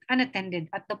parked unattended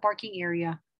at the parking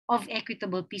area of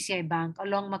Equitable PCI Bank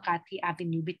along Makati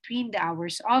Avenue between the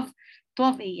hours of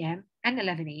 12 a.m. and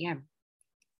 11 a.m.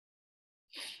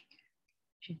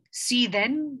 C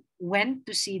then went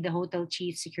to see the hotel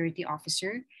chief security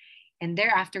officer and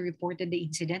thereafter reported the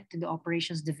incident to the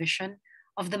operations division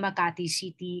of the Makati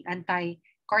City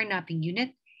Anti-Carnapping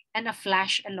Unit, and a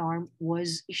flash alarm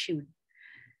was issued.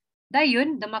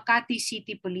 Dayon, the Makati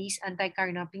City Police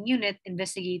Anti-Carnapping Unit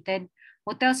investigated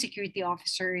Hotel Security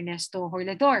Officer Ernesto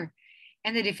Horlador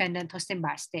and the defendant Hostin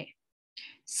Baste.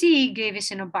 C gave his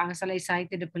sinumpaang salaysay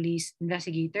to the police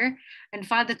investigator and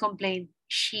filed the complaint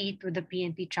sheet with the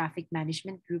PNP Traffic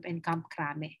Management Group and Camp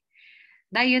Crame.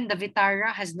 Dayon, the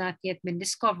Vitara has not yet been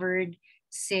discovered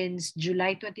since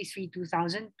July 23,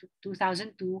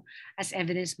 2002, as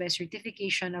evidenced by a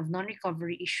certification of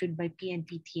non-recovery issued by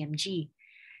PNP TMG.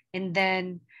 And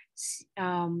then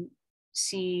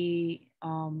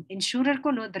insurer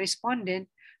ko, no, the respondent,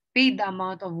 paid the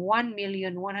amount of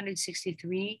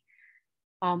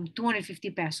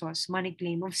 1,163,250 pesos, money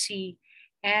claim of C,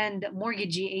 and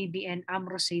mortgagee ABN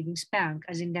AMRO Savings Bank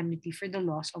as indemnity for the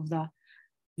loss of the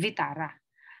Vitara.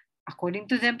 According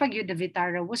to them, the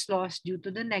Vitara was lost due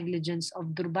to the negligence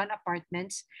of Durban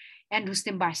Apartments and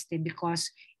Hustimbaste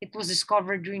because it was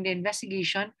discovered during the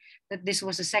investigation that this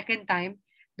was the second time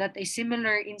that a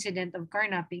similar incident of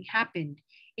carnapping happened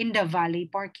in the valet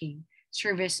parking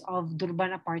service of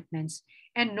Durban Apartments,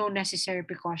 and no necessary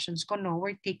precautions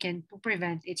were taken to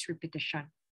prevent its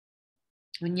repetition.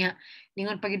 Unya,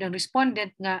 ningon pag ang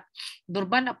respondent nga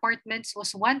Durban Apartments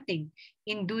was wanting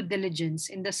in due diligence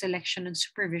in the selection and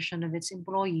supervision of its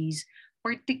employees,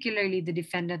 particularly the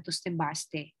defendant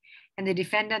Hustimbaste. And the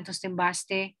defendant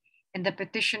Hustimbaste and the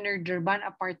petitioner Durban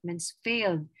Apartments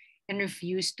failed and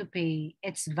refused to pay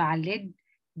its valid,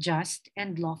 just,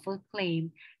 and lawful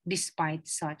claim despite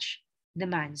such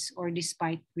demands or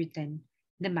despite written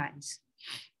demands.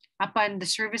 Upon the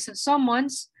service of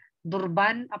summons,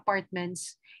 Durban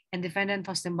Apartments and defendant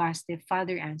Hostimbaste filed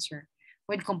their answer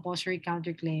with compulsory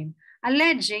counterclaim,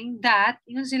 alleging that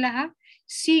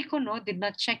si Kuno did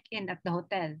not check in at the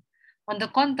hotel. On the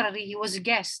contrary, he was a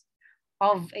guest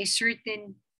of a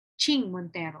certain Ching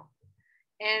Montero.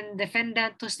 And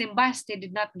defendant Hostimbaste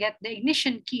did not get the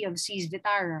ignition key of C's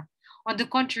Vitara. On the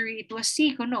contrary, it was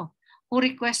C Kuno who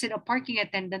requested a parking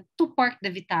attendant to park the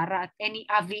Vitara at any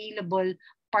available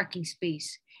parking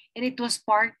space. And it was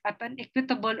parked at the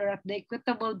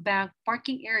Equitable Bank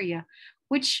parking area,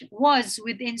 which was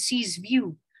within C's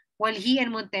view, while he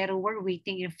and Montero were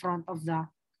waiting in front of the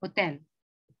hotel.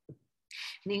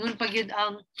 Ningon pag yun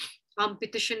ang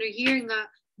petitioner here nga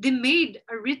they made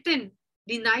a written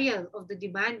denial of the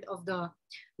demand of the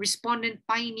respondent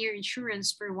Pioneer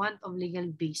Insurance for want of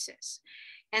legal basis,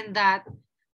 and that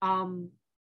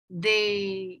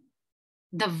the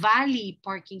valet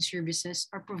parking services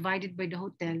are provided by the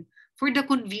hotel for the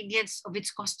convenience of its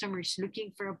customers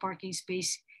looking for a parking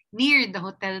space near the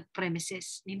hotel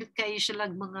premises. Nindot kayo siya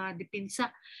lang mga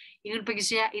depensa. Ingon pag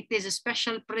siya, it is a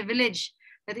special privilege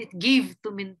that it gave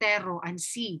to Montero and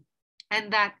C, and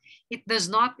that it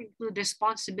does not include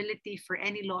responsibility for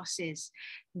any losses,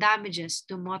 damages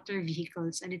to motor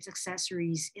vehicles and its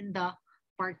accessories in the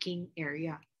parking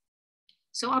area.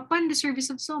 So upon the service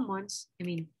of summons,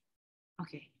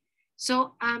 okay.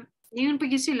 So, ngayon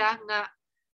pag sila nga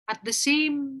at the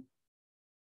same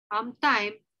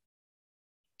time,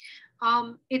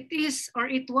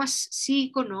 it was si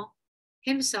Kuno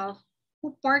himself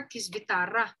who parked his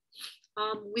Vitara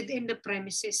within the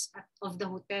premises of the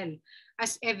hotel,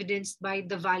 as evidenced by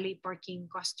the valet parking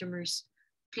customers'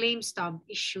 claim stub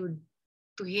issued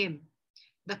to him.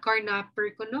 The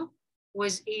carnapper Kuno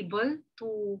was able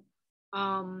to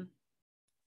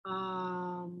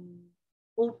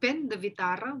open the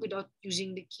Vitara without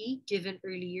using the key given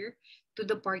earlier to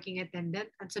the parking attendant,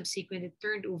 and subsequently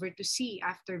turned over to C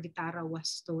after Vitara was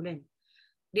stolen.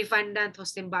 Defendant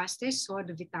Hostimbaste saw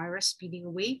the Vitara speeding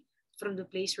away from the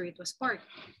place where it was parked.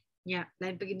 Lain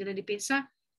pag na depensa,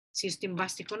 si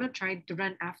Hostimbaste Kuno tried to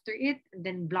run after it and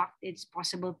then blocked its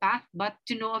possible path, but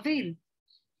to no avail.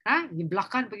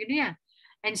 Giblockan pag niya.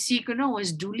 And C Kuno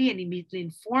was duly and immediately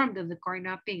informed of the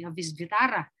carnapping of his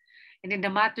Vitara. And then the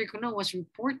matter was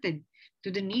reported to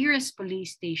the nearest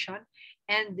police station,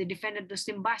 and the defendant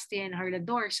Hostimbaste and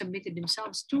Horlador submitted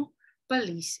themselves to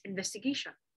police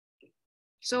investigation.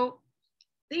 So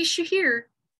the issue here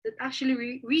that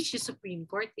actually reached the Supreme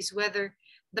Court is whether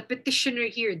the petitioner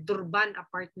here, Durban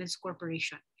Apartments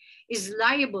Corporation, is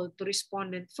liable to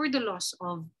respondent for the loss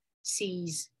of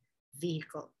C's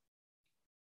vehicle.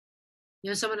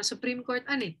 Yun sa mga Supreme Court,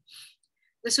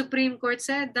 The Supreme Court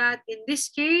said that in this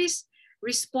case,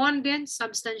 respondent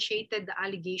substantiated the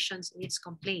allegations in its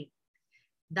complaint.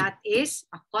 That is,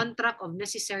 a contract of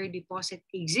necessary deposit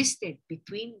existed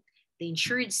between the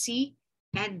insured C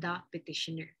and the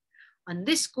petitioner. On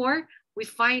this score, we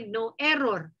find no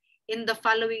error in the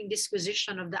following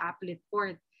disposition of the appellate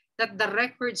court, that the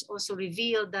records also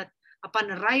reveal that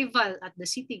upon arrival at the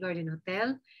City Garden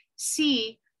Hotel,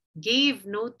 C gave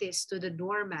notice to the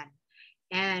doorman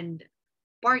and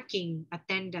parking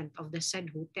attendant of the said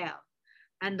hotel,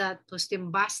 and that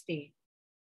Tostimbaste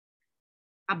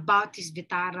about his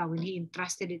Vitara when he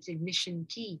entrusted its ignition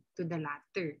key to the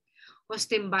latter.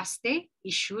 Tostimbaste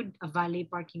issued a valet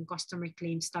parking customer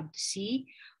claim stub to C,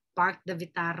 parked the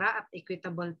Vitara at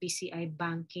Equitable PCI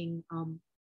bank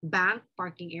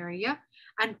parking area,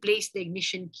 and placed the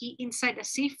ignition key inside a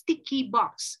safety key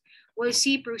box while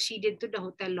C proceeded to the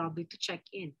hotel lobby to check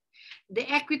in. The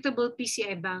Equitable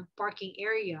PCI Bank parking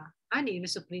area, in the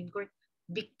Supreme Court,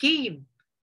 became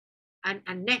an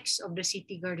annex of the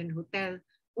City Garden Hotel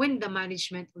when the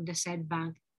management of the said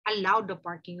bank allowed the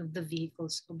parking of the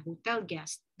vehicles of hotel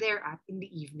guests thereat in the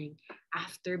evening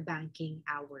after banking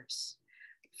hours.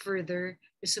 Further,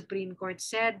 the Supreme Court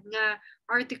said nga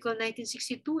Article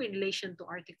 1962 in relation to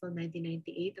Article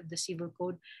 1998 of the Civil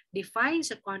Code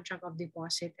defines a contract of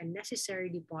deposit and necessary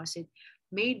deposit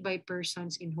made by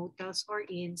persons in hotels or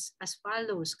inns as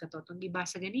follows. Katotong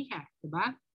gibasa ganiha,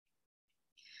 diba?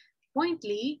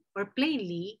 Pointly or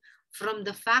plainly, from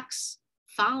the facts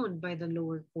found by the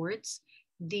lower courts,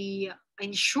 the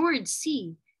insured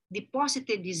C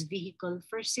deposited his vehicle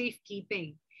for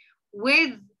safekeeping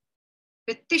with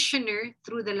petitioner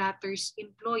through the latter's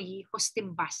employee,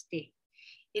 Tostimbaste.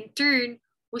 In turn,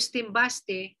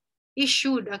 Tostimbaste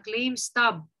issued a claim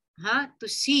stub to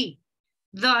C.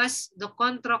 Thus, the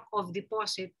contract of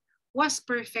deposit was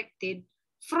perfected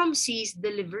from C's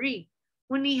delivery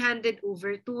when he handed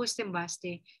over to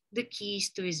Tostimbaste the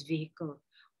keys to his vehicle,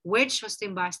 which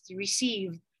Tostimbaste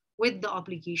received with the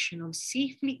obligation of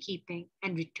safely keeping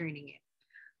and returning it.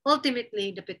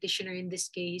 Ultimately, the petitioner in this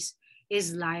case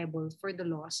is liable for the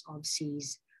loss of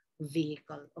C's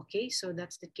vehicle. Okay, so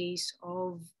that's the case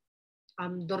of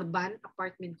Dorban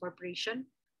Apartment Corporation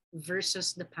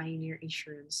versus the Pioneer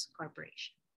Insurance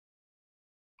Corporation.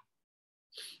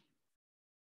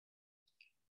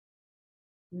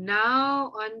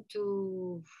 Now on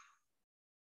to,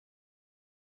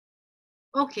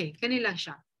 okay, kanilang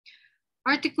siya.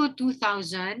 Article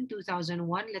 2000,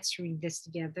 2001, let's read this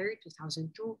together, 2002.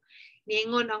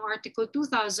 Niingon ang Article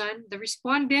 2000, the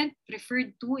respondent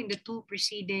referred to in the two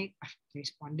preceding, the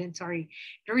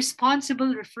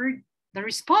responsibility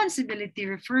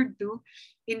referred to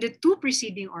in the two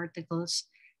preceding articles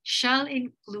shall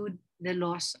include the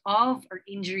loss of or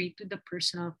injury to the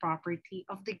personal property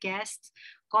of the guests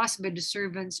caused by the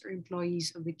servants or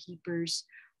employees of the keepers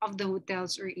of the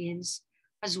hotels or inns,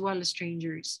 as well as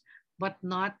strangers, but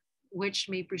not which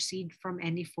may proceed from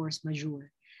any force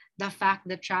majeure. The fact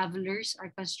that travelers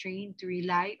are constrained to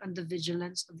rely on the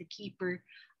vigilance of the keeper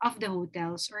of the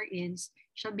hotels or inns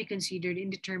shall be considered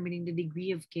in determining the degree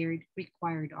of care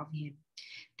required of him.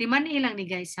 Timan ilang ni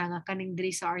guys nga kaning diri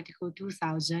sa Article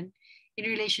 2000 in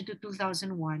relation to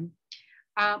 2001,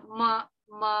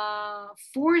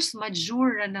 force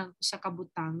majeure ng sa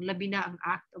kabutang labi na ang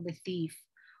act of a thief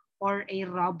or a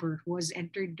robber who has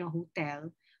entered the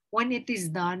hotel when it is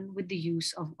done with the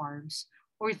use of arms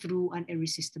or through an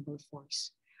irresistible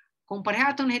force. Kung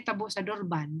pareha itong nahitabo sa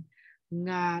Dorban,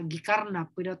 nga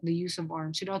gikarnap without the use of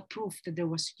arms, without proof that there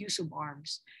was use of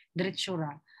arms, diretso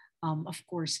ra, of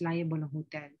course, liable ang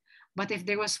hotel. But if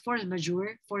there was force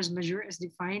majeure as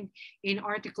defined in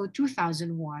Article 2001,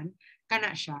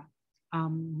 kana siya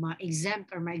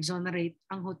ma-exempt or ma-exonerate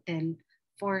ang hotel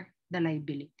for the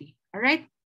liability. All right?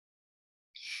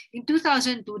 In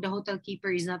 2002, the hotel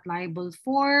keeper is not liable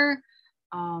for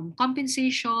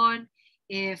compensation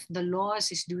if the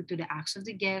loss is due to the acts of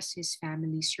the guests, his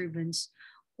family, servants,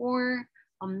 or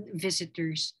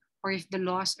visitors, or if the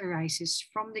loss arises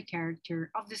from the character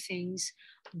of the things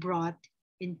brought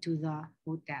into the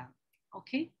hotel.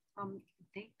 Okay, I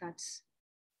think that's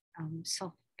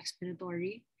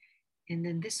self-explanatory. And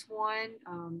then this one,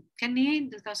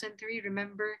 Kanin, 2003,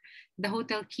 remember, the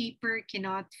hotel keeper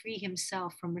cannot free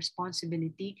himself from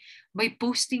responsibility by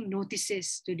posting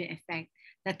notices to the effect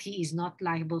that he is not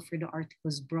liable for the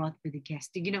articles brought by the guest.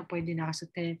 Di na pwede na sa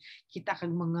kita kag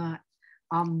mga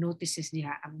notices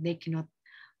diha. They cannot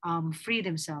free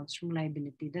themselves from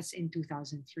liability. That's in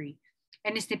 2003.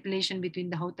 Any stipulation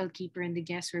between the hotel keeper and the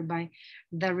guest whereby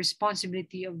the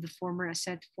responsibility of the former as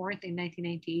set forth in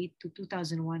 1998 to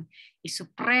 2001 is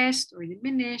suppressed or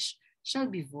diminished shall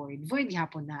be void. Void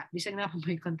hapon na. Bisag na po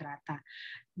may kontrata.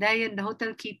 Dahil the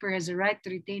hotel keeper has a right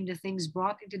to retain the things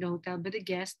brought into the hotel by the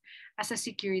guest as a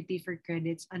security for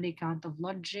credits on the account of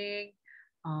lodging,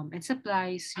 and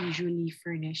supplies usually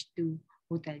furnished to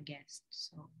hotel guests.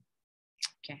 So,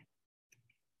 okay.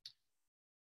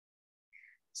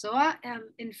 So,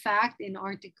 in fact, in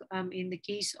the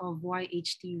case of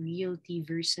YHT Realty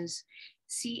versus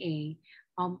CA,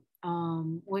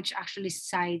 which actually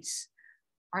cites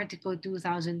Article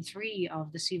 2003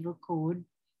 of the Civil Code,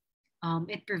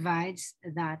 it provides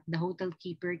that the hotel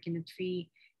keeper cannot free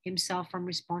himself from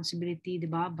responsibility,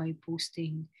 diba, by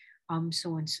posting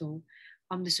so and so.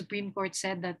 The Supreme Court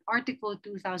said that Article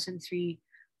 2003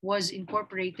 was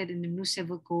incorporated in the new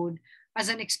Civil Code as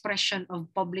an expression of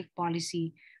public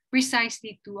policy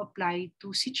precisely to apply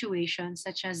to situations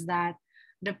the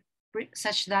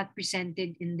such that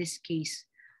presented in this case.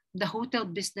 The hotel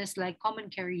business, like common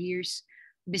carriers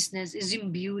business, is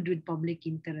imbued with public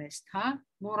interest. Ha?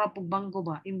 Mura po bangko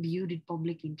ba? Imbued with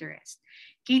public interest.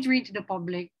 Catering to the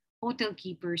public, hotel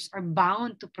keepers are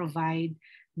bound to provide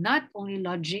not only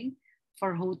lodging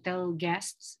for hotel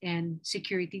guests and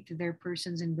security to their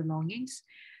persons and belongings.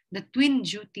 The twin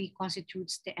duty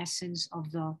constitutes the essence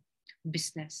of the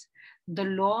business. The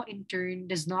law, in turn,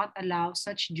 does not allow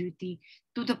such duty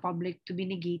to the public to be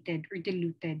negated or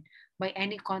diluted by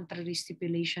any contrary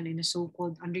stipulation in the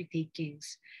so-called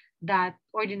undertakings that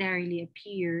ordinarily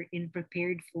appear in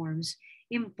prepared forms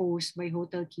imposed by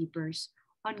hotel keepers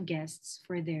on guests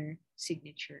for their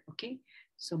signature. Okay?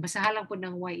 So basahan lang po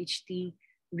ng YHT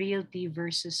Realty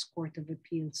versus Court of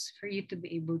Appeals for you to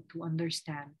be able to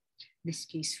understand this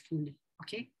case fully.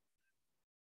 Okay?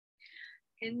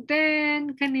 And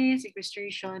then,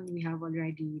 sequestration, we have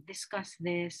already discussed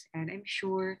this, and I'm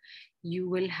sure you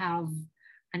will have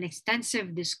an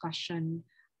extensive discussion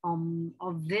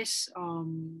of this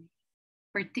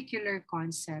particular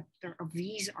concept or of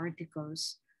these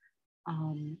articles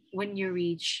when you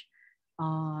reach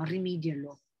remedial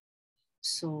law.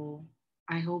 So,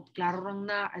 I hope klaro lang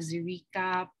na as a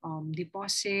recap,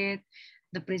 deposit,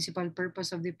 the principal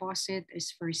purpose of deposit is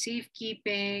for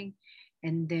safekeeping,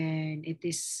 and then it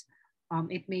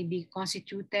may be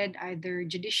constituted either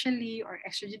judicially or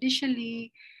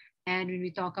extrajudicially. And when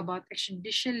we talk about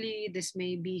extrajudicially, this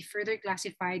may be further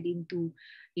classified into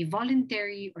a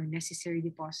voluntary or necessary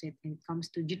deposit. When it comes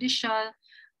to judicial,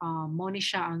 mo ni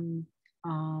siya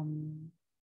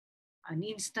an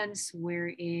instance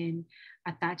wherein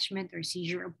attachment or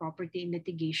seizure of property in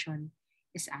litigation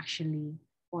is actually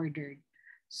ordered.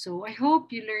 So I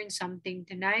hope you learned something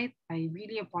tonight. I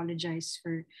really apologize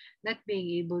for not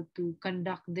being able to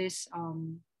conduct this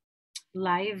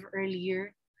live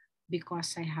earlier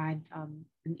because I had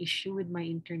an issue with my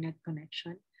internet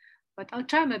connection. But I'll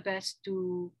try my best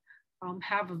to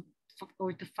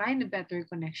or to find a better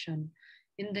connection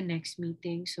in the next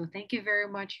meeting. So thank you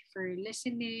very much for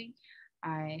listening.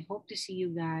 I hope to see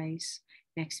you guys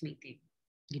next meeting.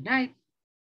 Good night.